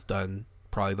Remar has done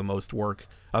probably the most work,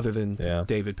 other than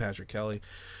David Patrick Kelly.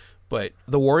 But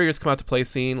the warriors come out to play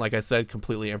scene, like I said,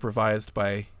 completely improvised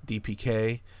by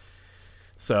DPK.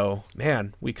 So,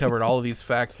 man, we covered all of these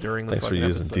facts during the fucking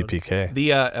episode. Thanks for using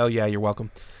DPK. Oh yeah, you're welcome.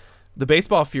 The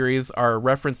Baseball Furies are a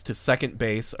reference to Second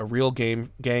Base, a real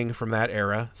gang from that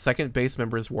era. Second Base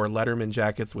members wore Letterman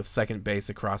jackets with Second Base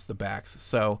across the backs.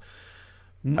 So,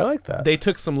 I like that. They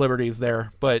took some liberties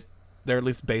there, but they're at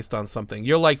least based on something.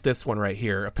 You'll like this one right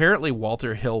here. Apparently,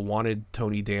 Walter Hill wanted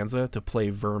Tony Danza to play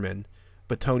Vermin,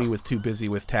 but Tony was too busy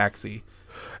with Taxi.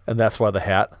 And that's why the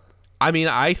hat? I mean,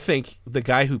 I think the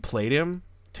guy who played him,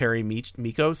 Terry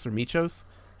Michos,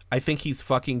 I think he's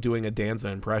fucking doing a Danza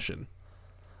impression.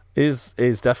 He's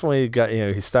definitely got,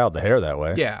 he styled the hair that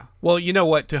way. Yeah. Well, you know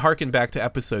what? To harken back to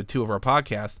episode 2 of our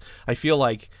podcast, I feel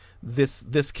like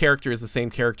this character is the same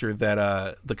character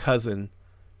that the cousin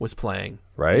was playing.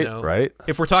 Right, right.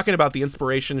 If we're talking about the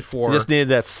inspiration for... He just needed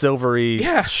that silvery,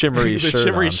 shimmery shirt. The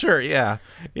shimmery on. shirt, yeah.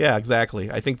 Yeah, exactly.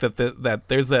 I think that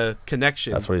there's a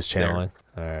connection. That's what he's channeling.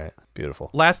 There. All right. Beautiful.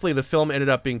 Lastly, the film ended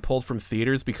up being pulled from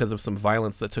theaters because of some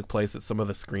violence that took place at some of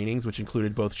the screenings, which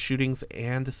included both shootings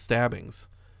and stabbings,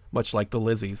 much like the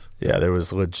Lizzies. Yeah, there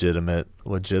was legitimate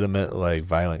like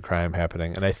violent crime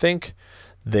happening, and I think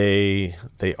they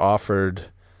offered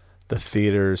the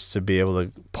theaters to be able to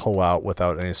pull out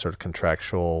without any sort of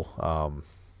contractual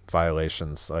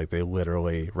violations. Like they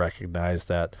literally recognized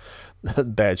that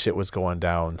bad shit was going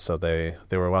down, so they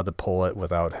were allowed to pull it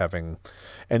without having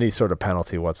any sort of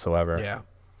penalty whatsoever. Yeah.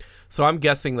 So I'm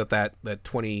guessing that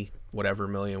 20 whatever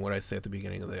million, what I say at the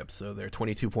beginning of the episode there,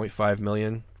 22.5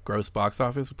 million gross box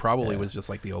office probably was just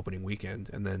like the opening weekend.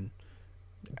 And then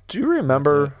do you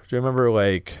remember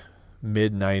like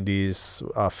mid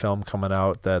 90s film coming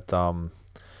out that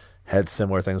had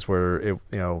similar things where it,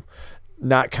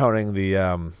 not counting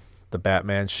the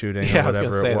Batman shooting or whatever I was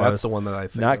gonna say, it was. That's the one that I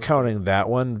think not counting that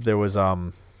one, there was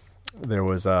it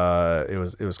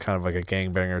was kind of like a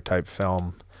gangbanger type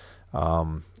film,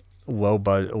 low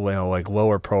budget, like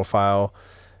lower profile.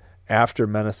 After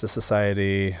Menace to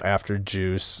Society, after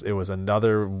Juice, it was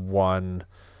another one.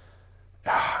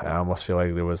 I almost feel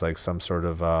like there was like some sort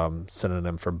of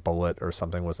synonym for Bullet or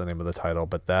something was the name of the title,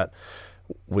 but that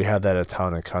we had that at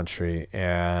Town and Country,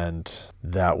 and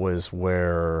that was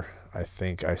where I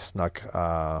think I snuck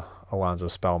Alonzo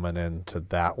Spellman into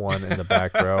that one in the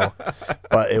back row.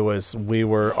 But it was we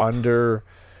were under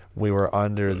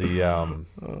the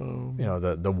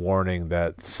the warning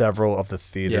that several of the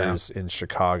theaters in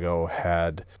Chicago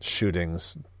had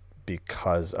shootings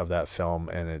because of that film,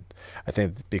 and I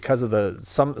think because of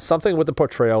something with the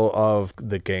portrayal of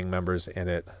the gang members in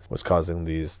it was causing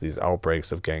these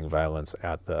outbreaks of gang violence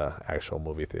at the actual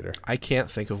movie theater. I can't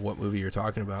think of what movie you're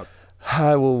talking about.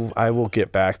 I will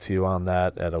get back to you on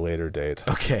that at a later date.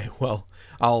 Okay, well,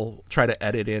 I'll try to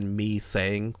edit in me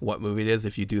saying what movie it is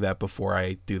if you do that before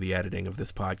I do the editing of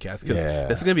this podcast, because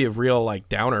this is going to be a real like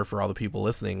downer for all the people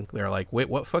listening. They're like, wait,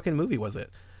 what fucking movie was it?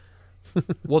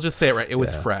 We'll just say it right. It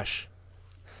was Fresh.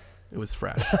 It was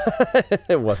Fresh.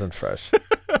 It wasn't Fresh.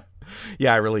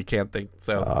 Yeah, I really can't think.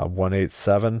 So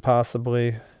 187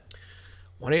 possibly.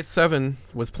 187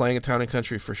 was playing at Town and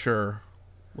Country for sure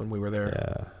when we were there.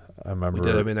 Yeah, I remember. We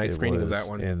did a midnight screening of that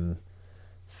one in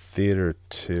theater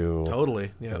 2.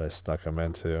 Totally, yeah. That I snuck them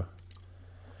into.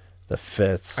 The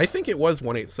Fitz. I think it was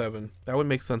 187. That would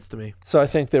make sense to me. So I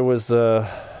think there was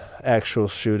actual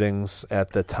shootings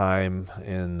at the time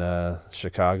in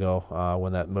Chicago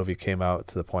when that movie came out,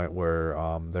 to the point where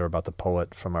they were about to pull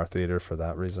it from our theater for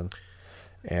that reason.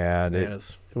 And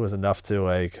it was enough to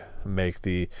like make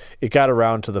it got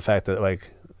around to the fact that like,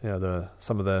 you know,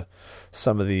 some of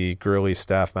the girly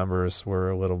staff members were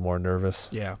a little more nervous.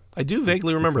 Yeah, I do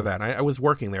vaguely remember that. I was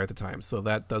working there at the time, so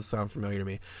that does sound familiar to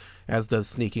me. As does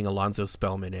sneaking Alonzo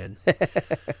Spellman in.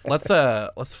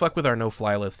 Let's fuck with our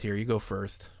no-fly list here. You go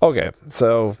first. Okay,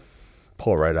 so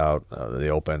pull it right out the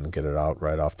open, get it out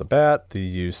right off the bat. The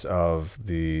use of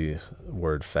the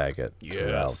word faggot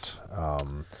throughout.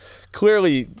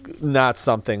 Clearly not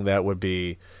something that would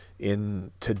be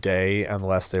in today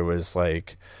unless there was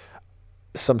like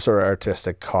some sort of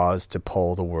artistic cause to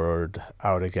pull the word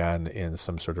out again in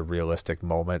some sort of realistic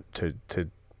moment to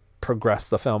progress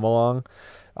the film along.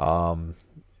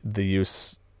 The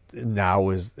use now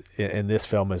is in this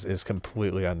film is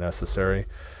completely unnecessary.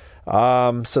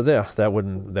 So yeah, that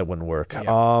wouldn't work.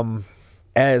 Yeah.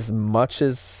 As much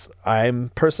as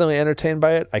I'm personally entertained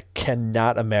by it, I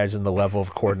cannot imagine the level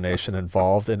of coordination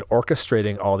involved in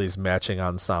orchestrating all these matching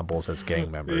ensembles as gang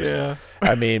members. Yeah.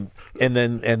 I mean, and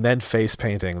then face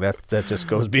painting, that just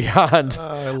goes beyond.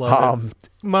 I love it.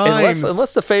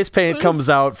 Unless the face paint comes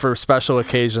out for special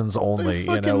occasions only,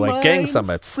 you know, like gang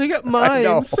summits. We got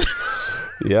mimes.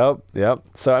 Yep.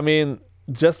 So I mean,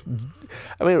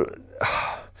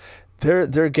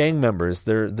 They're gang members.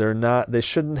 They're not. They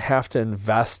shouldn't have to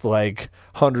invest like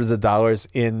hundreds of dollars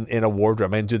in a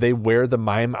wardrobe. I mean, do they wear the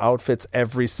mime outfits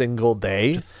every single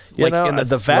day? Just like in the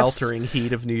sweltering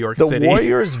heat of New York City. The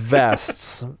Warriors'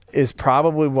 vests is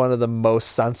probably one of the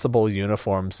most sensible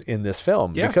uniforms in this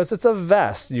film because it's a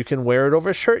vest. You can wear it over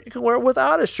a shirt. You can wear it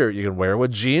without a shirt. You can wear it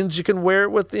with jeans. You can wear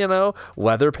it with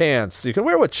leather pants. You can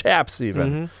wear it with chaps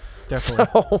even. Mm-hmm.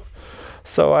 Definitely.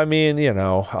 So I mean,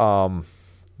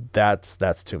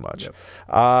 that's too much. Yep.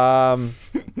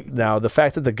 Now, the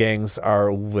fact that the gangs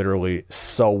are literally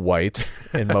so white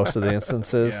in most of the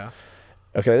instances. Yeah.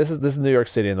 Okay, this is New York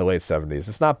City in the late 70s.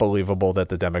 It's not believable that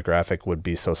the demographic would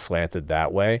be so slanted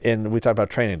that way. And we talked about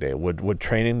Training Day. Would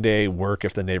Training Day work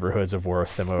if the neighborhoods were a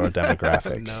similar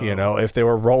demographic? No. If they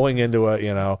were rolling into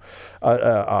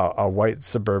a white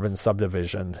suburban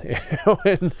subdivision,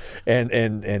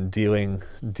 and dealing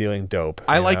dope.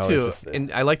 I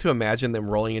like to imagine them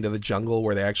rolling into the jungle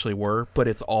where they actually were, but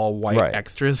it's all white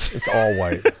extras. It's all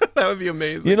white. That would be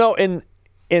amazing.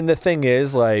 And the thing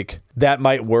is, like, that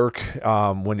might work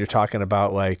when you're talking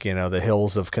about, like, the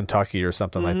hills of Kentucky or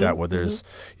something like that, where there's,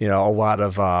 a lot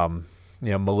of,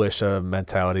 militia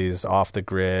mentalities off the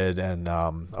grid and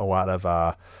a lot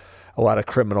of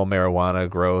criminal marijuana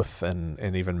growth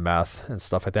and even meth and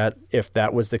stuff like that. If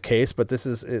that was the case, but this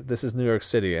is New York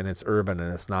City and it's urban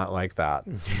and it's not like that.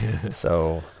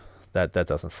 So that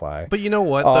doesn't fly. But you know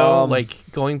what, though? Like,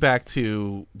 going back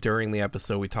to during the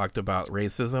episode, we talked about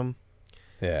racism.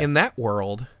 Yeah. In that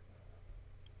world,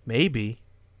 maybe,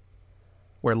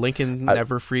 where Lincoln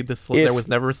never freed the slaves, there was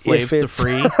never slaves to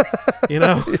free.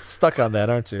 You're stuck on that,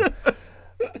 aren't you?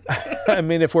 I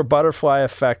mean, if we're butterfly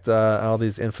effect all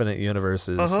these infinite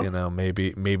universes,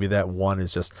 maybe that one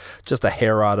is just a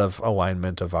hair out of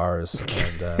alignment of ours,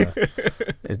 and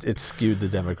it skewed the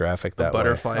demographic that way. The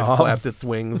butterfly flapped its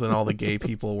wings, and all the gay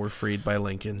people were freed by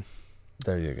Lincoln.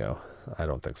 There you go. I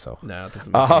don't think so. No, it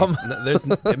doesn't make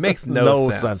sense. It makes no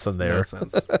sense in there. No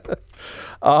sense.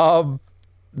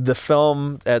 The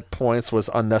film at points was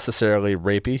unnecessarily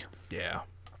rapey. Yeah.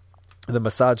 The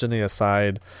misogyny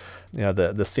aside,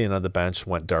 the scene on the bench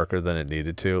went darker than it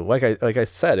needed to. Like I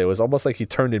said, it was almost like he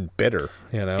turned in bitter.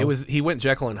 He went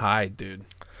Jekyll and Hyde, dude.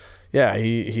 Yeah,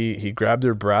 he grabbed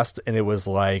her breast, and it was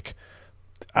like,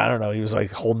 I don't know, he was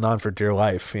like holding on for dear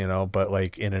life, but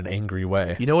like in an angry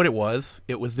way. You know what it was?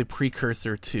 It was the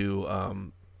precursor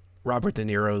to Robert De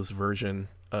Niro's version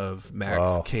of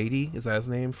Max Cady. Is that his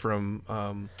name? From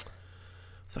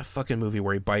it's that fucking movie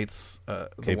where he bites the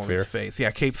Cape woman's Fear? face.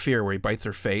 Yeah, Cape Fear, where he bites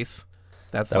her face.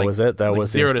 That was it. That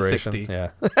was the 0 to inspiration. 60. Yeah,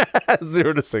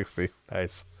 0 to 60.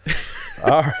 Nice.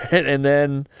 All right, and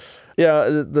then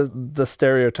the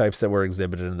stereotypes that were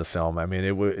exhibited in the film. I mean,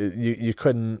 you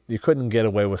couldn't get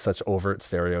away with such overt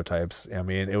stereotypes. I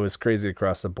mean, it was crazy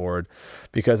across the board,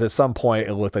 because at some point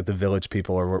it looked like the Village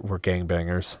People were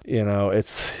gangbangers. You know,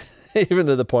 it's even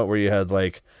to the point where you had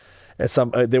like.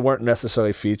 They weren't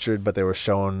necessarily featured, but they were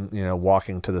shown,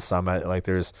 walking to the summit. Like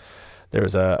there's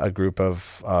a group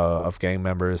of gang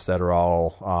members that are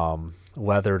all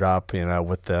leathered up,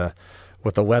 with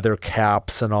the leather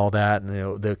caps and all that,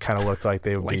 and they kind of looked like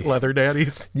they would like be leather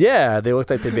daddies. Yeah, they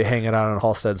looked like they'd be hanging out on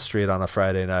Halstead Street on a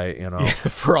Friday night. Yeah,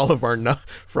 for all of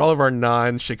our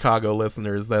non-Chicago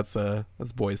listeners, that's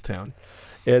Boys Town.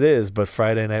 It is, but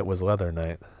Friday night was leather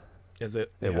night. Is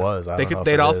it? It was.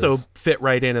 They'd also fit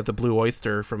right in at the Blue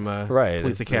Oyster from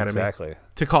Police Academy. Exactly.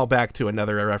 To call back to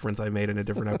another reference I made in a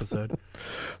different episode.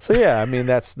 So yeah, I mean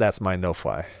that's my no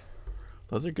fly.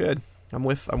 Those are good. I'm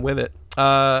with it.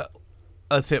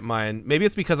 Let's hit mine. Maybe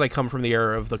it's because I come from the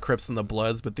era of the Crips and the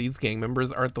Bloods, but these gang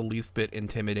members aren't the least bit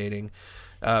intimidating.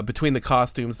 Between the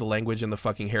costumes, the language, and the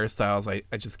fucking hairstyles,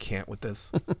 I just can't with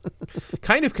this.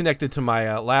 Kind of connected to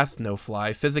my last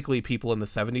no-fly. Physically, people in the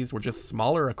 70s were just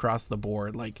smaller across the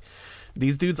board. Like,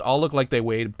 these dudes all look like they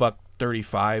weighed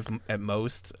 $135 at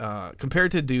most.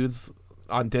 Compared to dudes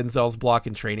on Denzel's block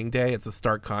in Training Day, it's a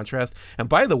stark contrast. And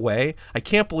by the way, I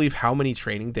can't believe how many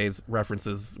Training Days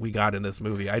references we got in this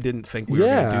movie. I didn't think we were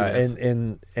going to do this.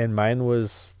 And mine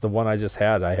was the one I just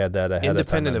had. I had that ahead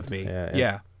Independent of time. Independent of me.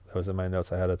 Yeah. That was in my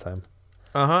notes ahead of time.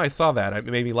 I saw that. It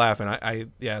made me laugh, and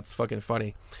it's fucking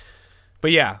funny.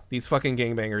 But yeah, these fucking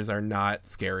gangbangers are not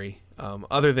scary.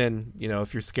 Other than,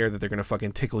 if you're scared that they're gonna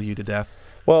fucking tickle you to death.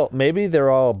 Well, maybe they're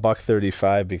all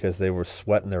 $135 because they were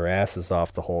sweating their asses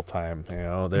off the whole time.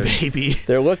 Maybe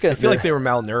they're looking. I feel like they were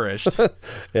malnourished.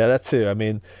 Yeah, that too. I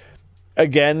mean,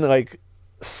 again, like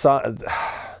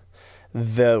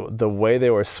the way they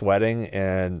were sweating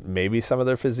and maybe some of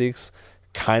their physiques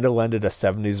kind of lended a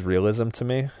 70s realism to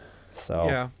me. So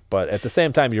yeah. But at the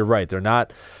same time, you're right. They're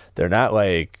not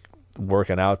like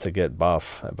working out to get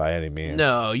buff by any means.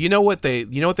 No, you know what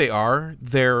they are?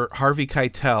 They're Harvey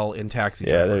Keitel in Taxi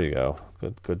Driver. Yeah, there you go.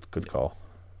 Good call.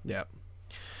 Yeah.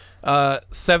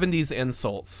 70s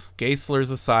insults. Gay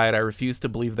slurs aside, I refuse to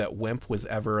believe that Wimp was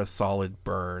ever a solid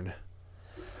burn.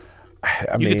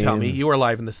 You can tell me. You were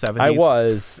alive in the 70s. I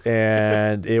was,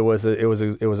 and it was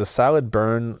a solid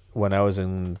burn when I was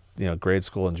in grade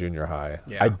school and junior high.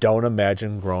 Yeah. I don't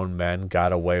imagine grown men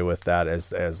got away with that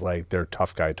as like their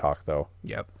tough guy talk though.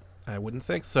 Yep, I wouldn't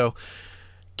think so.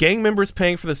 Gang members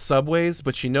paying for the subways,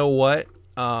 but you know what?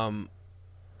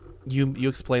 You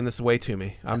explain this away to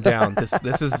me. I'm down.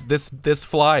 This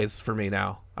flies for me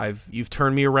now. You've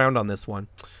turned me around on this one.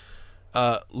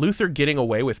 Luther getting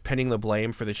away with pinning the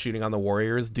blame for the shooting on the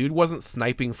Warriors. Dude wasn't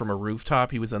sniping from a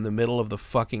rooftop. He was in the middle of the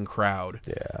fucking crowd.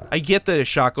 Yeah. I get that a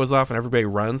shot goes off and everybody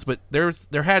runs, but there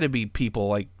had to be people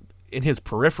like in his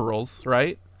peripherals,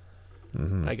 right?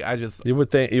 Mm-hmm. Like you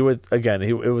would think it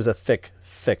was a thick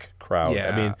crowd.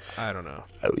 Yeah, I mean, I don't know.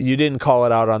 You didn't call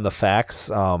it out on the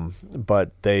facts,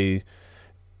 but they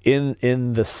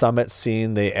in the summit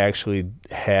scene they actually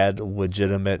had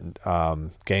legitimate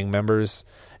gang members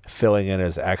filling in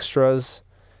as extras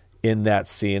in that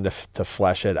scene to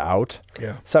flesh it out.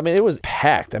 Yeah. So I mean, it was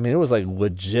packed. I mean, it was like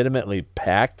legitimately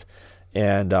packed.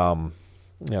 And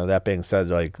that being said,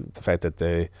 like the fact that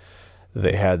they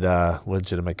had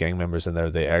legitimate gang members in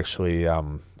there, they actually, I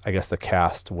guess the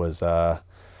cast was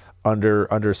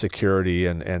under security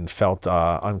and felt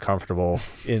uncomfortable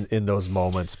in those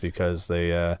moments because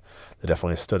they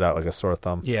definitely stood out like a sore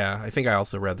thumb. Yeah, I think I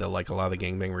also read that like a lot of the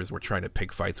gangbangers were trying to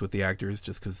pick fights with the actors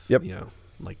just because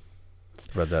like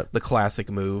read that. The classic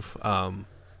move.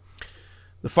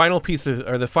 The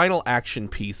final action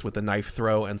piece with the knife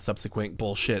throw and subsequent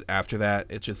bullshit after that,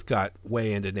 it just got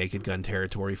way into Naked Gun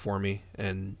territory for me,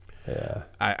 and yeah,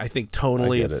 I think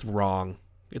tonally it's wrong.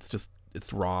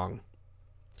 It's wrong.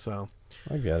 So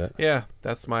I get it. Yeah,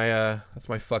 that's my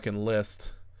fucking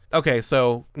list. Okay,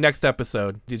 so next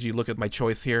episode. Did you look at my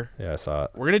choice here? Yeah, I saw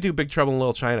it. We're gonna do Big Trouble in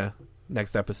Little China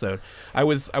next episode. I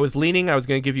was leaning. I was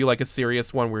gonna give you like a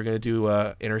serious one. We were gonna do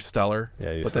Interstellar.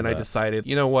 Yeah, but then I decided,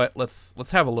 you know what?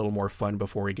 Let's have a little more fun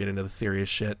before we get into the serious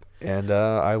shit. And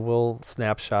I will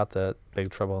snapshot that Big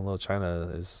Trouble in Little China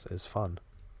is fun.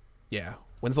 Yeah.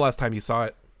 When's the last time you saw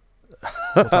it?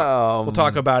 We'll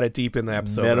talk about it deep in the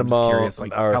episode. I'm just curious,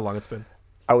 like how long it's been.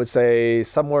 I would say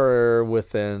somewhere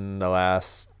within the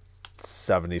last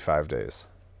 75 days.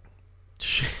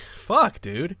 Fuck,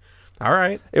 dude. All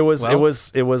right. It was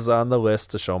on the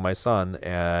list to show my son,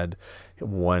 and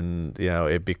when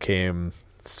it became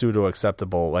pseudo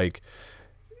acceptable, like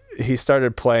he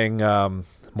started playing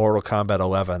Mortal Kombat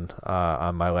 11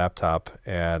 on my laptop,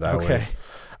 and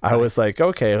I was like,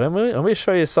 okay, let me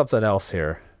show you something else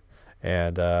here,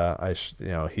 and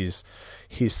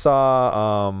he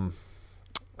saw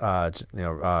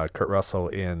Kurt Russell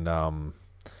in I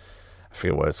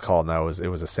forget what it's called now. It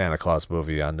was a Santa Claus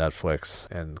movie on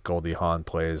Netflix, and Goldie Hawn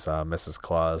plays Mrs.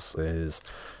 Claus to his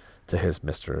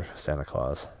Mr. Santa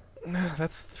Claus.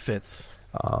 That fits.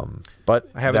 But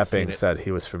I haven't that being seen it. said,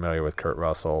 he was familiar with Kurt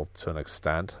Russell to an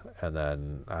extent, and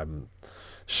then I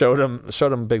showed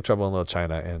him Big Trouble in Little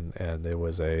China, and it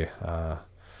was a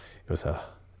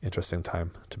interesting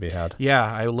time to be had. Yeah,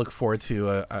 I look forward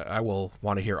to. I will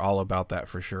want to hear all about that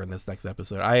for sure in this next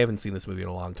episode. I haven't seen this movie in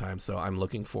a long time, so I'm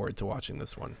looking forward to watching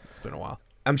this one. It's been a while.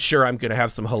 I'm sure I'm gonna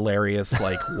have some hilarious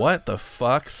like what the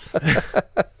fucks.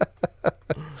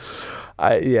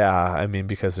 I mean,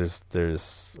 because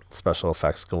there's special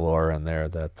effects galore in there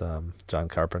that John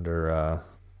Carpenter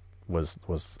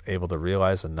was able to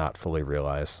realize and not fully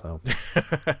realize. So,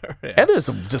 Yeah. And there's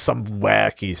just some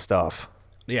wacky stuff.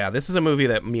 Yeah, this is a movie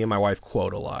that me and my wife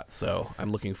quote a lot, so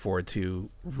I'm looking forward to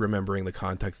remembering the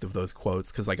context of those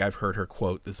quotes, because like I've heard her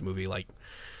quote this movie like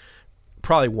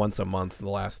probably once a month in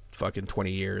the last fucking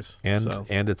 20 years.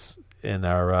 And it's in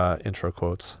our intro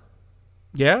quotes.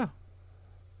 Yeah,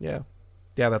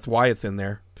 that's why it's in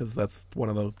there, because that's one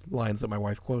of those lines that my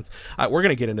wife quotes. We're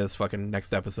gonna get into this fucking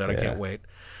next episode. I can't wait.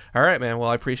 All right, man. Well,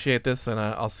 I appreciate this, and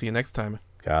I'll see you next time.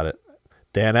 Got it.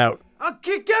 Dan out. I'll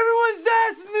kick everyone's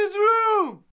ass in this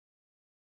room!